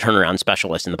known as a turnaround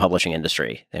specialist in the publishing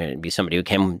industry. There'd be somebody who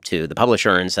came to the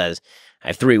publisher and says, I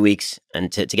have 3 weeks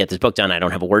and to get this book done. I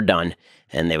don't have a word done.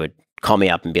 And they would call me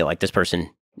up and be like, this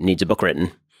person needs a book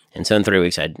written. And so in 3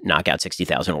 weeks, I'd knock out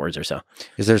 60,000 words or so.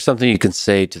 Is there something you can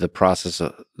say to the process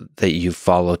that you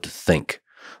follow to think?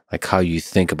 Like how you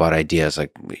think about ideas?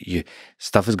 Like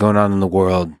stuff is going on in the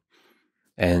world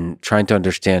and trying to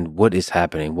understand what is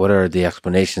happening. What are the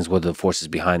explanations? What are the forces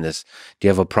behind this? Do you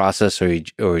have a process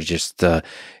or just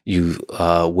you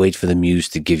wait for the muse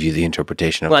to give you the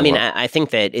interpretation of Well, the I mean, world? I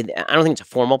think that I don't think it's a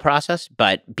formal process,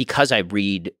 but because I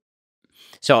read...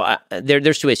 So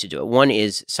there's 2 ways to do it. One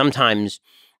is sometimes...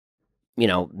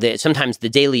 sometimes the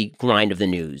daily grind of the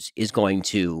news is going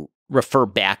to refer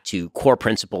back to core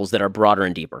principles that are broader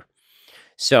and deeper.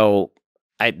 So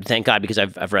I thank God, because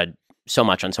I've read so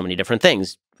much on so many different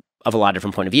things of a lot of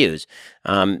different point of views.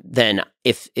 Then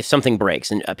if something breaks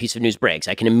and a piece of news breaks,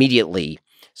 I can immediately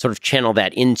sort of channel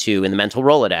that into, in the mental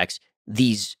Rolodex,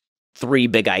 these 3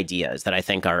 big ideas that I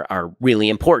think are really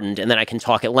important. And then I can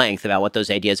talk at length about what those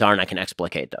ideas are, and I can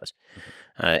explicate those.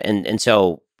 And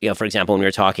so, for example, when we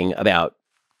were talking about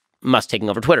Musk taking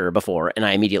over Twitter before, and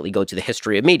I immediately go to the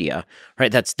history of media,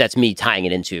 right? That's me tying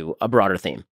it into a broader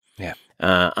theme. Yeah.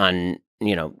 And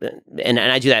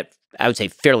I do that, I would say,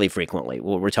 fairly frequently.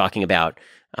 We're talking about,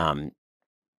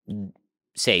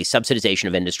 say, subsidization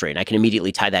of industry, and I can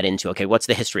immediately tie that into, okay, what's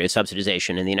the history of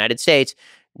subsidization in the United States,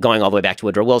 going all the way back to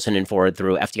Woodrow Wilson and forward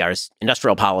through FDR's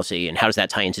industrial policy, and how does that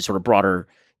tie into sort of broader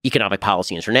economic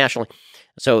policy internationally?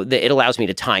 So it allows me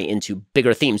to tie into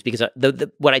bigger themes, because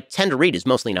what I tend to read is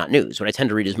mostly not news. What I tend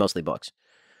to read is mostly books.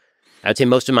 I would say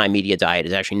most of my media diet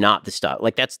is actually not the stuff.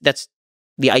 Like that's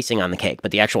the icing on the cake,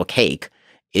 but the actual cake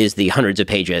is the hundreds of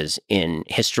pages in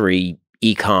history,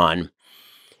 econ,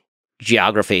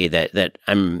 geography that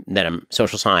I'm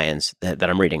social science that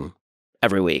I'm reading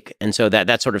every week. And so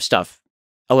that sort of stuff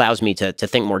allows me to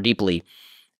think more deeply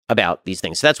about these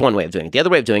things. So that's one way of doing it. The other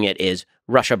way of doing it is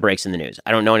Russia breaks in the news.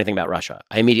 I don't know anything about Russia.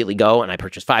 I immediately go and I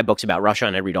purchase 5 books about Russia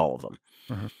and I read all of them.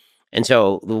 Mm-hmm. And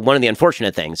so one of the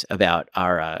unfortunate things about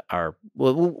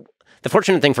the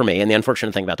fortunate thing for me and the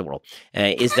unfortunate thing about the world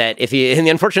is that the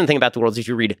unfortunate thing about the world is if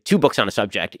you read 2 books on a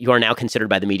subject, you are now considered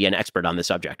by the media an expert on the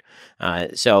subject.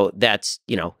 So that's,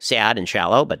 sad and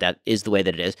shallow, but that is the way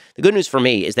that it is. The good news for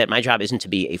me is that my job isn't to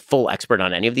be a full expert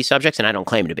on any of these subjects, and I don't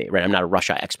claim to be, right? I'm not a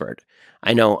Russia expert.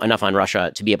 I know enough on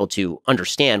Russia to be able to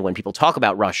understand when people talk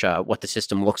about Russia, what the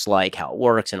system looks like, how it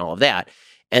works, and all of that,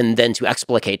 and then to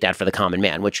explicate that for the common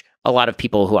man, which a lot of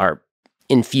people who are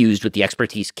infused with the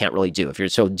expertise can't really do. If you're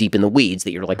so deep in the weeds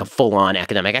that you're like a full-on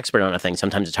academic expert on a thing,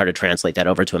 sometimes it's hard to translate that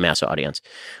over to a mass audience,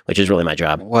 which is really my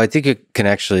job. Well, I think it can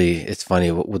actually, it's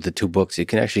funny with the two books, you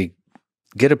can actually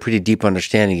get a pretty deep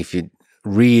understanding if you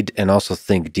read and also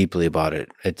think deeply about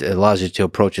it. It allows you to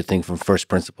approach a thing from first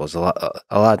principles. A lot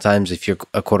of times, if you're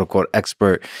a quote unquote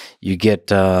expert, you get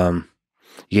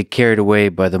carried away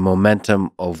by the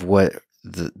momentum of what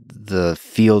the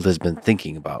field has been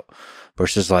thinking about,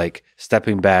 versus like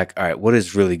stepping back. All right, what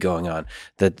is really going on?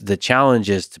 The challenge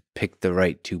is to pick the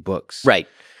right two books. Right.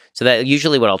 So that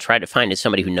usually what I'll try to find is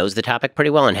somebody who knows the topic pretty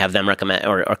well and have them recommend,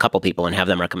 or a couple people and have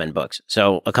them recommend books.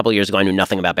 So a couple of years ago, I knew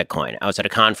nothing about Bitcoin. I was at a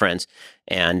conference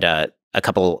and a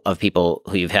couple of people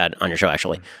who you've had on your show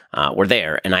actually were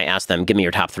there. And I asked them, give me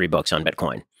your top 3 books on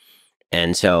Bitcoin.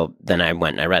 And so then I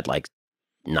went and I read like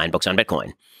 9 books on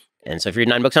Bitcoin. And so if you read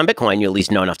 9 books on Bitcoin, you at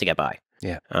least know enough to get by.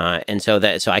 Yeah. And so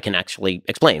I can actually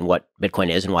explain what Bitcoin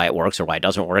is and why it works or why it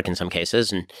doesn't work in some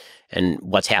cases and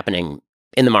what's happening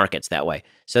in the markets that way.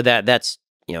 So that's,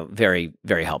 very,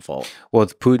 very helpful. Well,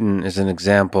 with Putin as an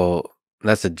example,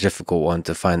 that's a difficult one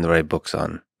to find the right books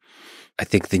on. I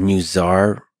think The New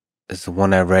Tsar is the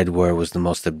one I read where it was the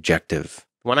most objective.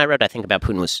 The one I read, I think, about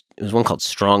Putin was one called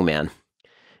Strongman.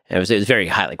 And it was very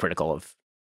highly critical of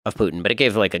Putin, but it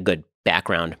gave like a good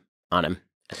background on him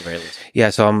at the very least. Yeah,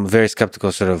 so I'm very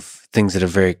skeptical sort of things that are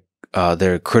very,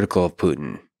 they're critical of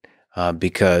Putin.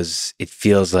 Because it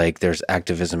feels like there's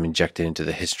activism injected into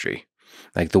the history.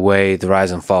 Like the way The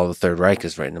Rise and Fall of the Third Reich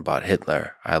is written about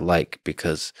Hitler, I like,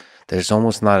 because there's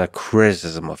almost not a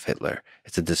criticism of Hitler.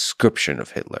 It's a description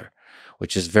of Hitler,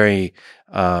 which is very,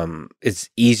 it's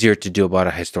easier to do about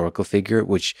a historical figure,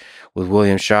 which with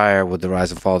William Shire, with The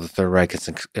Rise and Fall of the Third Reich, it's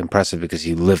impressive because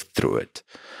he lived through it.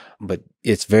 But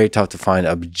it's very tough to find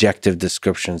objective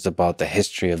descriptions about the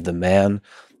history of the man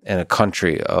and a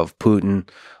country, of Putin,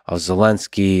 of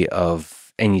Zelensky,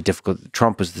 of any difficult.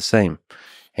 Trump is the same.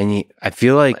 And I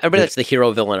feel like everybody likes the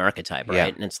hero-villain archetype, right? Yeah.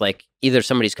 And it's like either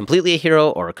somebody's completely a hero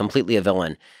or completely a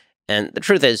villain. And the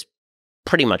truth is,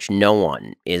 pretty much no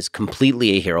one is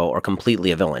completely a hero or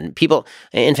completely a villain. People,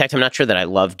 in fact, I'm not sure that I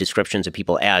love descriptions of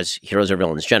people as heroes or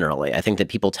villains generally. I think that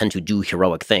people tend to do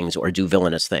heroic things or do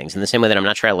villainous things. In the same way that I'm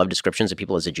not sure I love descriptions of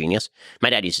people as a genius.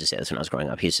 My dad used to say this when I was growing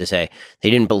up. He used to say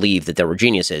they didn't believe that there were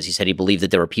geniuses. He said he believed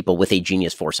that there were people with a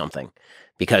genius for something.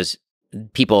 Because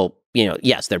people,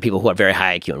 yes, there are people who have very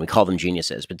high IQ and we call them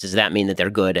geniuses. But does that mean that they're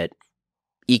good at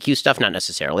EQ stuff? Not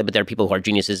necessarily, but there are people who are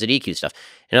geniuses at EQ stuff.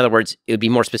 In other words, it would be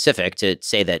more specific to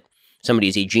say that somebody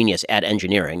is a genius at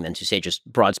engineering than to say just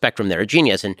broad spectrum, they're a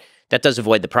genius. And that does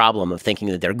avoid the problem of thinking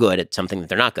that they're good at something that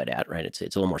they're not good at, right? It's a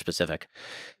little more specific.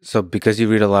 So because you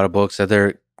read a lot of books,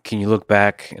 can you look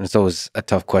back, and it's always a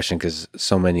tough question because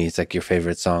so many, it's like your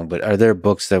favorite song, but are there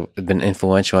books that have been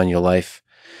influential in your life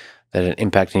that had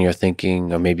impact in your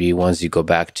thinking, or maybe ones you go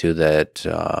back to that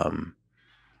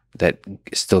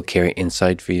still carry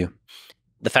insight for you?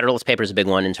 The Federalist Papers is a big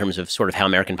one in terms of sort of how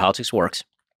American politics works.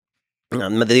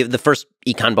 The first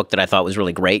econ book that I thought was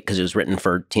really great because it was written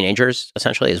for teenagers,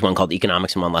 essentially, is one called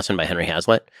Economics in One Lesson by Henry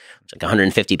Hazlitt. It's like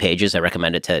 150 pages. I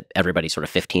recommend it to everybody sort of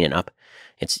 15 and up.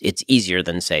 It's easier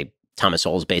than, say, Thomas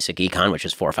Sowell's Basic Econ, which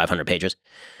is 400 or 500 pages.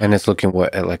 And it's looking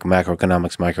at like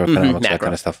macroeconomics, microeconomics, that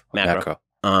kind of stuff. Macro.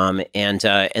 And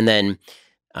then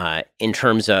in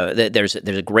terms of, there's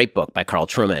a great book by Carl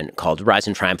Trueman called Rise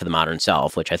and Triumph of the Modern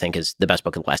Self, which I think is the best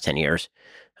book of the last 10 years.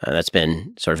 That's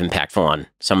been sort of impactful on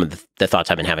some of the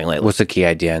thoughts I've been having lately. What's the key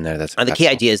idea in there? The key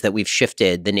idea is that we've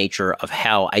shifted the nature of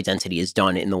how identity is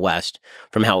done in the West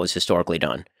from how it was historically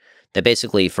done. That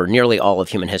basically for nearly all of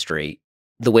human history,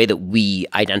 the way that we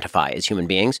identify as human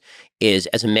beings is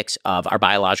as a mix of our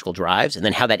biological drives and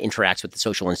then how that interacts with the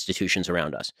social institutions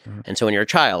around us. Mm-hmm. And so when you're a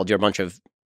child, you're a bunch of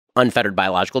unfettered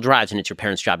biological drives, and it's your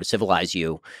parents' job to civilize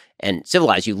you. And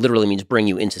civilize you literally means bring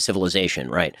you into civilization,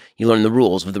 right? You learn the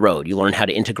rules of the road. You learn how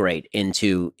to integrate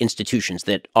into institutions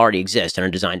that already exist and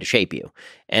are designed to shape you.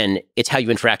 And it's how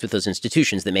you interact with those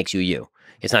institutions that makes you you.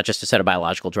 It's not just a set of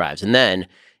biological drives. And then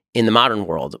in the modern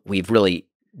world, we've really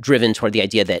driven toward the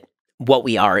idea that what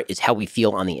we are is how we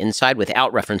feel on the inside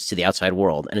without reference to the outside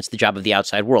world. And it's the job of the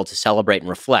outside world to celebrate and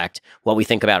reflect what we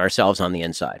think about ourselves on the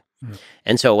inside. Mm.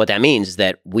 And so what that means is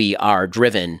that we are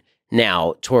driven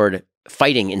now toward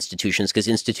fighting institutions because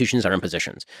institutions are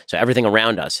impositions. So everything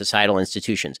around us, societal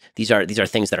institutions, these are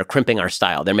things that are crimping our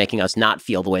style. They're making us not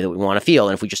feel the way that we want to feel.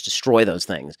 And if we just destroy those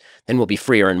things, then we'll be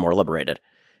freer and more liberated.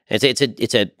 It's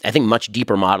a I think much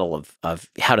deeper model of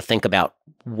how to think about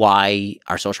why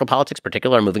our social politics,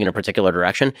 particular, are moving in a particular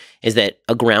direction. Is that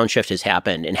a ground shift has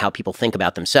happened in how people think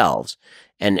about themselves,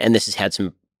 and this has had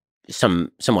some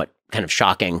somewhat kind of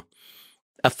shocking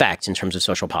effects in terms of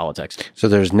social politics. So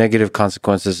there's negative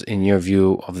consequences in your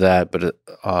view of that, but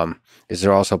is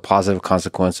there also a positive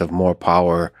consequence of more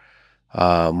power,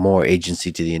 more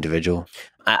agency to the individual?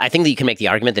 I think that you can make the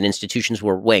argument that institutions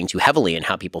were weighing too heavily in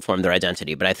how people form their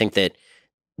identity, but I think that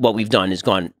what we've done is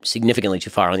gone significantly too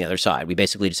far on the other side. We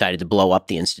basically decided to blow up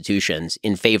the institutions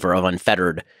in favor of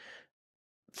unfettered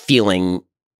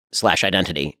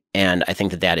feeling/identity. And I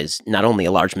think that that is not only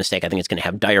a large mistake, I think it's going to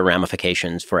have dire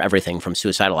ramifications for everything from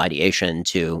suicidal ideation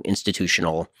to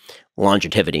institutional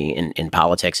longevity in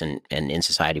politics and in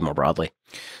society more broadly.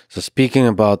 So speaking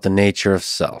about the nature of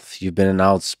self, you've been an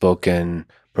outspoken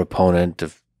proponent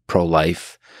of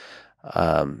pro-life.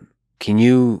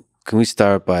 Can we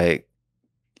start by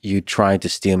you trying to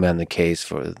steelman the case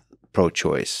for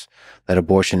pro-choice, that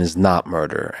abortion is not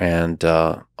murder and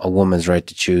a woman's right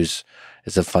to choose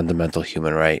is a fundamental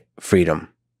human right, freedom?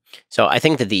 So I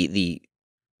think that the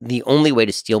only way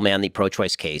to steelman the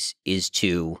pro-choice case is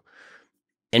to,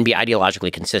 and be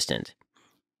ideologically consistent,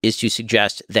 is to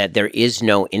suggest that there is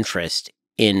no interest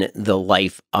in the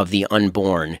life of the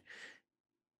unborn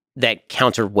that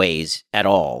counterweighs at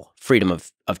all freedom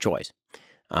of choice.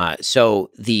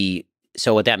 So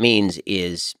what that means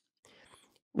is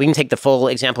we can take the full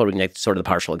example or we can take sort of the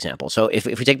partial example. So if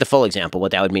we take the full example,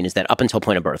 what that would mean is that up until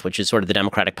point of birth, which is sort of the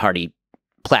Democratic Party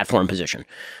platform position,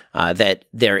 that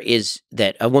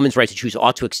a woman's right to choose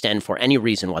ought to extend for any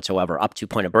reason whatsoever up to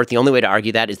point of birth. The only way to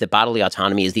argue that is that bodily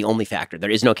autonomy is the only factor. There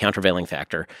is no countervailing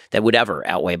factor that would ever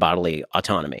outweigh bodily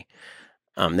autonomy.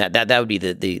 That would be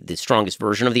the strongest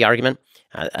version of the argument.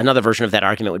 Another version of that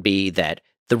argument would be that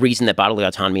the reason that bodily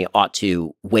autonomy ought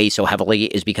to weigh so heavily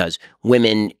is because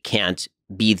women can't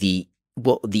be the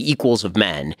equals of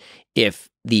men if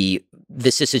the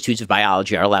vicissitudes of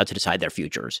biology are allowed to decide their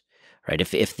futures, right?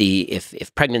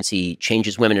 If pregnancy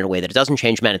changes women in a way that it doesn't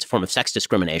change men, it's a form of sex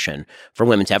discrimination for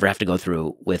women to ever have to go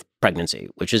through with pregnancy,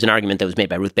 which is an argument that was made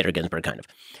by Ruth Bader Ginsburg, kind of.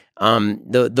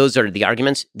 Those are the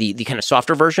arguments. The kind of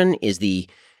softer version is the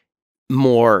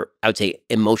more, I would say,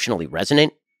 emotionally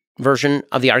resonant version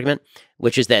of the argument,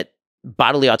 which is that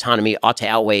bodily autonomy ought to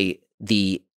outweigh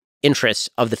the interests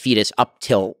of the fetus up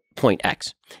till point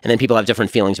X. And then people have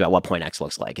different feelings about what point X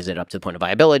looks like. Is it up to the point of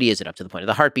viability? Is it up to the point of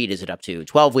the heartbeat? Is it up to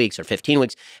 12 weeks or 15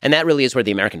 weeks? And that really is where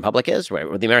the American public is, right?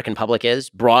 Where the American public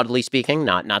is, broadly speaking,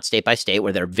 not state by state,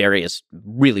 where there are various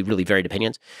really, really varied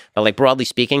opinions. But like broadly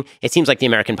speaking, it seems like the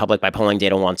American public by polling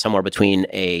data wants somewhere between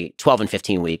a 12 and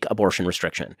 15 week abortion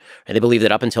restriction. And they believe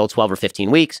that up until 12 or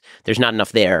 15 weeks, there's not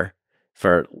enough there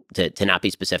to not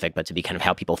be specific, but to be kind of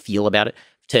how people feel about it,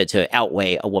 to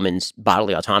outweigh a woman's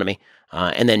bodily autonomy.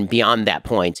 And then beyond that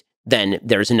point, then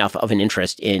there's enough of an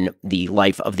interest in the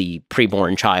life of the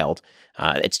preborn child.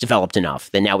 It's developed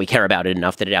enough that now we care about it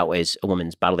enough that it outweighs a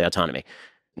woman's bodily autonomy.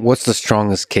 What's the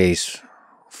strongest case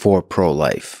for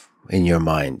pro-life in your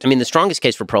mind? I mean, the strongest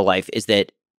case for pro-life is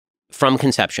that from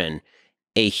conception,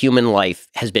 a human life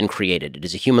has been created. It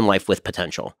is a human life with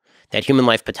potential. That human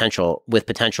life with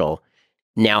potential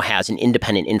now has an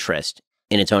independent interest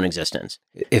in its own existence.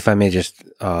 If I may just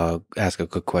ask a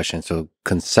quick question. So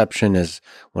conception is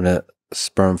when a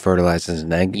sperm fertilizes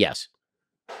an egg? Yes.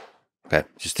 Okay.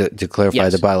 Just to clarify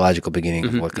Yes. the biological beginning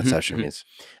of what conception means.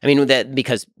 I mean,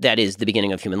 because that is the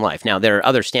beginning of human life. Now, there are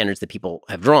other standards that people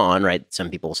have drawn, right? Some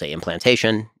people say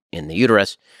implantation in the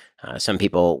uterus. Some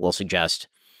people will suggest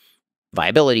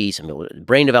viability, some people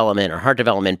brain development or heart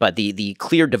development. But the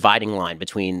clear dividing line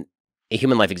between a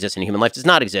human life exists and a human life does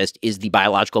not exist is the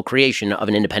biological creation of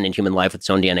an independent human life with its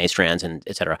own DNA strands and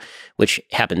et cetera, which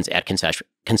happens at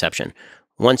conception.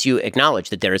 Once you acknowledge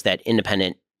that there is that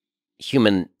independent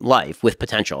human life with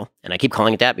potential, and I keep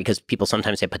calling it that because people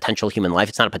sometimes say potential human life.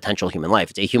 It's not a potential human life.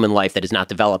 It's a human life that is not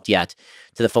developed yet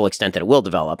to the full extent that it will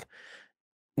develop.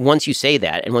 Once you say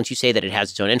that, and once you say that it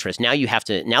has its own interest, now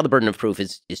the burden of proof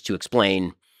is to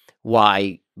explain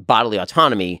why bodily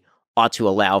autonomy ought to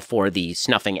allow for the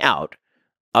snuffing out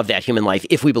of that human life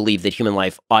if we believe that human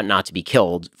life ought not to be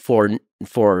killed for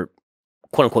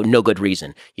quote unquote no good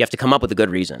reason. You have to come up with a good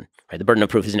reason, right? The burden of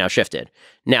proof is now shifted.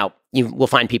 Now, you will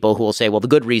find people who will say, well, the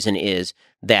good reason is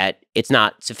that it's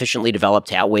not sufficiently developed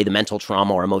to outweigh the mental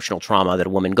trauma or emotional trauma that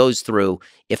a woman goes through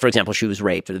if, for example, she was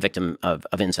raped or the victim of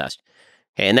incest.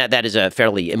 Okay, and that is a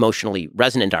fairly emotionally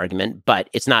resonant argument, but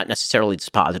it's not necessarily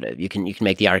dispositive. You can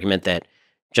make the argument that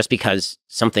just because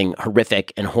something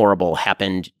horrific and horrible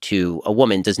happened to a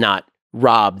woman does not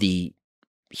rob the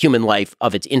human life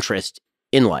of its interest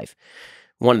in life.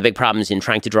 One of the big problems in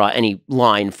trying to draw any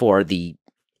line for the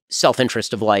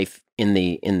self-interest of life in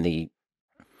the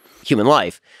human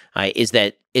life is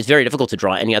that it's very difficult to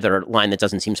draw any other line that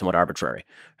doesn't seem somewhat arbitrary.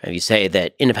 You say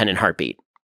that independent heartbeat.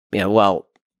 Well,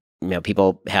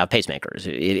 people have pacemakers.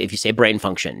 If you say brain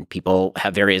function, people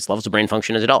have various levels of brain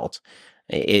function as adults.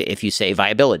 If you say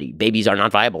viability, babies are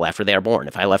not viable after they are born.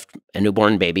 If I left a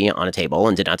newborn baby on a table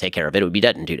and did not take care of it, it would be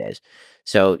dead in 2 days.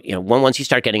 So, once you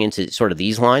start getting into sort of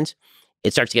these lines,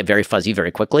 it starts to get very fuzzy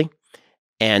very quickly.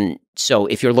 And so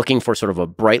if you're looking for sort of a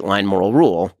bright line moral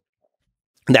rule,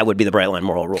 that would be the bright line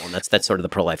moral rule. And that's sort of the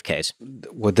pro-life case.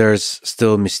 Well, there's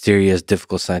still mysterious,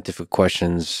 difficult scientific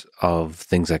questions of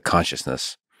things like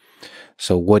consciousness.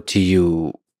 So what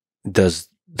does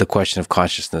the question of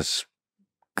consciousness,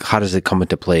 how does it come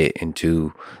into play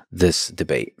into this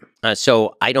debate?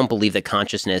 So I don't believe that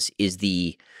consciousness is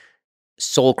the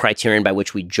sole criterion by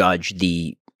which we judge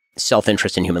the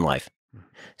self-interest in human life.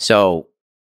 So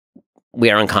we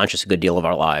are unconscious a good deal of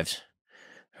our lives,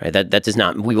 right? That does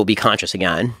not, we will be conscious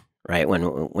again, right?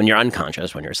 When you're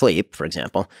unconscious, when you're asleep, for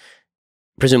example,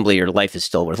 presumably your life is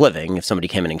still worth living. If somebody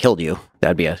came in and killed you,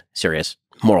 that'd be a serious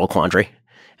moral quandary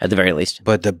at the very least.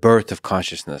 But the birth of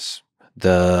consciousness,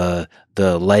 the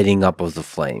lighting up of the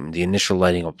flame, the initial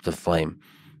lighting up of the flame,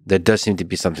 there does seem to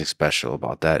be something special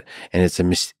about that. And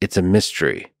it's a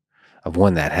mystery of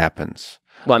when that happens.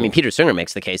 Well, I mean, Peter Singer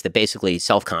makes the case that basically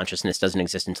self-consciousness doesn't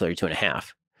exist until you're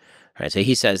 2.5. Right. So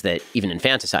he says that even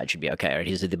infanticide should be okay. Right.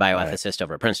 He's the bioethicist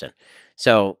over at Princeton.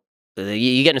 So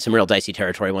you get into some real dicey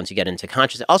territory once you get into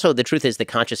consciousness. Also, the truth is that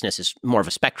consciousness is more of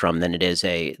a spectrum than it is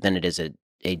a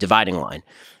dividing line,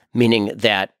 meaning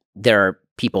that there are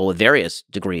people with various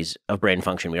degrees of brain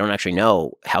function. We don't actually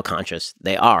know how conscious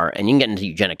they are, and you can get into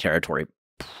eugenic territory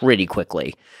pretty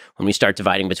quickly when we start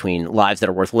dividing between lives that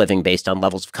are worth living based on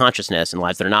levels of consciousness and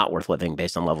lives that are not worth living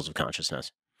based on levels of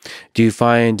consciousness. Do you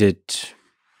find it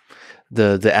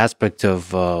the aspect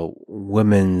of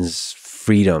women's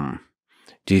freedom?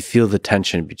 Do you feel the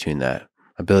tension between that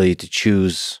ability to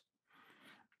choose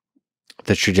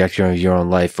the trajectory of your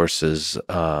own life versus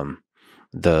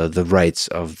the rights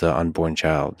of the unborn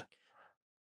child?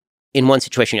 In one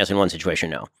situation, yes. In one situation,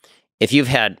 no. If you've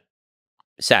had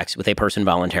sex with a person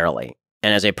voluntarily,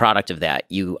 and as a product of that,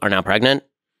 you are now pregnant,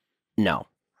 no.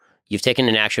 You've taken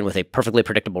an action with a perfectly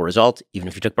predictable result. Even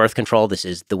if you took birth control, this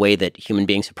is the way that human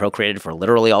beings have procreated for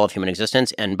literally all of human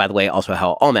existence. And by the way, also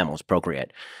how all mammals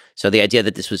procreate. So the idea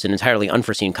that this was an entirely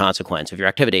unforeseen consequence of your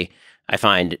activity, I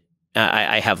find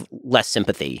I have less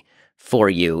sympathy for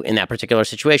you in that particular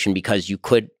situation, because you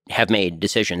could have made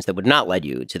decisions that would not lead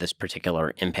you to this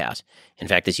particular impasse. In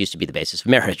fact, this used to be the basis of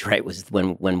marriage, right? Was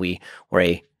when we were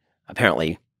a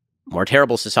apparently more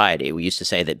terrible society. We used to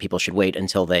say that people should wait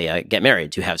until they get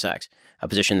married to have sex, a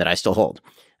position that I still hold.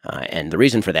 And the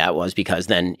reason for that was because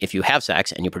then if you have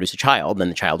sex and you produce a child, then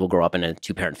the child will grow up in a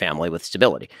 2-parent family with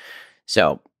stability.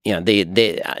 So, not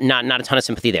a ton of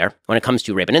sympathy there. When it comes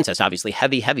to rape and incest, obviously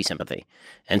heavy sympathy.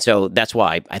 And so that's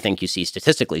why I think you see,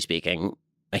 statistically speaking,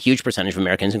 a huge percentage of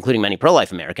Americans, including many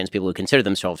pro-life Americans, people who consider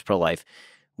themselves pro-life,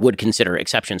 would consider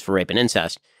exceptions for rape and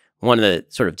incest. One of the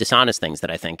sort of dishonest things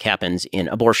that I think happens in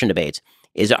abortion debates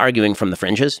is arguing from the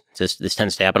fringes. This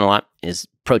tends to happen a lot, is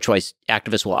pro-choice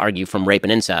activists will argue from rape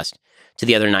and incest to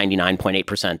the other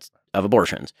 99.8% of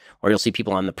abortions. Or you'll see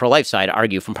people on the pro-life side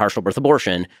argue from partial birth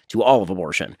abortion to all of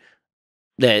abortion.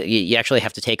 You actually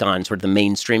have to take on sort of the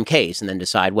mainstream case and then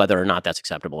decide whether or not that's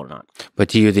acceptable or not. But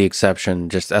to you, the exception,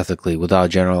 just ethically, without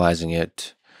generalizing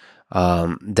it,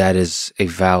 that is a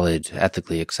valid,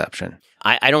 ethically exception.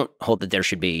 I don't hold that there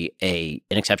should be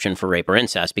an exception for rape or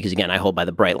incest, because, again, I hold by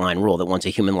the bright line rule that once a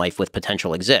human life with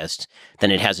potential exists,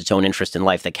 then it has its own interest in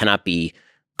life that cannot be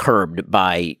curbed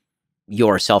by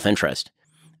your self-interest.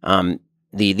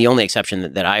 The only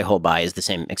exception that I hold by is the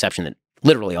same exception that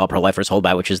literally all pro-lifers hold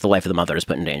by, which is the life of the mother is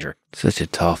put in danger. Such a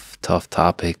tough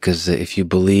topic, because if you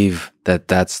believe that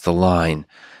that's the line,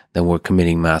 then we're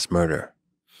committing mass murder.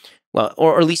 Well,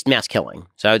 or at least mass killing.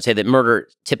 So I would say that murder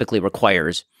typically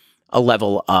requires a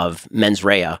level of mens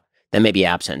rea that may be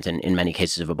absent in many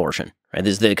cases of abortion. Right?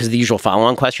 Because the usual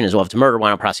follow-on question is, well, if it's murder, why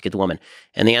not prosecute the woman?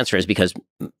 And the answer is because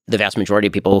the vast majority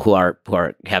of people who are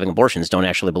having abortions don't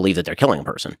actually believe that they're killing a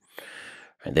person.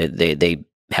 Right? They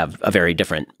have a very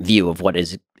different view of what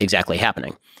is exactly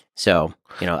happening. So,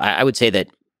 I would say that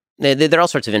there are all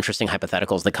sorts of interesting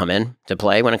hypotheticals that come in to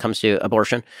play when it comes to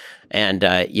abortion, and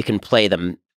you can play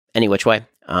them any which way.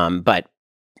 But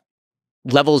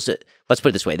levels, let's put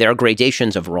it this way, there are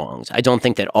gradations of wrongs. I don't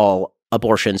think that all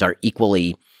abortions are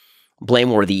equally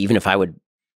blameworthy, even if I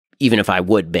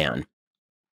would ban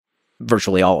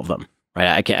virtually all of them.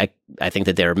 Right? I think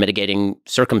that there are mitigating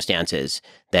circumstances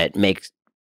that make,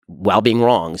 while being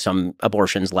wrong, some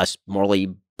abortions less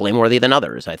morally blameworthy than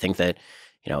others. I think that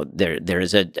there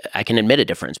is I can admit a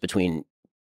difference between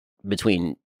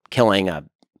killing a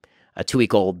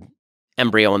 2-week-old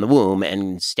embryo in the womb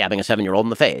and stabbing a 7-year-old in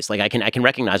the face. Like I can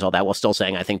recognize all that while still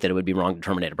saying I think that it would be wrong to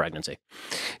terminate a pregnancy.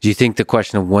 Do you think the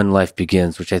question of when life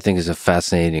begins, which I think is a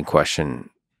fascinating question,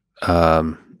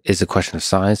 is a question of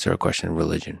science or a question of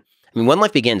religion? I mean, when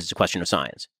life begins, it's a question of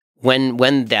science.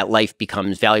 When that life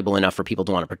becomes valuable enough for people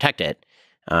to want to protect it,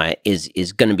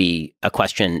 is going to be a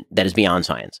question that is beyond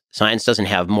science. Science doesn't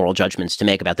have moral judgments to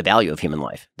make about the value of human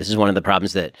life. This is one of the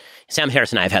problems that Sam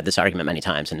Harris and I have had this argument many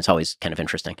times, and it's always kind of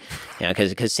interesting,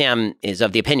 because Sam is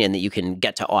of the opinion that you can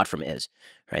get to ought from is,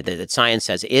 right? That science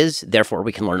says is, therefore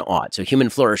we can learn ought. So human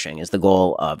flourishing is the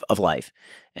goal of life.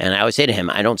 And I always say to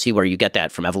him, I don't see where you get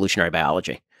that from evolutionary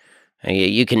biology.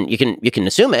 You can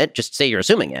assume it, just say you're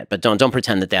assuming it, but don't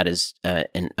pretend that is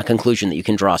a conclusion that you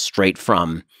can draw straight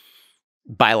from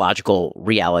biological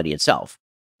reality itself,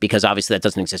 because obviously that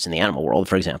doesn't exist in the animal world,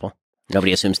 for example.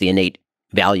 Nobody assumes the innate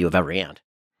value of every ant.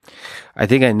 I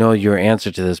think I know your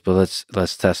answer to this, but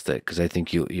let's test it, because I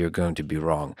think you're going to be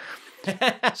wrong.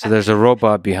 So there's a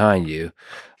robot behind you.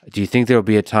 Do you think there will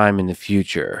be a time in the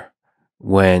future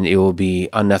when it will be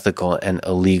unethical and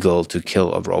illegal to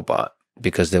kill a robot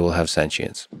because they will have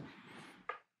sentience?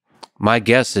 My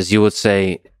guess is you would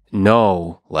say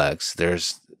no, Lex.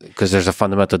 Because there's a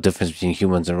fundamental difference between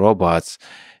humans and robots,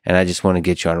 and I just want to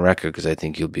get you on record because I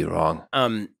think you'll be wrong. I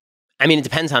mean, it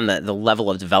depends on the level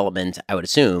of development, I would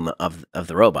assume, of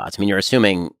the robots. I mean, you're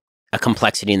assuming a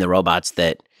complexity in the robots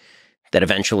that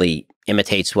eventually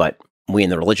imitates what we in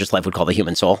the religious life would call the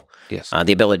human soul. Yes.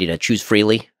 The ability to choose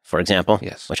freely, for example.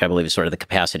 Yes. Which I believe is sort of the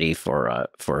capacity for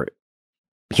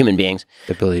human beings.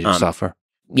 The ability to suffer.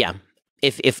 Yeah.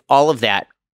 If all of that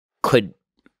could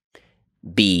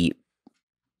be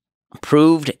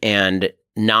proved and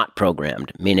not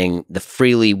programmed, meaning the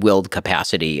freely willed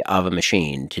capacity of a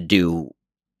machine to do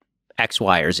X,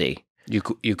 Y, or Z. You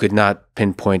could not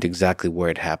pinpoint exactly where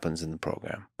it happens in the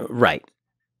program. Right.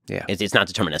 Yeah. It's not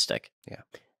deterministic. Yeah.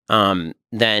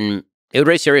 Then it would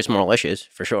raise serious moral issues,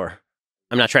 for sure.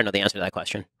 I'm not sure I know the answer to that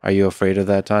question. Are you afraid of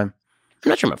that time? I'm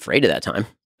not sure I'm afraid of that time.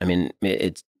 I mean,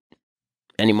 it's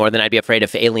any more than I'd be afraid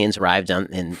if aliens arrived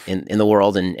in the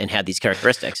world and had these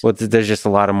characteristics. Well, there's just a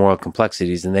lot of moral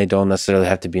complexities, and they don't necessarily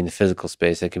have to be in the physical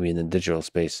space. They can be in the digital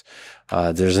space.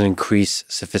 There's an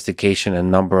increased sophistication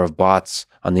and number of bots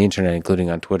on the internet,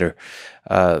 including on Twitter.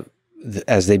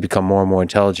 As they become more and more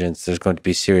intelligent, there's going to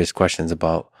be serious questions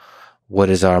about what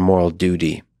is our moral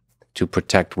duty to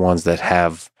protect ones that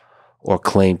have or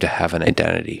claim to have an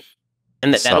identity.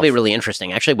 And that'll be really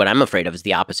interesting. Actually, what I'm afraid of is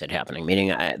the opposite happening, meaning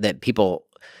that people,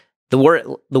 the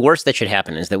worst that should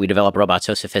happen is that we develop robots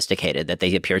so sophisticated that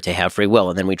they appear to have free will,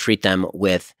 and then we treat them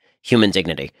with human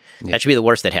dignity. Yeah. That should be the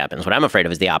worst that happens. What I'm afraid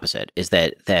of is the opposite, is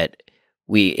that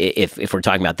we, if we're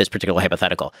talking about this particular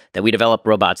hypothetical, that we develop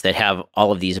robots that have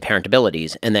all of these apparent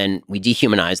abilities, and then we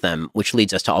dehumanize them, which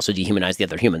leads us to also dehumanize the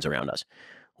other humans around us,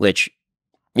 which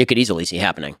you could easily see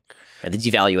happening. The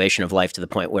devaluation of life to the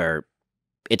point where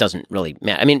it doesn't really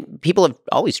matter. I mean, people have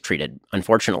always treated,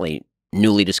 unfortunately,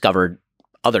 newly discovered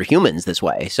other humans this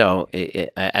way. So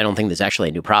I don't think there's actually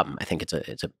a new problem. I think it's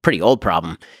a pretty old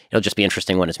problem. It'll just be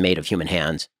interesting when it's made of human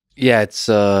hands. Yeah, it's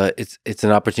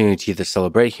an opportunity to either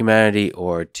celebrate humanity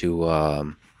or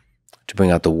to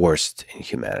bring out the worst in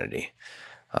humanity.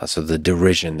 So the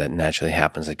derision that naturally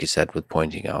happens, like you said, with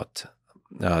pointing out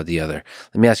the other.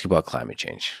 Let me ask you about climate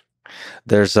change.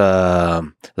 There's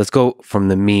let's go from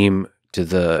the meme to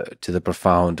the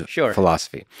profound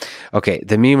philosophy. Okay,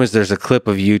 the meme is there's a clip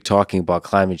of you talking about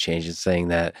climate change and saying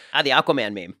that the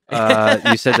Aquaman meme.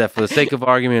 You said that for the sake of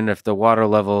argument, if the water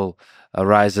level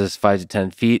rises 5 to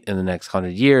 10 feet in the next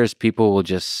 100 years, people will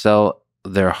just sell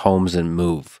their homes and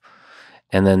move.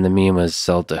 And then the meme is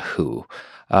sell to who?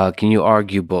 Can you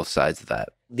argue both sides of that?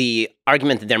 The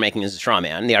argument that they're making is a straw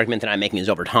man. The argument that I'm making is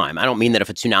over time. I don't mean that if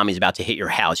a tsunami is about to hit your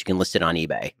house, you can list it on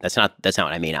eBay. That's not what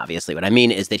I mean, obviously. What I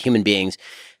mean is that human beings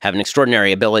have an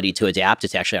extraordinary ability to adapt.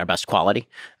 It's actually our best quality.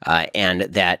 And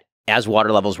that as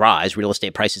water levels rise, real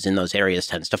estate prices in those areas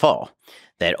tends to fall.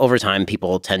 That over time,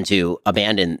 people tend to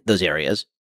abandon those areas.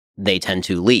 They tend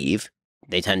to leave.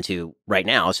 They tend to, right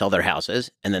now, sell their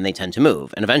houses, and then they tend to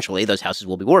move. And eventually, those houses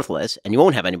will be worthless, and you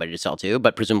won't have anybody to sell to,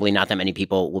 but presumably not that many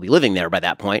people will be living there by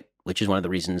that point, which is one of the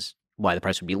reasons why the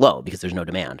price would be low, because there's no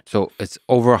demand. So it's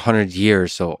over 100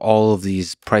 years, so all of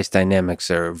these price dynamics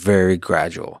are very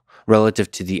gradual relative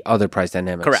to the other price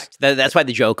dynamics. Correct. That's why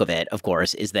the joke of it, of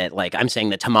course, is that, like, I'm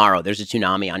saying that tomorrow there's a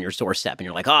tsunami on your doorstep, and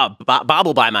you're like, oh, Bob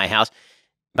will buy my house.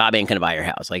 Bob ain't going to buy your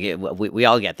house. Like, we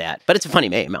all get that. But it's a funny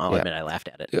meme. I'll admit I laughed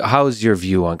at it. How is your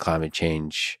view on climate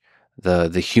change? The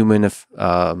human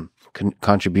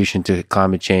contribution to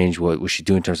climate change, what we should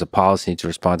do in terms of policy to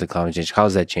respond to climate change, how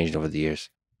has that changed over the years?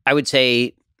 I would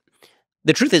say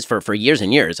the truth is for years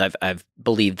and years, I've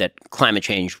believed that climate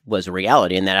change was a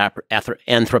reality and that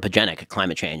anthropogenic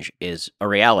climate change is a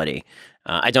reality.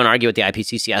 I don't argue with the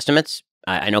IPCC estimates.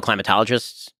 I know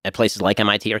climatologists at places like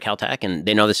MIT or Caltech, and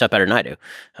they know this stuff better than I do.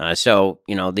 So,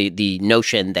 the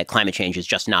notion that climate change is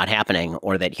just not happening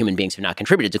or that human beings have not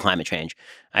contributed to climate change,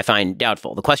 I find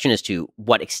doubtful. The question is to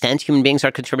what extent human beings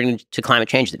are contributing to climate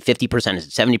change. Is it 50%? Is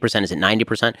it 70%? Is it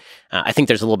 90%? I think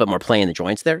there's a little bit more play in the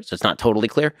joints there, so it's not totally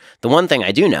clear. The one thing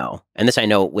I do know, and this I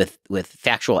know with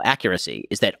factual accuracy,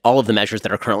 is that all of the measures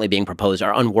that are currently being proposed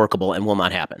are unworkable and will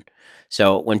not happen.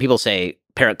 So when people say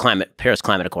Paris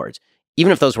Climate Accords,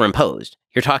 even if those were imposed,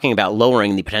 you're talking about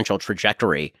lowering the potential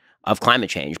trajectory of climate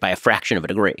change by a fraction of a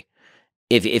degree.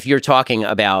 If you're talking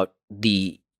about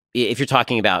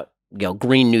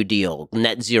Green New Deal,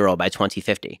 net zero by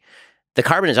 2050, the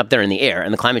carbon is up there in the air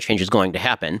and the climate change is going to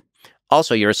happen.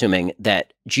 Also, you're assuming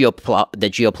that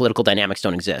geopolitical dynamics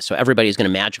don't exist. So everybody's going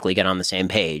to magically get on the same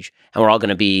page and we're all going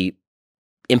to be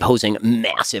imposing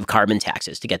massive carbon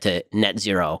taxes to get to net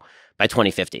zero by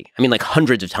 2050. I mean, like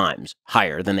hundreds of times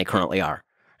higher than they currently are.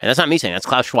 And that's not me saying, that's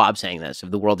Klaus Schwab saying this, of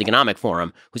the World Economic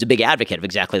Forum, who's a big advocate of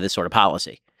exactly this sort of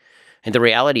policy. And the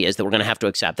reality is that we're going to have to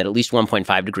accept that at least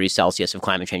 1.5 degrees Celsius of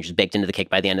climate change is baked into the cake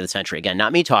by the end of the century. Again,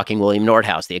 not me talking, William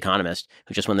Nordhaus, the economist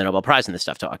who just won the Nobel Prize in this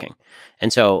stuff, talking.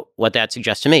 And so what that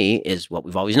suggests to me is what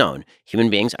we've always known. Human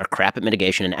beings are crap at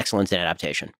mitigation and excellent at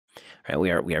adaptation. Right?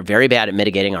 We are very bad at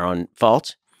mitigating our own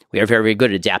faults. We are very, very good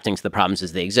at adapting to the problems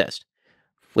as they exist,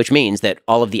 which means that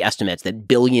all of the estimates that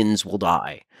billions will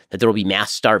die, that there will be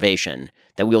mass starvation,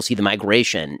 that we will see the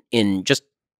migration in just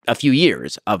a few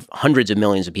years of hundreds of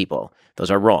millions of people, those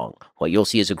are wrong. What you'll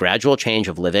see is a gradual change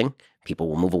of living. People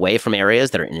will move away from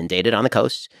areas that are inundated on the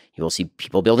coasts. You will see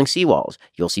people building seawalls.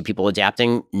 You'll see people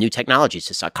adapting new technologies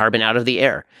to suck carbon out of the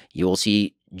air. You will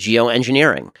see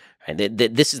geoengineering. Right?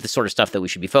 This is the sort of stuff that we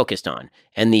should be focused on.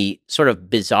 And the sort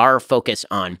of bizarre focus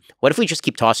on what if we just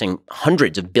keep tossing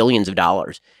hundreds of billions of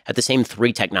dollars at the same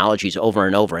three technologies over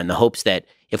and over in the hopes that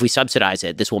if we subsidize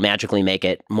it, this will magically make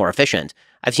it more efficient.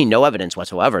 I've seen no evidence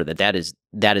whatsoever that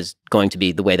is going to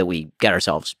be the way that we get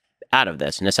ourselves out of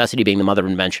this. Necessity being the mother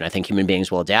of invention. I think human beings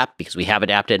will adapt because we have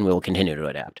adapted and we will continue to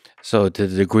adapt. So to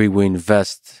the degree we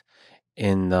invest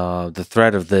in the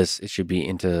threat of this, it should be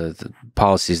into the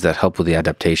policies that help with the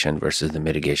adaptation versus the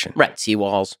mitigation. Right.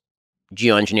 Seawalls,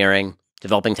 geoengineering,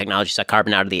 developing technology to suck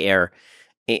carbon out of the air.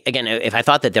 Again, if I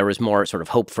thought that there was more sort of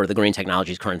hope for the green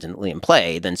technologies currently in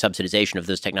play, then subsidization of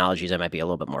those technologies I might be a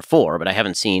little bit more for. But I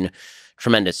haven't seen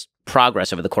tremendous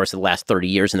progress over the course of the last 30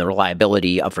 years in the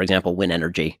reliability of, for example, wind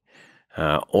energy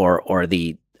or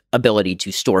the ability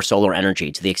to store solar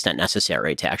energy to the extent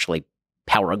necessary to actually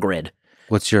power a grid.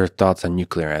 What's your thoughts on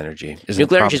nuclear energy?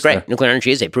 Nuclear energy is great. Nuclear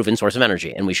energy is a proven source of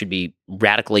energy, and we should be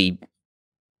radically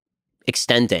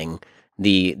extending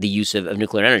the use of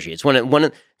nuclear energy. It's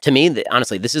to me,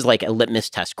 honestly, this is like a litmus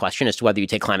test question as to whether you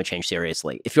take climate change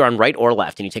seriously. If you're on right or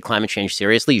left and you take climate change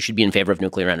seriously, you should be in favor of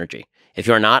nuclear energy. If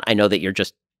you're not, I know that you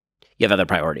have other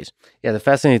priorities. Yeah, the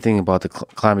fascinating thing about the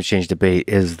climate change debate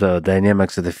is the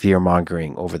dynamics of the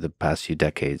fear-mongering over the past few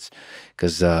decades,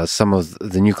 because some of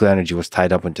the nuclear energy was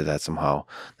tied up into that somehow.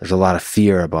 There's a lot of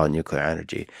fear about nuclear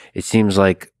energy. It seems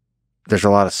like there's a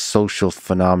lot of social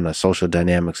phenomena, social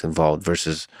dynamics involved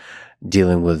versus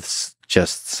dealing with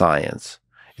just science.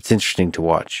 It's interesting to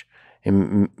watch.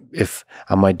 And if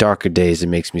on my darker days, it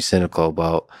makes me cynical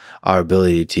about our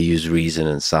ability to use reason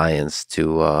and science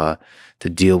to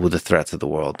deal with the threats of the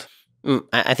world.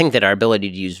 I think that our ability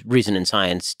to use reason and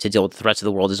science to deal with the threats of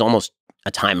the world is almost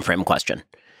a time frame question.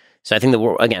 So I think that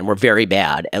we're very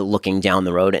bad at looking down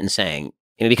the road and saying,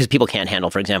 because people can't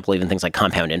handle, for example, even things like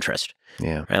compound interest.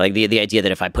 Yeah. Right? Like the idea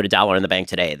that if I put $1 in the bank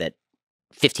today, that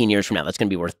 15 years from now, that's going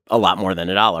to be worth a lot more than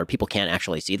 $1. People can't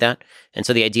actually see that. And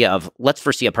so the idea of let's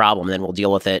foresee a problem, then we'll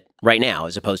deal with it right now,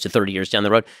 as opposed to 30 years down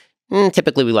the road.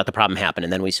 Typically, we let the problem happen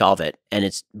and then we solve it. And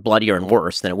it's bloodier and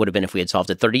worse than it would have been if we had solved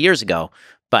it 30 years ago.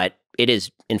 But it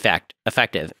is, in fact,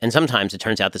 effective. And sometimes it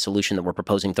turns out the solution that we're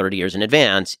proposing 30 years in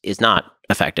advance is not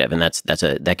effective. And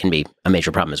that can be a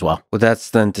major problem as well. Well, that's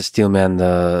then to steelman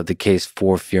the case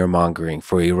for fear-mongering,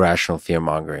 for irrational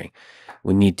fear-mongering.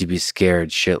 We need to be scared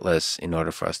shitless in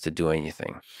order for us to do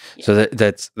anything. Yeah. So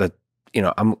that's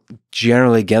I'm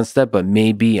generally against that, but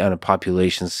maybe on a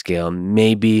population scale,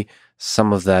 maybe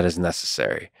some of that is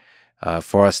necessary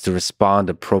for us to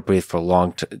respond appropriate for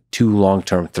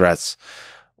long-term threats.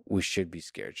 We should be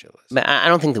scared shitless. But I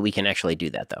don't think that we can actually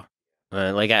do that, though.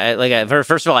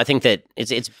 First of all, I think that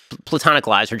it's platonic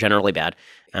lies are generally bad,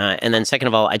 and then second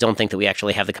of all, I don't think that we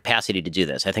actually have the capacity to do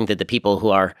this. I think that the people who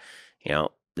are,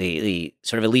 the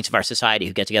sort of elites of our society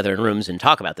who get together in rooms and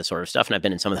talk about this sort of stuff. And I've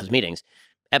been in some of those meetings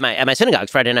at my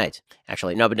synagogues Friday nights.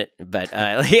 Actually, no, but but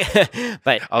I was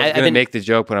going to make the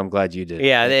joke, but I'm glad you did.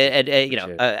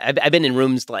 Yeah, I've been in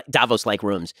rooms like Davos-like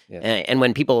rooms, and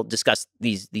when people discuss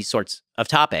these sorts of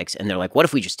topics, and they're like, "What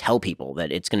if we just tell people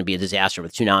that it's going to be a disaster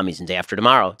with tsunamis and day after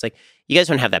tomorrow?" It's like, you guys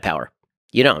don't have that power.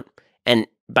 You don't. And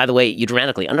by the way, you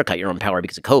dramatically undercut your own power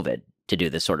because of COVID to do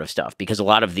this sort of stuff. Because a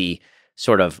lot of the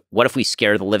sort of, what if we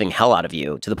scare the living hell out of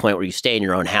you to the point where you stay in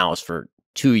your own house for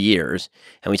 2 years,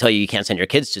 and we tell you can't send your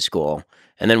kids to school,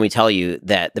 and then we tell you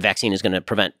that the vaccine is going to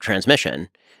prevent transmission,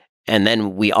 and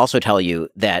then we also tell you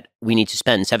that we need to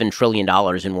spend $7 trillion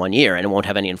in 1 year, and it won't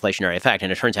have any inflationary effect,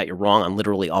 and it turns out you're wrong on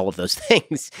literally all of those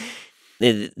things.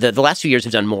 The last 2 years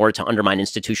have done more to undermine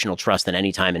institutional trust than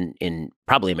any time in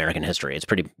probably American history. It's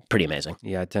pretty amazing.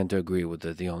 Yeah, I tend to agree with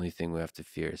the only thing we have to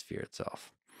fear is fear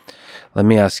itself. Let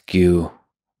me ask you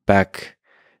back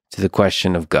to the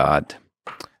question of God.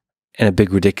 And a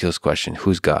big ridiculous question: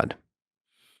 who's God?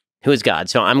 Who is God?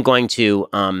 So I'm going to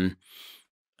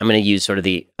use sort of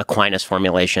the Aquinas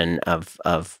formulation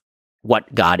of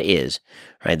what God is,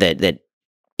 right? That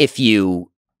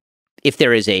if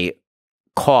there is a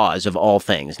cause of all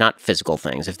things, not physical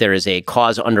things, if there is a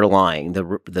cause underlying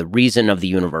the reason of the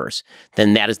universe,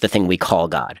 then that is the thing we call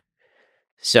God.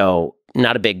 So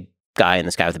not a big guy in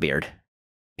the sky with a beard.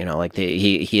 Like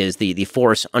he is the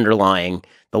force underlying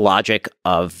the logic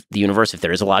of the universe, if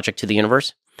there is a logic to the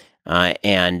universe,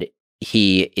 and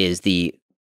he is the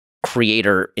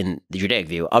creator in the Judaic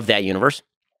view of that universe,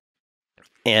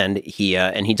 and he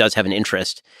does have an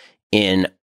interest in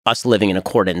us living in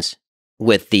accordance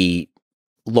with the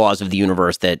laws of the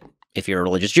universe that, if you're a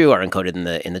religious Jew, are encoded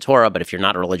in the Torah, but if you're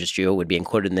not a religious Jew, would be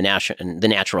encoded in the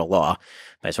natural law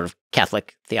by sort of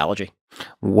Catholic theology.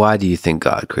 Why do you think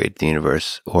God created the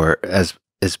universe? Or as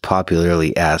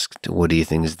popularly asked, what do you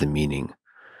think is the meaning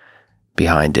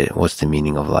behind it? What's the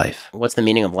meaning of life? What's the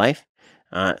meaning of life?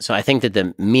 So I think that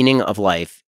the meaning of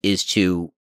life is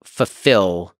to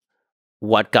fulfill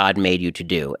what God made you to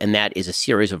do, and that is a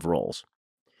series of roles.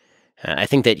 I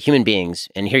think that human beings,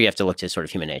 and here you have to look to sort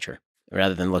of human nature,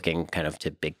 rather than looking kind of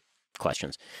to big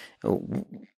questions.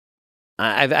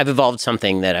 I've evolved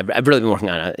something that I've really been working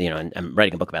on, and I'm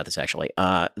writing a book about this actually,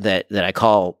 that I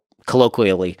call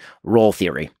colloquially role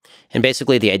theory. And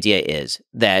basically the idea is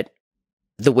that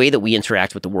the way that we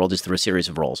interact with the world is through a series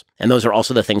of roles. And those are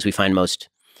also the things we find most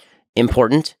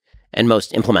important and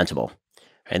most implementable.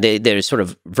 Right? There's sort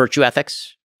of virtue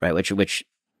ethics, right, which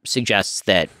suggests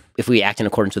that if we act in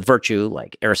accordance with virtue,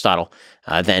 like Aristotle,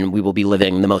 then we will be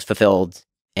living the most fulfilled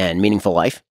and meaningful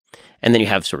life. And then you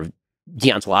have sort of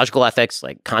deontological ethics,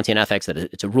 like Kantian ethics, that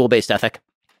it's a rule-based ethic.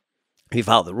 If you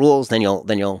follow the rules, then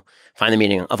you'll find the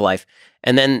meaning of life.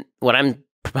 And then what I'm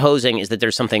proposing is that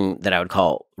there's something that I would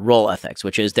call role ethics,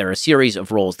 which is there are a series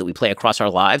of roles that we play across our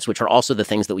lives, which are also the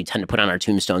things that we tend to put on our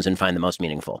tombstones and find the most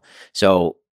meaningful.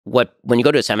 So when you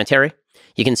go to a cemetery,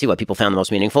 you can see what people found the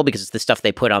most meaningful because it's the stuff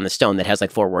they put on the stone that has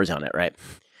like 4 words on it, right?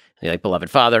 Like beloved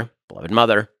father, beloved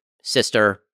mother,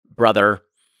 sister, brother.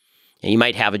 And you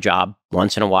might have a job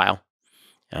once in a while,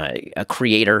 a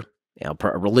creator, a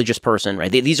religious person,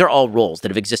 right? These are all roles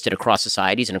that have existed across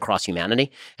societies and across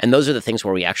humanity. And those are the things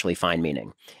where we actually find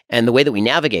meaning. And the way that we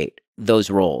navigate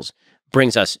those roles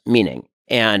brings us meaning.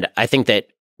 And I think that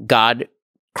God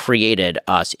created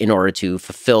us in order to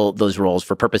fulfill those roles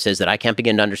for purposes that I can't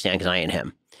begin to understand because I ain't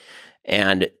him.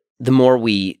 And the more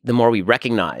we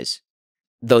recognize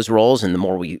those roles and the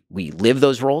more we live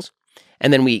those roles,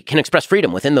 and then we can express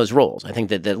freedom within those roles. I think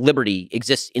that the liberty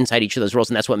exists inside each of those roles,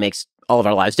 and that's what makes all of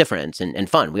our lives different and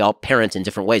fun. We all parent in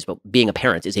different ways, but being a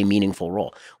parent is a meaningful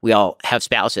role. We all have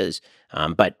spouses,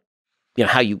 but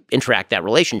how you interact that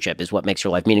relationship is what makes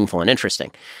your life meaningful and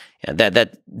interesting.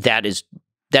 That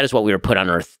is what we were put on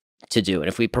earth to do. And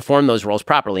if we perform those roles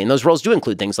properly, and those roles do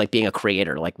include things like being a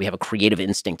creator, like we have a creative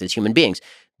instinct as human beings,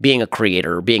 being a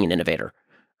creator, or being an innovator,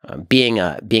 being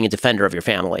a defender of your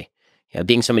family,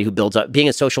 being somebody who builds up, being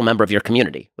a social member of your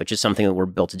community, which is something that we're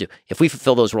built to do. If we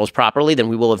fulfill those roles properly, then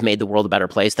we will have made the world a better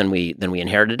place than we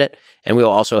inherited it. And we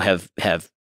will also have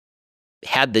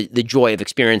had the joy of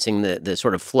experiencing the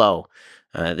sort of flow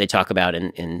they talk about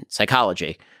in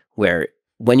psychology, where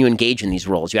when you engage in these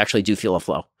roles, you actually do feel a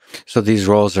flow. So these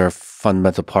roles are a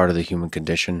fundamental part of the human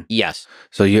condition. Yes.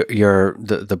 So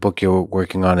the book you're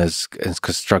working on is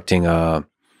constructing a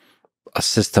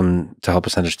system to help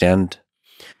us understand.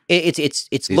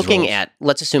 It's looking roles. At,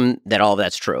 let's assume that all of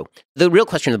that's true. The real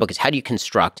question in the book is, how do you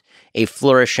construct a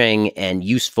flourishing and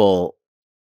useful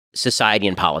society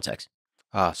and politics?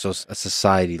 So a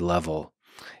society level.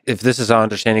 If this is our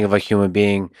understanding of a human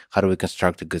being, how do we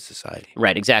construct a good society?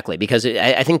 Right, exactly. Because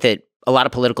I think that a lot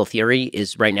of political theory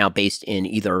is right now based in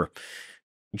either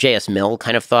J.S. Mill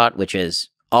kind of thought, which is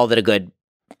all that a good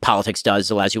politics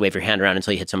does allows you to wave your hand around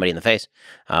until you hit somebody in the face,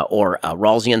 or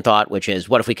Rawlsian thought, which is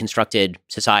what if we constructed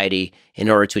society in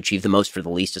order to achieve the most for the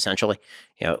least, essentially?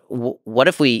 What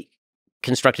if we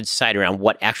constructed society around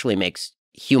what actually makes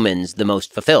humans the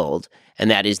most fulfilled, and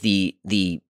that is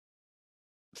the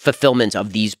fulfillment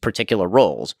of these particular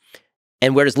roles?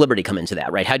 And where does liberty come into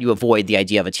that, right? How do you avoid the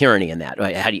idea of a tyranny in that?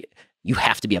 Right? How do you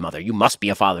have to be a mother, you must be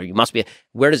a father, you must be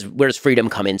where does freedom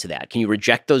come into that? Can you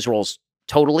reject those roles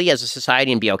totally as a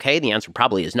society and be okay? The answer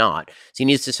probably is not. So you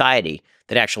need a society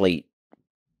that actually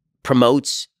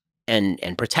promotes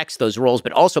and protects those roles,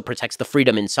 but also protects the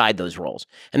freedom inside those roles.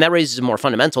 And that raises a more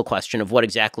fundamental question of what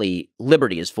exactly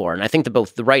liberty is for. And I think that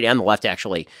both the right and the left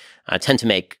actually tend to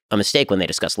make a mistake when they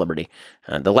discuss liberty.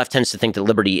 The left tends to think that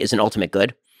liberty is an ultimate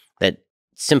good, that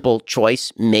simple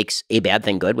choice makes a bad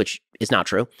thing good, which is not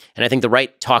true. And I think the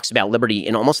right talks about liberty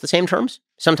in almost the same terms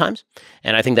sometimes.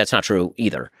 And I think that's not true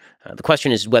either. The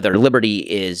question is whether liberty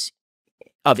is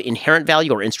of inherent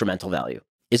value or instrumental value.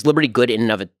 Is liberty good in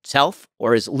and of itself,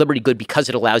 or is liberty good because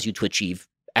it allows you to achieve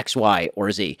X, Y,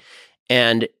 or Z?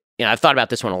 And I've thought about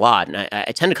this one a lot, and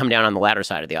I tend to come down on the latter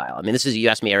side of the aisle. I mean, you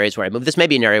asked me areas where I moved. This may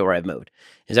be an area where I've moved.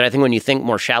 Is that I think when you think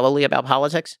more shallowly about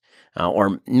politics,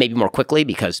 or maybe more quickly,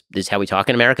 because this is how we talk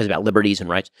in America, is about liberties and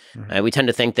rights. We tend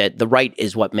to think that the right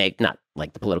is what not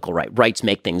like the political right. Rights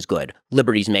make things good.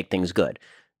 Liberties make things good.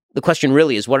 The question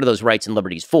really is, what are those rights and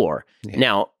liberties for? Yeah.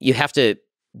 Now, you have to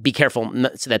be careful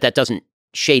so that doesn't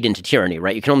shade into tyranny,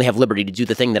 right? You can only have liberty to do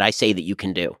the thing that I say that you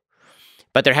can do.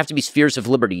 But there have to be spheres of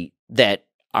liberty that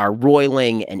are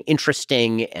roiling and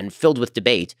interesting and filled with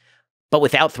debate, but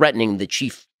without threatening the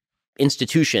chief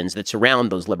institutions that surround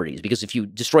those liberties. Because if you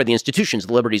destroy the institutions,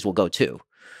 the liberties will go too.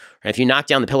 And if you knock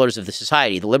down the pillars of the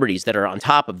society, the liberties that are on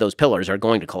top of those pillars are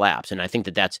going to collapse. And I think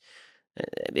that's,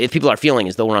 if people are feeling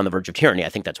as though we're on the verge of tyranny, I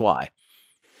think that's why.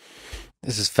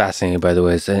 This is fascinating, by the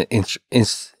way. It's an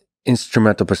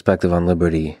instrumental perspective on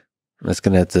liberty. That's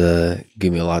going to have to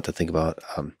give me a lot to think about.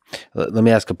 Let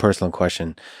me ask a personal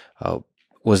question.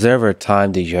 Was there ever a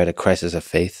time that you had a crisis of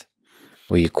faith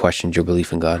where you questioned your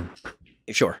belief in God?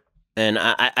 Sure. And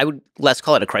I would less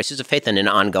call it a crisis of faith than an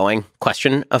ongoing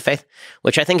question of faith,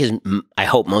 which I think is, I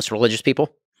hope, most religious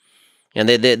people. And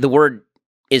the word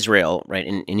Israel, right,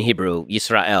 in Hebrew,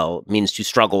 Yisrael, means to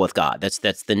struggle with God. That's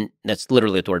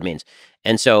literally what the word means.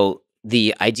 And so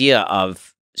the idea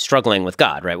of struggling with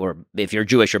God, right, where if you're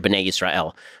Jewish, you're B'nai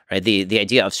Yisrael, right, the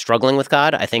idea of struggling with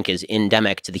God, I think, is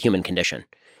endemic to the human condition.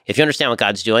 If you understand what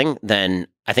God's doing, then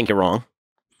I think you're wrong.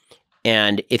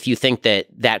 And if you think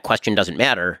that question doesn't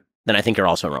matter, then I think you're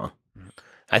also wrong.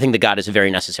 I think that God is a very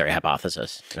necessary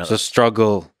hypothesis. So the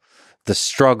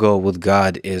struggle with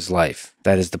God is life.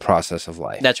 That is the process of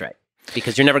life. That's right.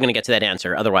 Because you're never going to get to that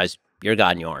answer. Otherwise, you're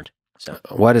God and you aren't. So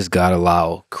why does God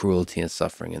allow cruelty and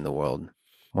suffering in the world?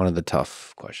 One of the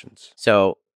tough questions.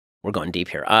 So we're going deep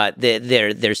here.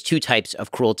 There's two types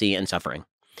of cruelty and suffering.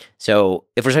 So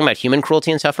if we're talking about human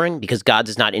cruelty and suffering, because God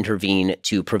does not intervene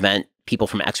to prevent people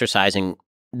from exercising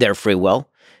their free will,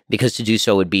 because to do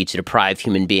so would be to deprive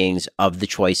human beings of the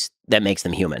choice that makes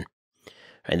them human.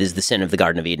 Right? This is the sin of the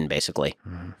Garden of Eden, basically,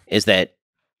 is that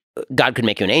God could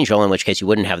make you an angel, in which case you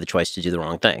wouldn't have the choice to do the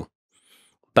wrong thing.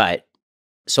 But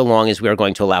so long as we are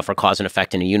going to allow for cause and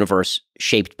effect in a universe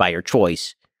shaped by your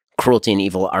choice, cruelty and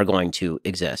evil are going to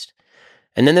exist.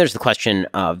 And then there's the question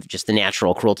of just the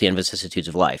natural cruelty and vicissitudes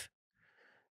of life.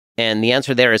 And the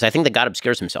answer there is, I think that God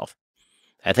obscures himself.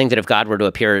 I think that if God were to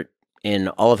appear in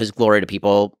all of his glory to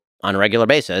people on a regular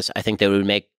basis, I think that would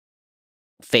make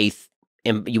faith,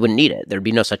 you wouldn't need it. There'd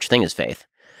be no such thing as faith,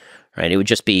 right? It would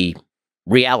just be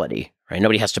reality, right?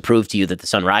 Nobody has to prove to you that the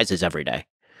sun rises every day.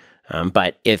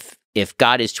 But if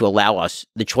God is to allow us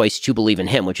the choice to believe in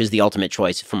him, which is the ultimate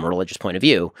choice from a religious point of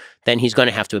view, then he's going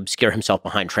to have to obscure himself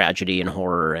behind tragedy and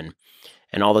horror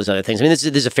and all those other things. I mean, this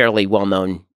is a fairly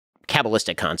well-known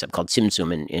Kabbalistic concept called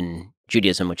Tzimtzum in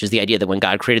Judaism, which is the idea that when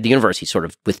God created the universe, he sort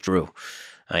of withdrew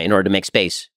in order to make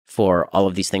space for all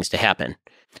of these things to happen.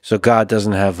 So God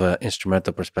doesn't have an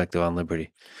instrumental perspective on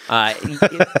liberty. In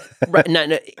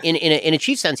a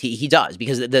chief sense, he does,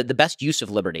 because the best use of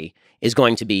liberty is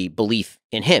going to be belief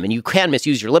in him. And you can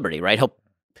misuse your liberty, right?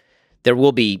 There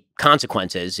will be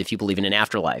consequences if you believe in an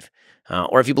afterlife,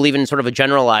 or if you believe in sort of a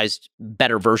generalized,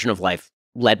 better version of life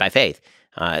led by faith,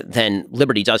 then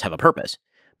liberty does have a purpose.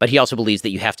 But he also believes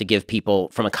that you have to give people,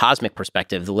 from a cosmic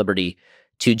perspective, the liberty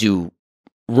to do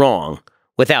wrong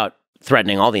without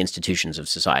threatening all the institutions of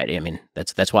society. I mean,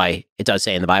 that's why it does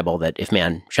say in the Bible that if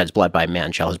man sheds blood, by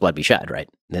man shall his blood be shed, right?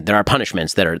 There are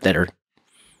punishments that are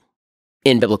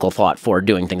in biblical thought for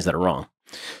doing things that are wrong.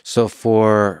 So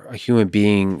for a human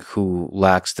being who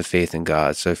lacks the faith in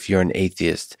God, so if you're an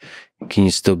atheist, can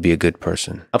you still be a good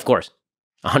person? Of course,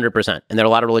 100%. And there are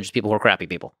a lot of religious people who are crappy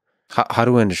people. How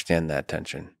do we understand that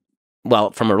tension?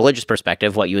 Well, from a religious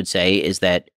perspective, what you would say is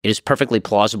that it is perfectly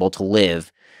plausible to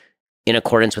live in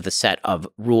accordance with a set of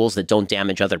rules that don't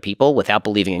damage other people without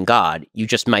believing in God. You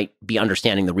just might be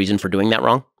understanding the reason for doing that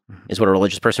wrong, is what a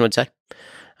religious person would say.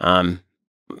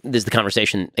 This is the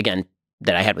conversation, again,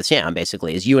 that I had with Sam,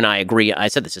 basically, is you and I agree. I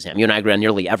said this to Sam. You and I agree on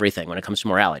nearly everything when it comes to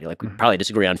morality. Like, we probably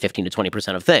disagree on 15 to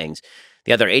 20% of things.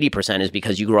 The other 80% is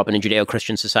because you grew up in a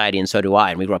Judeo-Christian society, and so do I,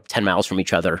 and we grew up 10 miles from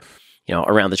each other,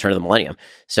 around the turn of the millennium.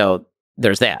 So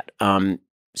there's that.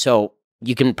 So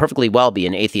you can perfectly well be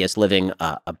an atheist living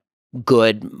a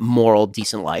good, moral,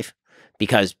 decent life,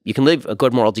 because you can live a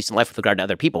good, moral, decent life with regard to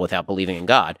other people without believing in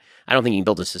God. I don't think you can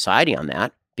build a society on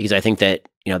that, because I think that,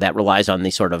 that relies on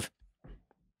the sort of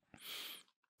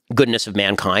goodness of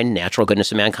mankind, natural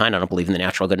goodness of mankind. I don't believe in the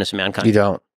natural goodness of mankind. You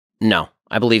don't? No.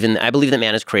 I believe that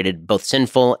man is created both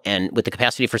sinful and with the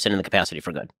capacity for sin and the capacity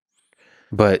for good.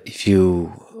 But if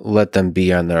you let them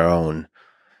be on their own,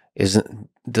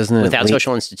 doesn't it without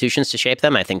social institutions to shape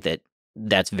them, I think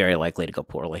that's very likely to go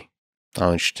poorly.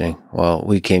 Oh, interesting. Well,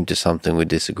 we came to something we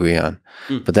disagree on,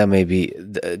 but that may be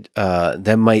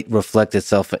that might reflect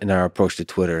itself in our approach to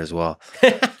Twitter as well.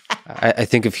 I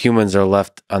think if humans are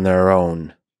left on their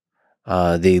own,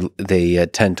 they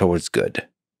tend towards good.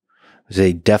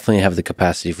 They definitely have the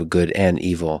capacity for good and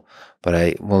evil,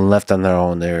 but when left on their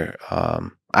own,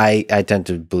 I tend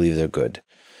to believe they're good.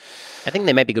 I think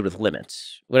they might be good with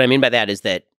limits. What I mean by that is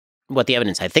that what the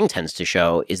evidence, I think, tends to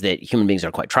show is that human beings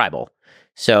are quite tribal.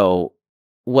 So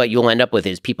what you'll end up with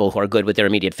is people who are good with their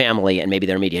immediate family and maybe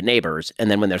their immediate neighbors, and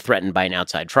then when they're threatened by an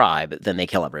outside tribe, then they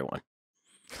kill everyone,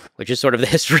 which is sort of the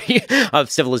history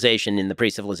of civilization in the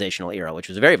pre-civilizational era, which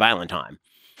was a very violent time.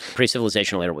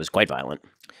 Pre-civilizational era was quite violent.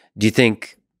 Do you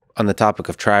think, on the topic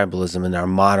of tribalism in our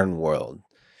modern world,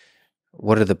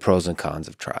 what are the pros and cons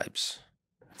of tribes?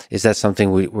 Is that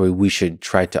something we should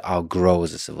try to outgrow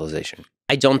as a civilization?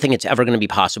 I don't think it's ever going to be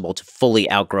possible to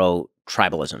fully outgrow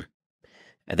tribalism.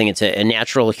 I think it's a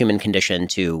natural human condition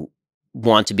to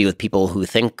want to be with people who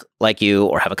think like you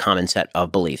or have a common set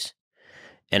of beliefs.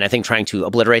 And I think trying to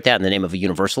obliterate that in the name of a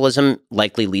universalism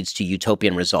likely leads to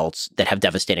utopian results that have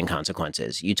devastating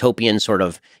consequences. Utopian sort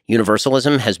of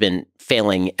universalism has been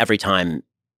failing every time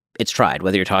it's tried,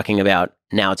 whether you're talking about,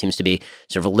 now it seems to be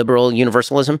sort of a liberal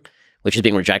universalism, which is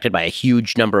being rejected by a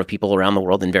huge number of people around the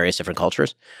world in various different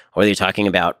cultures, or whether you're talking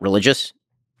about religious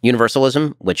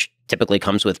universalism, which typically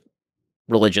comes with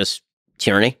religious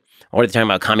tyranny, or whether you're talking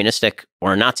about communistic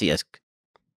or Nazi-esque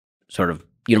sort of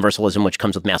universalism, which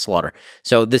comes with mass slaughter.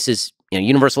 So this is,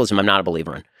 universalism I'm not a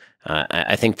believer in.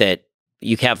 I think that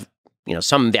you have,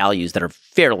 some values that are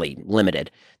fairly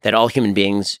limited that all human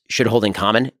beings should hold in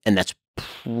common, and that's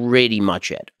pretty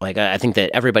much it. Like, I think that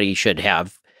everybody should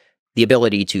have the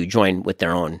ability to join with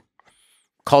their own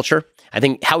culture. I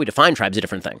think how we define tribes is a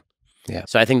different thing. Yeah.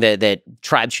 So I think that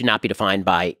tribes should not be defined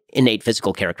by innate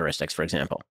physical characteristics, for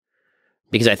example,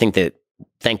 because I think that,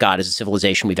 thank God, as a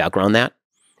civilization, we've outgrown that.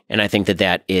 And I think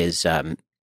that is a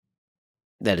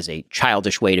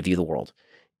childish way to view the world.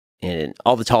 And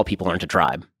all the tall people aren't a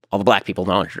tribe. All the black people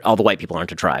aren't. All the white people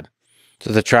aren't a tribe.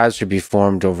 So the tribes should be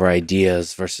formed over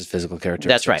ideas versus physical characteristics.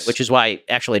 That's right. Which is why,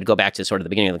 actually, to go back to sort of the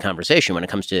beginning of the conversation, when it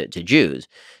comes to Jews,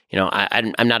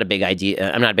 I'm not a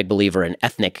big believer in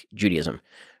ethnic Judaism.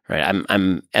 Right.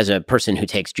 I'm as a person who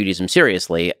takes Judaism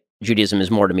seriously, Judaism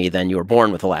is more to me than you were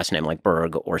born with a last name like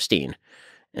Berg or Steen.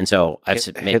 And so I've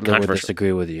made Hitler controversial. would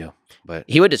disagree with you, but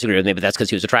he would disagree with me, but that's because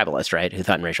he was a tribalist, right? Who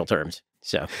thought in racial terms.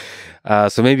 So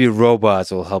maybe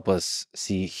robots will help us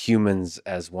see humans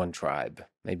as one tribe.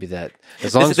 Maybe that,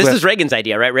 as long as this is Reagan's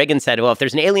idea, right? Reagan said, "Well, if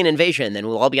there's an alien invasion, then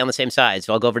we'll all be on the same side.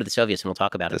 So I'll go over to the Soviets and we'll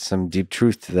talk about it." There's some deep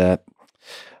truth to that.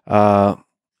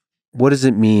 What does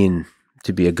it mean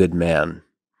to be a good man?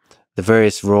 The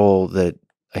various role that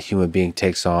a human being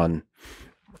takes on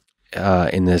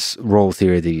in this role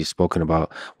theory that you've spoken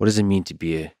about. What does it mean to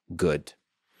be good?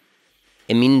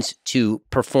 It means to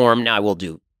perform. Now I will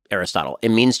do Aristotle. It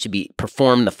means to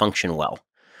perform the function well.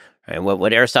 Right?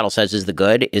 What Aristotle says is the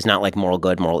good is not like moral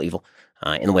good, moral evil,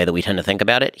 in the way that we tend to think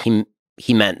about it.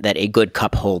 He meant that a good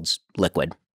cup holds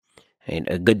liquid, and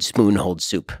a good spoon holds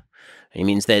soup. It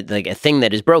means that like a thing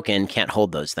that is broken can't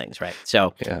hold those things, right?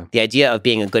 So the idea of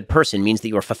being a good person means that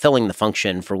you are fulfilling the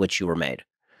function for which you were made.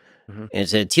 Mm-hmm.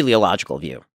 It's a teleological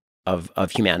view.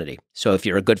 of humanity. So if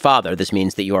you're a good father, this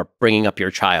means that you are bringing up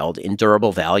your child in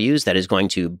durable values that is going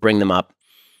to bring them up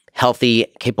healthy,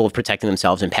 capable of protecting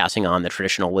themselves and passing on the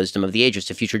traditional wisdom of the ages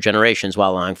to future generations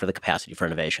while allowing for the capacity for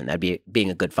innovation. That'd be being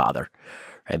a good father.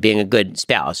 Right? Being a good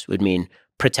spouse would mean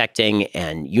protecting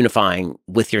and unifying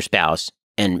with your spouse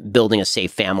and building a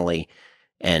safe family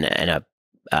and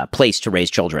a place to raise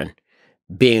children.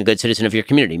 Being a good citizen of your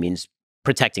community means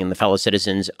protecting the fellow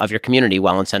citizens of your community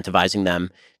while incentivizing them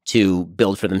to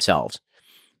build for themselves.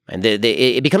 And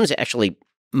it becomes actually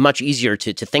much easier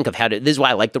to think of how to, this is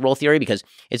why I like the role theory, because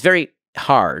it's very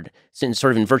hard, since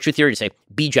sort of in virtue theory, to say,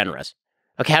 be generous.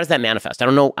 Okay, how does that manifest? I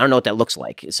don't know what that looks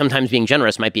like. Sometimes being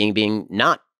generous might be being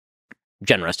not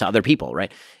generous to other people,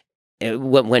 right?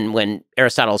 When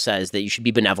Aristotle says that you should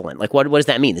be benevolent, like what does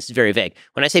that mean? This is very vague.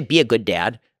 When I say be a good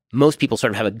dad, most people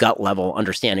sort of have a gut level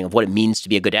understanding of what it means to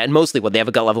be a good dad. And mostly what they have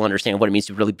a gut level understanding of what it means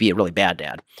to really be a really bad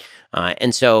dad.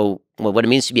 And so what it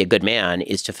means to be a good man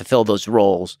is to fulfill those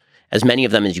roles, as many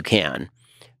of them as you can,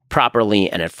 properly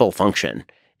and at full function.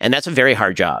 And that's a very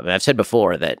hard job. And I've said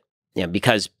before that,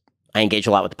 because I engage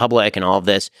a lot with the public and all of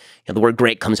this, the word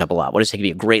great comes up a lot. What does it take to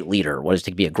be a great leader? What does it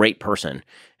take to be a great person? And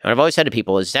what I've always said to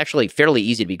people is it's actually fairly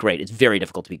easy to be great. It's very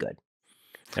difficult to be good.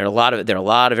 There are a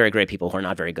lot of very great people who are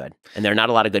not very good, and there are not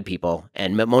a lot of good people.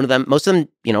 And most of them,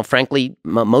 frankly,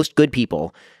 most good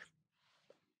people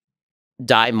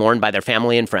die mourned by their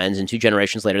family and friends, and 2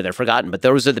 generations later they're forgotten. But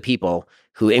those are the people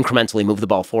who incrementally move the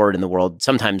ball forward in the world,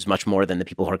 sometimes much more than the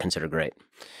people who are considered great.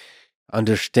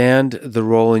 Understand the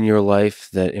role in your life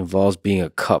that involves being a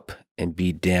cup and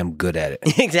be damn good at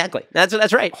it. Exactly.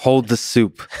 That's right. Hold the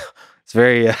soup. It's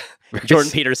very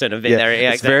Jordan Peterson have been there.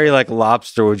 Yeah, it's very like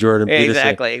Lobster with Jordan Peterson.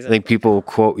 Exactly. I think people will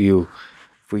quote you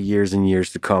for years and years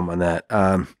to come on that.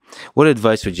 What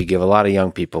advice would you give? A lot of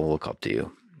young people look up to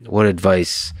you. What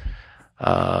advice,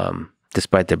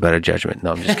 despite their better judgment?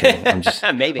 No, I'm just kidding. I'm just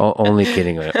maybe only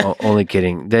kidding. Only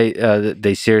kidding.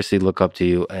 They seriously look up to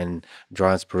you and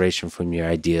draw inspiration from your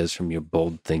ideas, from your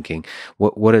bold thinking.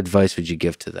 What advice would you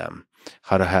give to them?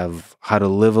 How to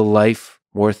live a life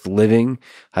worth living?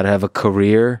 How to have a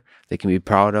career they can be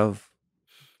proud of,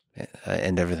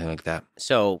 and everything like that.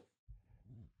 So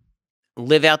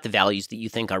live out the values that you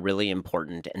think are really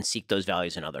important and seek those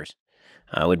values in others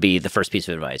would be the first piece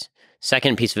of advice.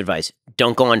 Second piece of advice,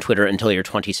 don't go on Twitter until you're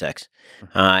 26.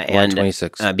 And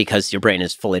 26? Because your brain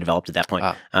is fully developed at that point.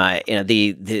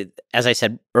 As I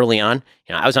said early on,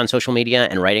 I was on social media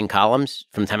and writing columns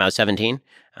from the time I was 17.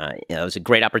 It was a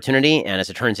great opportunity, and as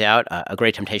it turns out, a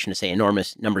great temptation to say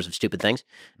enormous numbers of stupid things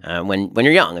when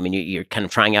you're young. I mean, you're kind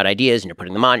of trying out ideas, and you're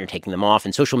putting them on, you're taking them off,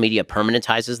 and social media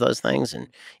permanentizes those things and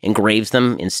engraves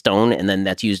them in stone, and then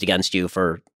that's used against you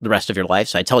for the rest of your life.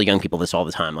 So I tell young people this all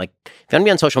the time. Like, if you want to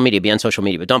be on social media, be on social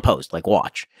media, but don't post. Like,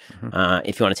 watch.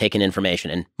 If you want to take in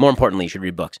information, and more importantly, you should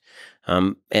read books.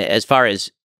 As far as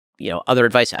other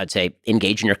advice, I'd say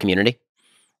engage in your community.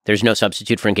 There's no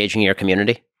substitute for engaging in your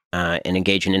community. And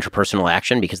engage in interpersonal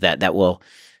action, because that will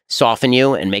soften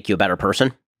you and make you a better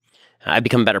person. I've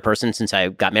become a better person since I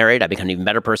got married. I've become an even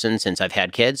better person since I've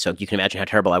had kids. So you can imagine how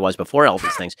terrible I was before all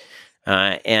these things.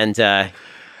 And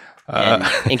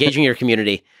engaging your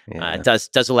community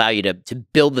does allow you to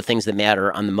build the things that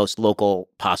matter on the most local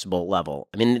possible level.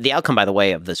 I mean, the outcome, by the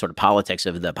way, of the sort of politics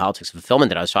of fulfillment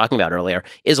that I was talking about earlier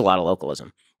is a lot of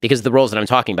localism, because the roles that I'm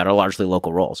talking about are largely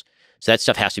local roles. So that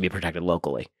stuff has to be protected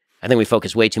locally. I think we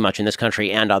focus way too much in this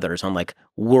country and others on like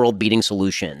world-beating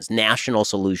solutions, national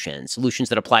solutions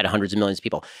that apply to hundreds of millions of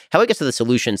people. How do we get to the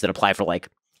solutions that apply for like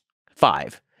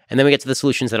 5? And then we get to the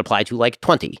solutions that apply to like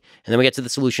 20. And then we get to the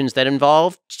solutions that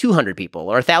involve 200 people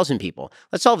or 1,000 people.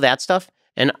 Let's solve that stuff.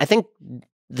 And I think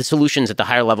the solutions at the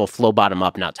higher level flow bottom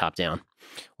up, not top down.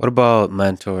 What about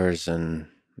mentors and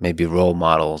maybe role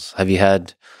models? Have you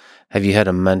had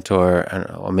a mentor,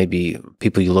 or maybe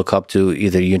people you look up to,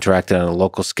 either you interacted on a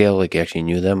local scale, like you actually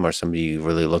knew them, or somebody you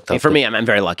really looked up to? For me, I'm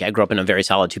very lucky. I grew up in a very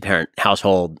solid 2-parent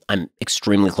household. I'm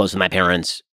extremely close with my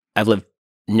parents. I've lived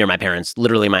near my parents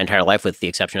literally my entire life, with the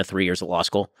exception of 3 years at law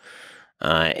school.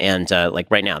 Like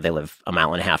right now, they live a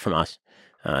mile and a half from us.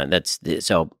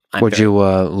 What'd you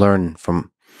learn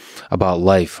about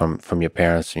life from your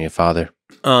parents and your father?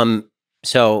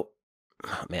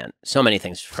 Oh man, so many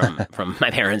things from my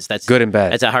parents. That's good and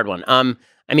bad. That's a hard one.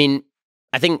 I mean,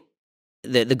 I think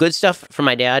the good stuff from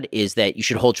my dad is that you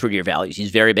should hold true to your values.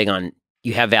 He's very big on,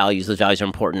 you have values, those values are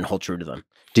important, hold true to them.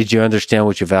 Did you understand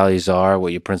what your values are,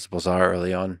 what your principles are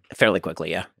early on? Fairly quickly,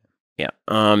 yeah. Yeah.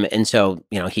 And so,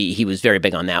 he was very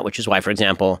big on that, which is why, for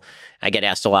example, I get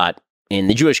asked a lot in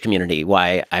the Jewish community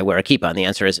why I wear a kippah. And the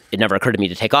answer is, it never occurred to me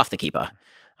to take off the kippah.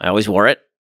 I always wore it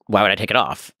why would I take it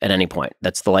off at any point?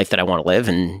 That's the life that I want to live,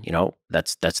 and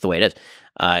that's the way it is.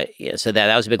 Yeah, so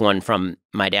that was a big one from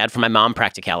my dad. From my mom,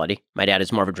 practicality. My dad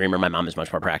is more of a dreamer. My mom is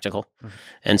much more practical.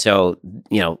 And so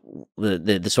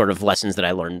the sort of lessons that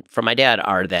I learned from my dad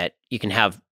are that you can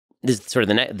have this is sort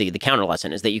of the counter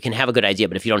lesson is that you can have a good idea,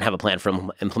 but if you don't have a plan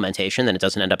for implementation, then it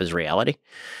doesn't end up as reality.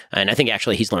 And I think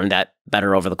actually he's learned that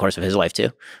better over the course of his life too.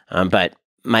 But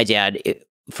my dad,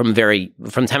 from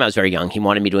the time I was very young, he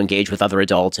wanted me to engage with other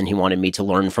adults, and he wanted me to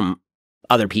learn from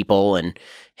other people. And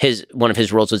one of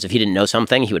his rules was if he didn't know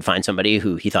something, he would find somebody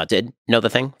who he thought did know the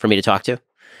thing for me to talk to.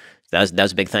 That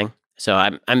was a big thing. So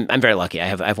I'm very lucky. I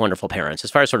have wonderful parents.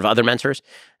 As far as sort of other mentors,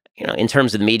 in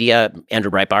terms of the media, Andrew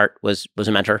Breitbart was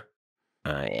a mentor.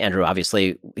 Andrew,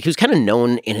 obviously, he was kind of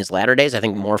known in his latter days, I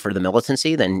think, more for the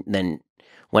militancy than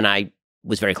when I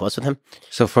was very close with him.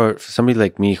 So for somebody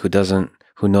like me who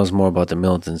knows more about the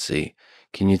militancy,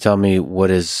 can you tell me what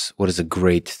makes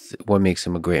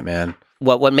him a great man?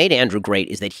 What made Andrew great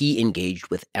is that he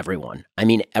engaged with everyone. I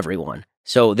mean, everyone.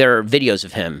 So there are videos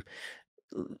of him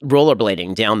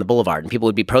rollerblading down the boulevard, and people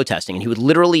would be protesting, and he would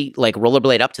literally like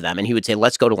rollerblade up to them, and he would say,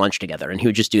 "Let's go to lunch together," and he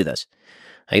would just do this.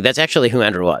 Like, that's actually who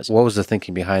Andrew was. What was the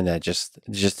thinking behind that?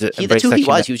 That's who he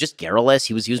was. He was just garrulous.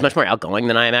 He was much more outgoing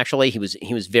than I am. Actually, he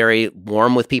was very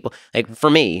warm with people. Like for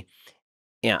me,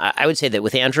 I would say that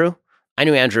with Andrew, I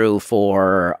knew Andrew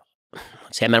for,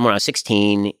 let's say I met him when I was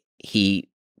 16. He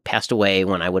passed away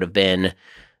when I would have been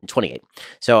 28.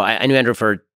 So I knew Andrew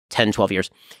for 10, 12 years.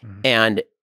 Mm-hmm. And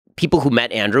people who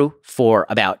met Andrew for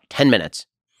about 10 minutes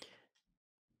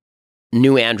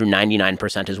knew Andrew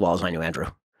 99% as well as I knew Andrew.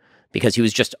 Because he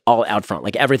was just all out front,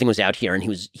 like everything was out here, and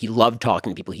he loved talking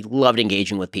to people, he loved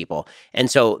engaging with people, and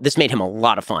so this made him a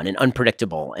lot of fun and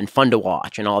unpredictable and fun to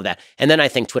watch and all of that. And then I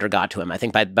think Twitter got to him. I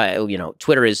think by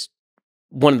Twitter is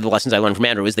one of the lessons I learned from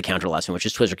Andrew is the counter lesson, which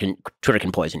is Twitter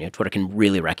can poison you. Twitter can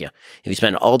really wreck you. If you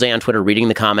spend all day on Twitter reading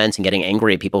the comments and getting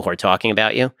angry at people who are talking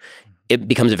about you, it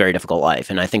becomes a very difficult life.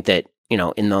 And I think that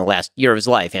in the last year of his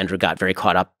life, Andrew got very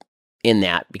caught up in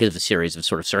that because of a series of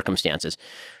sort of circumstances.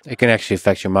 It can actually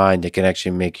affect your mind. It can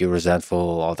actually make you resentful,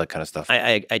 all that kind of stuff.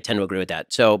 I tend to agree with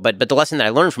that. So, but the lesson that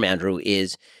I learned from Andrew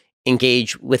is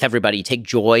engage with everybody, take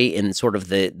joy in sort of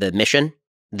the mission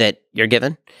that you're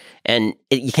given. And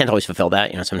you can't always fulfill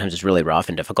that. Sometimes it's really rough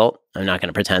and difficult. I'm not going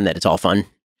to pretend that it's all fun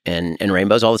and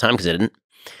rainbows all the time because it isn't.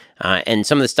 And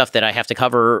some of the stuff that I have to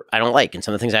cover, I don't like, and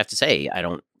some of the things I have to say, I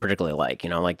don't particularly like.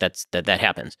 Like that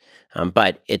happens.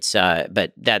 But that's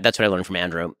what I learned from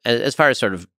Andrew. As far as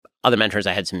sort of other mentors,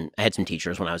 I had some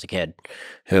teachers when I was a kid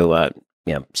who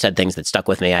said things that stuck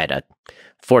with me. I had a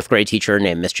fourth grade teacher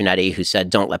named Miss Giannetti who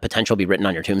said, "Don't let potential be written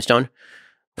on your tombstone,"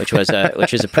 which is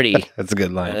a pretty that's a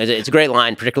good line. It's a great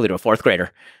line, particularly to a fourth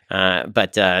grader.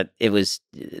 But it was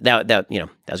that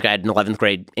was a guy. I had an 11th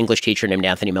grade English teacher named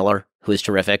Anthony Miller, who was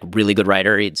terrific, really good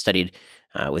writer. He had studied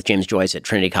with James Joyce at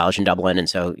Trinity College in Dublin, and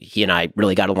so he and I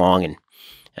really got along, and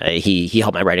he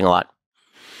helped my writing a lot.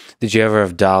 Did you ever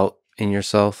have doubt in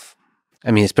yourself? I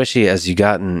mean, especially as you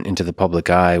gotten into the public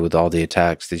eye with all the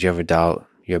attacks, did you ever doubt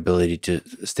your ability to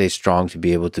stay strong, to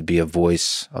be able to be a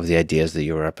voice of the ideas that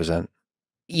you represent?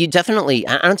 You definitely,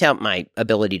 I don't doubt my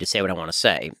ability to say what I want to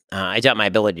say. I doubt my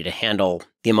ability to handle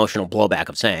the emotional blowback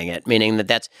of saying it, meaning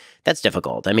that's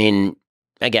difficult. I mean,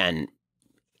 again,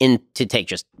 to take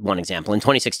just one example, in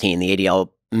 2016, the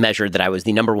ADL measured that I was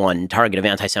the #1 target of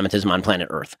anti-Semitism on planet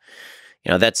Earth.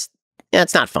 That's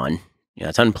not fun.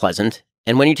 It's unpleasant.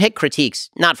 And when you take critiques,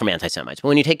 not from anti-Semites, but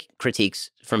when you take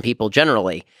critiques from people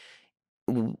generally,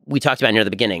 we talked about near the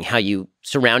beginning how you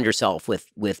surround yourself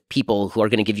with people who are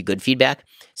going to give you good feedback.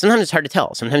 Sometimes it's hard to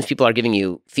tell. Sometimes people are giving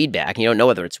you feedback and you don't know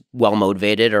whether it's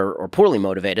well-motivated or poorly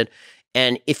motivated.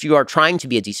 And if you are trying to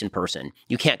be a decent person,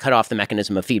 you can't cut off the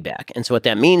mechanism of feedback. And so what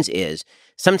that means is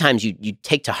sometimes you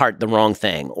take to heart the wrong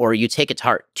thing, or you take it to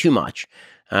heart too much.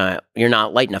 You're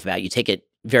not light enough about it. You take it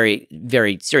very,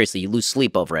 very seriously. You lose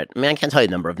sleep over it. I mean, I can't tell you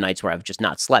the number of nights where I've just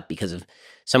not slept because of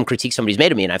some critique somebody's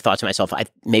made of me, and I've thought to myself,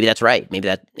 maybe that's right.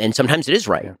 And sometimes it is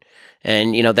right. Yeah.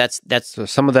 And that's so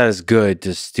some of that is good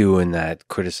to stew in that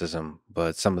criticism,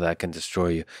 but some of that can destroy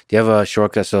you. Do you have a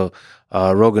shortcut? So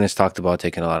Rogan has talked about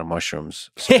taking a lot of mushrooms.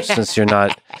 So since you're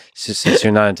not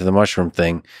into the mushroom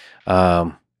thing,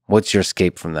 what's your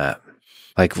escape from that?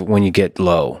 Like when you get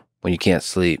low, when you can't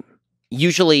sleep.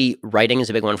 Usually writing is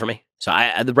a big one for me. So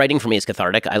the writing for me is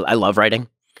cathartic. I love writing.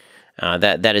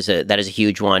 That is a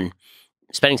huge one.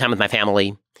 Spending time with my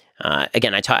family.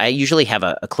 Again, I usually have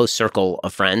a close circle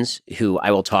of friends who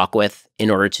I will talk with in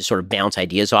order to sort of bounce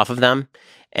ideas off of them.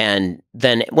 And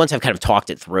then once I've kind of talked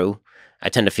it through, I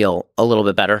tend to feel a little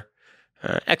bit better.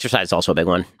 Exercise is also a big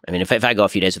one. I mean, if I go a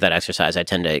few days without exercise, I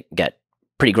tend to get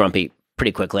pretty grumpy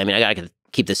pretty quickly. I mean, I got to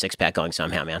keep the six pack going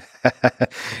somehow, man.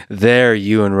 There,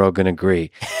 you and Rogan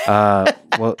agree.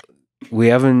 Well, we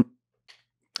haven't,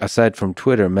 aside from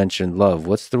Twitter, mentioned love.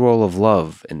 What's the role of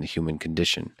love in the human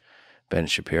condition, Ben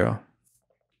Shapiro?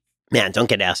 Man, don't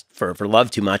get asked for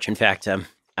love too much. In fact,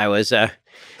 I was.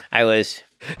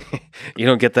 You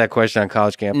don't get that question on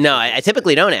college campus? No, I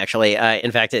typically don't actually.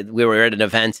 In fact, we were at an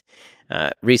event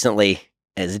recently,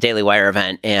 as a Daily Wire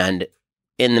event, and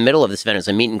in the middle of this event, it was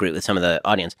a meet and greet with some of the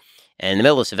audience. And in the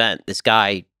middle of this event, this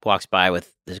guy walks by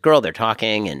with this girl. They're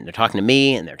talking to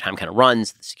me, and their time kind of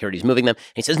runs. The security's moving them.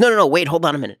 And he says, no, wait, hold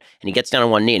on a minute. And he gets down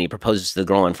on one knee and he proposes to the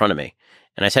girl in front of me.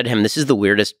 And I said to him, this is the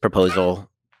weirdest proposal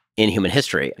in human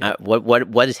history.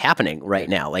 What is happening right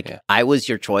now? Like, I was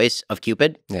your choice of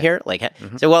Cupid here. Like,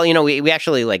 so, well, we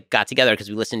actually like got together because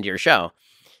we listened to your show.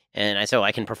 And I said,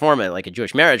 I can perform it like a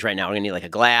Jewish marriage right now. We're going to need like a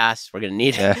glass. We're going to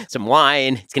need some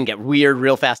wine. It's going to get weird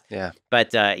real fast. Yeah.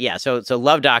 But so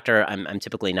Love Doctor, I'm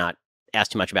typically not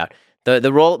asked too much about.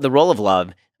 The role of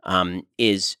love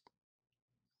is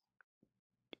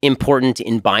important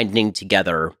in binding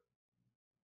together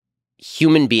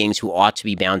human beings who ought to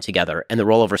be bound together. And the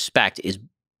role of respect is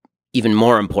even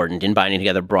more important in binding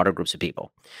together broader groups of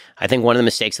people. I think one of the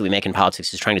mistakes that we make in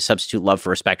politics is trying to substitute love for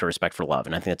respect or respect for love.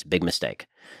 And I think that's a big mistake.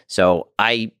 So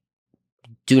I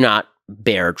do not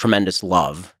bear tremendous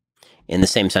love in the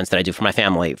same sense that I do for my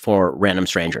family for random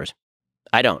strangers.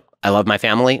 I don't. I love my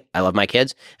family. I love my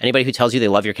kids. Anybody who tells you they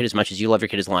love your kid as much as you love your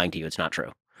kid is lying to you. It's not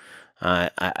true.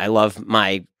 I love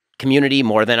my community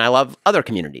more than I love other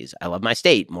communities. I love my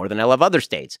state more than I love other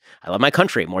states. I love my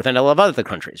country more than I love other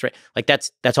countries, right? Like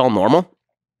that's all normal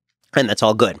and that's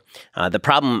all good. The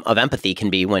problem of empathy can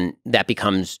be when that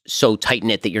becomes so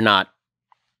tight-knit that you're not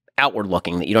outward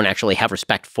looking, that you don't actually have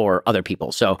respect for other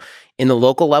people. So in the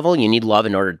local level, you need love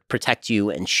in order to protect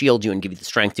you and shield you and give you the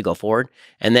strength to go forward.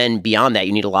 And then beyond that,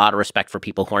 you need a lot of respect for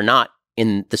people who are not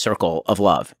in the circle of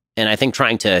love. And I think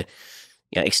trying to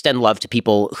extend love to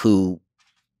people who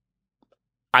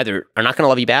either are not going to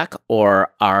love you back or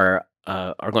are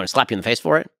going to slap you in the face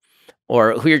for it,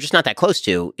 or who you're just not that close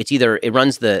to, it's either it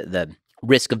runs the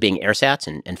risk of being airsats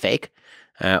and fake,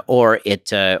 or it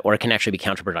can actually be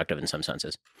counterproductive in some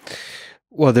senses.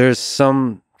 Well, there's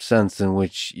some sense in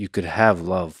which you could have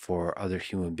love for other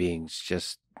human beings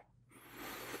just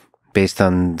based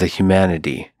on the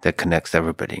humanity that connects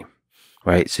everybody,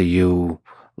 right? So you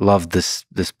love this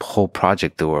whole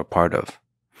project that we're a part of.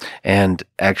 And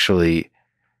actually,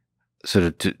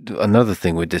 sort of another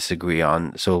thing we disagree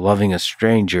on. So loving a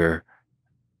stranger,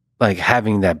 like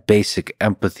having that basic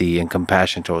empathy and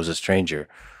compassion towards a stranger,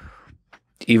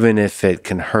 even if it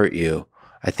can hurt you,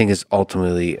 I think is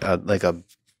ultimately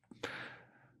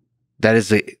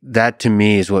that to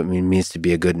me is what it means to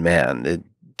be a good man.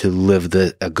 To live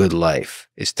a good life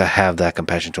is to have that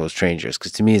compassion towards strangers.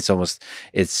 Because to me,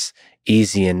 it's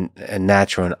easy and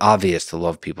natural and obvious to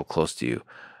love people close to you.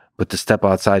 But to step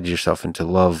outside yourself and to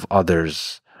love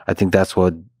others, I think that's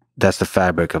the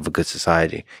fabric of a good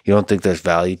society. You don't think there's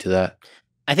value to that?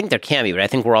 I think there can be, but I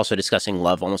think we're also discussing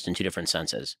love almost in two different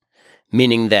senses.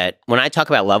 Meaning that when I talk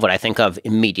about love, what I think of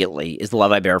immediately is the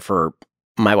love I bear for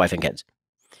my wife and kids,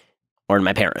 or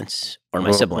my parents, or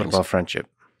my siblings. What about friendship?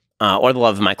 Or the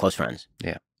love of my close friends.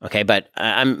 Yeah. Okay, but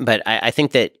I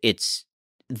think that it's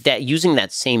that using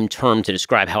that same term to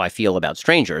describe how I feel about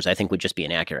strangers, I think would just be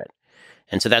inaccurate.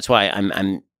 And so that's why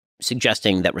I'm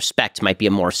suggesting that respect might be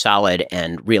a more solid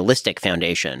and realistic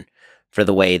foundation for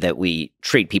the way that we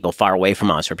treat people far away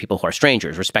from us or people who are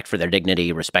strangers. Respect for their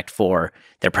dignity, respect for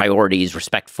their priorities,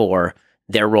 respect for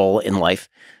their role in life.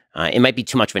 It might be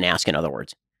too much of an ask, in other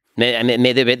words.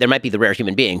 There might be the rare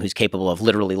human being who's capable of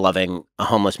literally loving a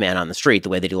homeless man on the street the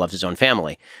way that he loves his own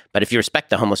family. But if you respect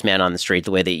the homeless man on the street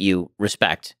the way that you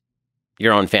respect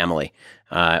your own family,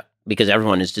 because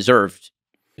everyone deserves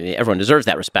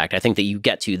that respect, I think that you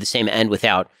get to the same end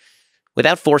without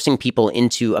forcing people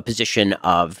into a position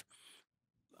of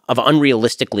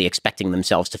unrealistically expecting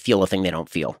themselves to feel a thing they don't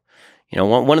feel.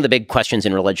 One of the big questions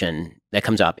in religion that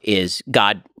comes up is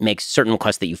God makes certain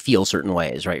requests that you feel certain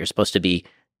ways, right? You're supposed to be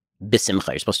bisimcha,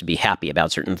 you're supposed to be happy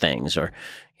about certain things, or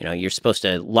you're supposed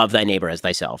to love thy neighbor as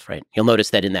thyself, right? You'll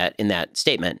notice that in that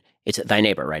statement, it's thy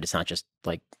neighbor, right? It's not just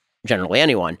like generally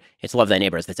anyone. It's love thy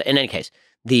neighbor as thyself. In any case,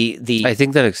 I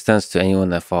think that extends to anyone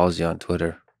that follows you on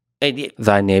Twitter.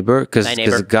 Thy neighbor,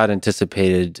 because God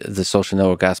anticipated the social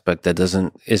network aspect that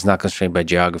is not constrained by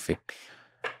geography.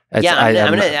 I'm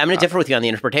going to differ with you on the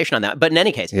interpretation on that. But in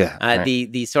any case,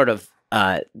 the sort of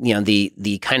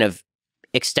the kind of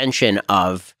extension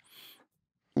of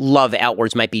love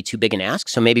outwards might be too big an ask.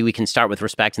 So maybe we can start with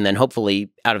respect, and then hopefully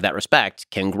out of that respect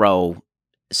can grow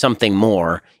something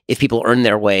more if people earn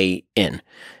their way in.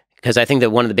 Because I think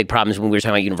that one of the big problems when we were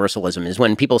talking about universalism is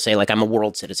when people say, like, I'm a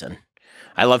world citizen.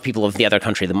 I love people of the other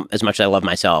country as much as I love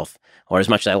myself, or as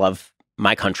much as I love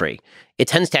my country. It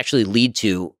tends to actually lead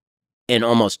to an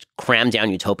almost crammed down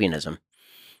utopianism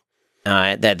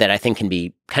that I think can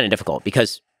be kind of difficult,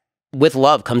 because with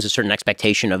love comes a certain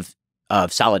expectation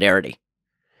of solidarity.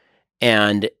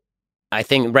 And I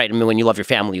think, right, I mean, when you love your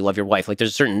family, you love your wife, like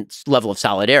there's a certain level of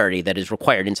solidarity that is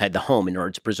required inside the home in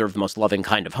order to preserve the most loving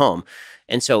kind of home.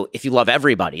 And so if you love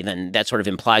everybody, then that sort of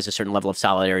implies a certain level of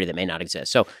solidarity that may not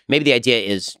exist. So maybe the idea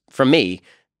is, for me,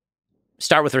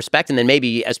 start with respect, and then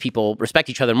maybe as people respect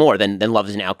each other more, then love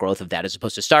is an outgrowth of that, as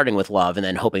opposed to starting with love and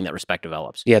then hoping that respect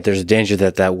develops. Yeah, there's a danger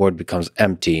that that word becomes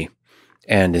empty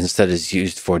and instead is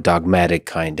used for dogmatic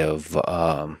kind of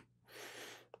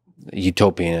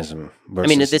utopianism. I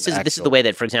mean, this is the way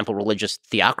that, for example, religious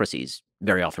theocracies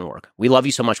very often work. We love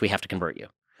you so much we have to convert you.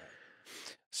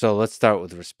 So let's start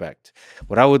with respect.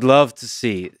 What I would love to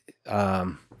see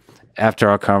after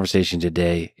our conversation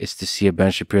today is to see a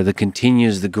Ben Shapiro that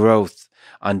continues the growth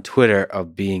on Twitter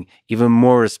of being even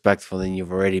more respectful than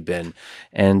you've already been,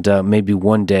 and maybe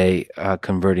one day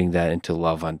converting that into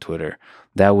love on Twitter.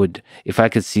 That would, if I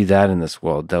could see that in this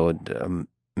world, that would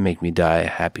make me die a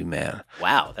happy man.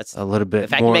 Wow, that's a little bit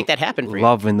if I more can make that happen for you.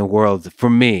 Love in the world for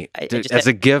me, as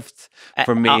a gift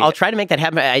for me. I'll try to make that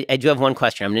happen. I do have one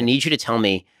question. I'm going to need you to tell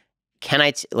me,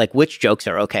 which jokes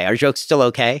are okay? Are jokes still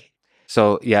okay?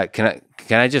 So yeah, can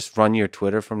I just run your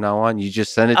Twitter from now on? You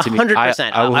just send it to me.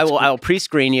 100%. I will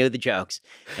pre-screen you the jokes,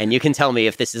 and you can tell me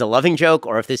if this is a loving joke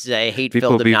or if this is a hate-filled,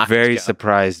 obnoxious joke. People will be very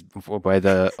surprised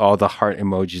by all the heart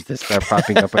emojis that start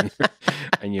popping up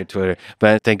on your Twitter.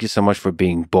 But thank you so much for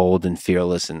being bold and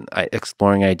fearless and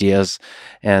exploring ideas.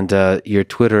 And your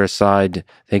Twitter aside,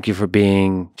 thank you for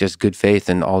being just good faith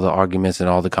in all the arguments and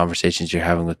all the conversations you're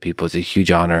having with people. It's a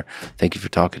huge honor. Thank you for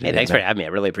talking to me. Hey, thanks for having me. I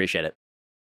really appreciate it.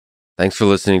 Thanks for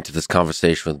listening to this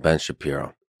conversation with Ben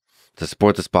Shapiro. To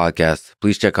support this podcast,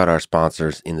 please check out our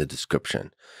sponsors in the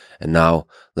description. And now,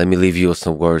 let me leave you with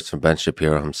some words from Ben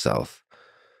Shapiro himself.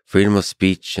 Freedom of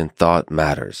speech and thought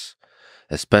matters,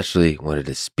 especially when it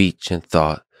is speech and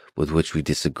thought with which we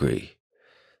disagree.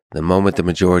 The moment the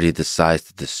majority decides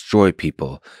to destroy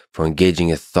people for engaging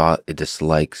in thought it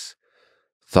dislikes,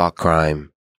 thought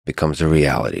crime becomes a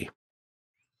reality.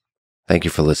 Thank you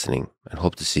for listening, and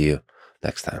hope to see you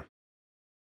next time.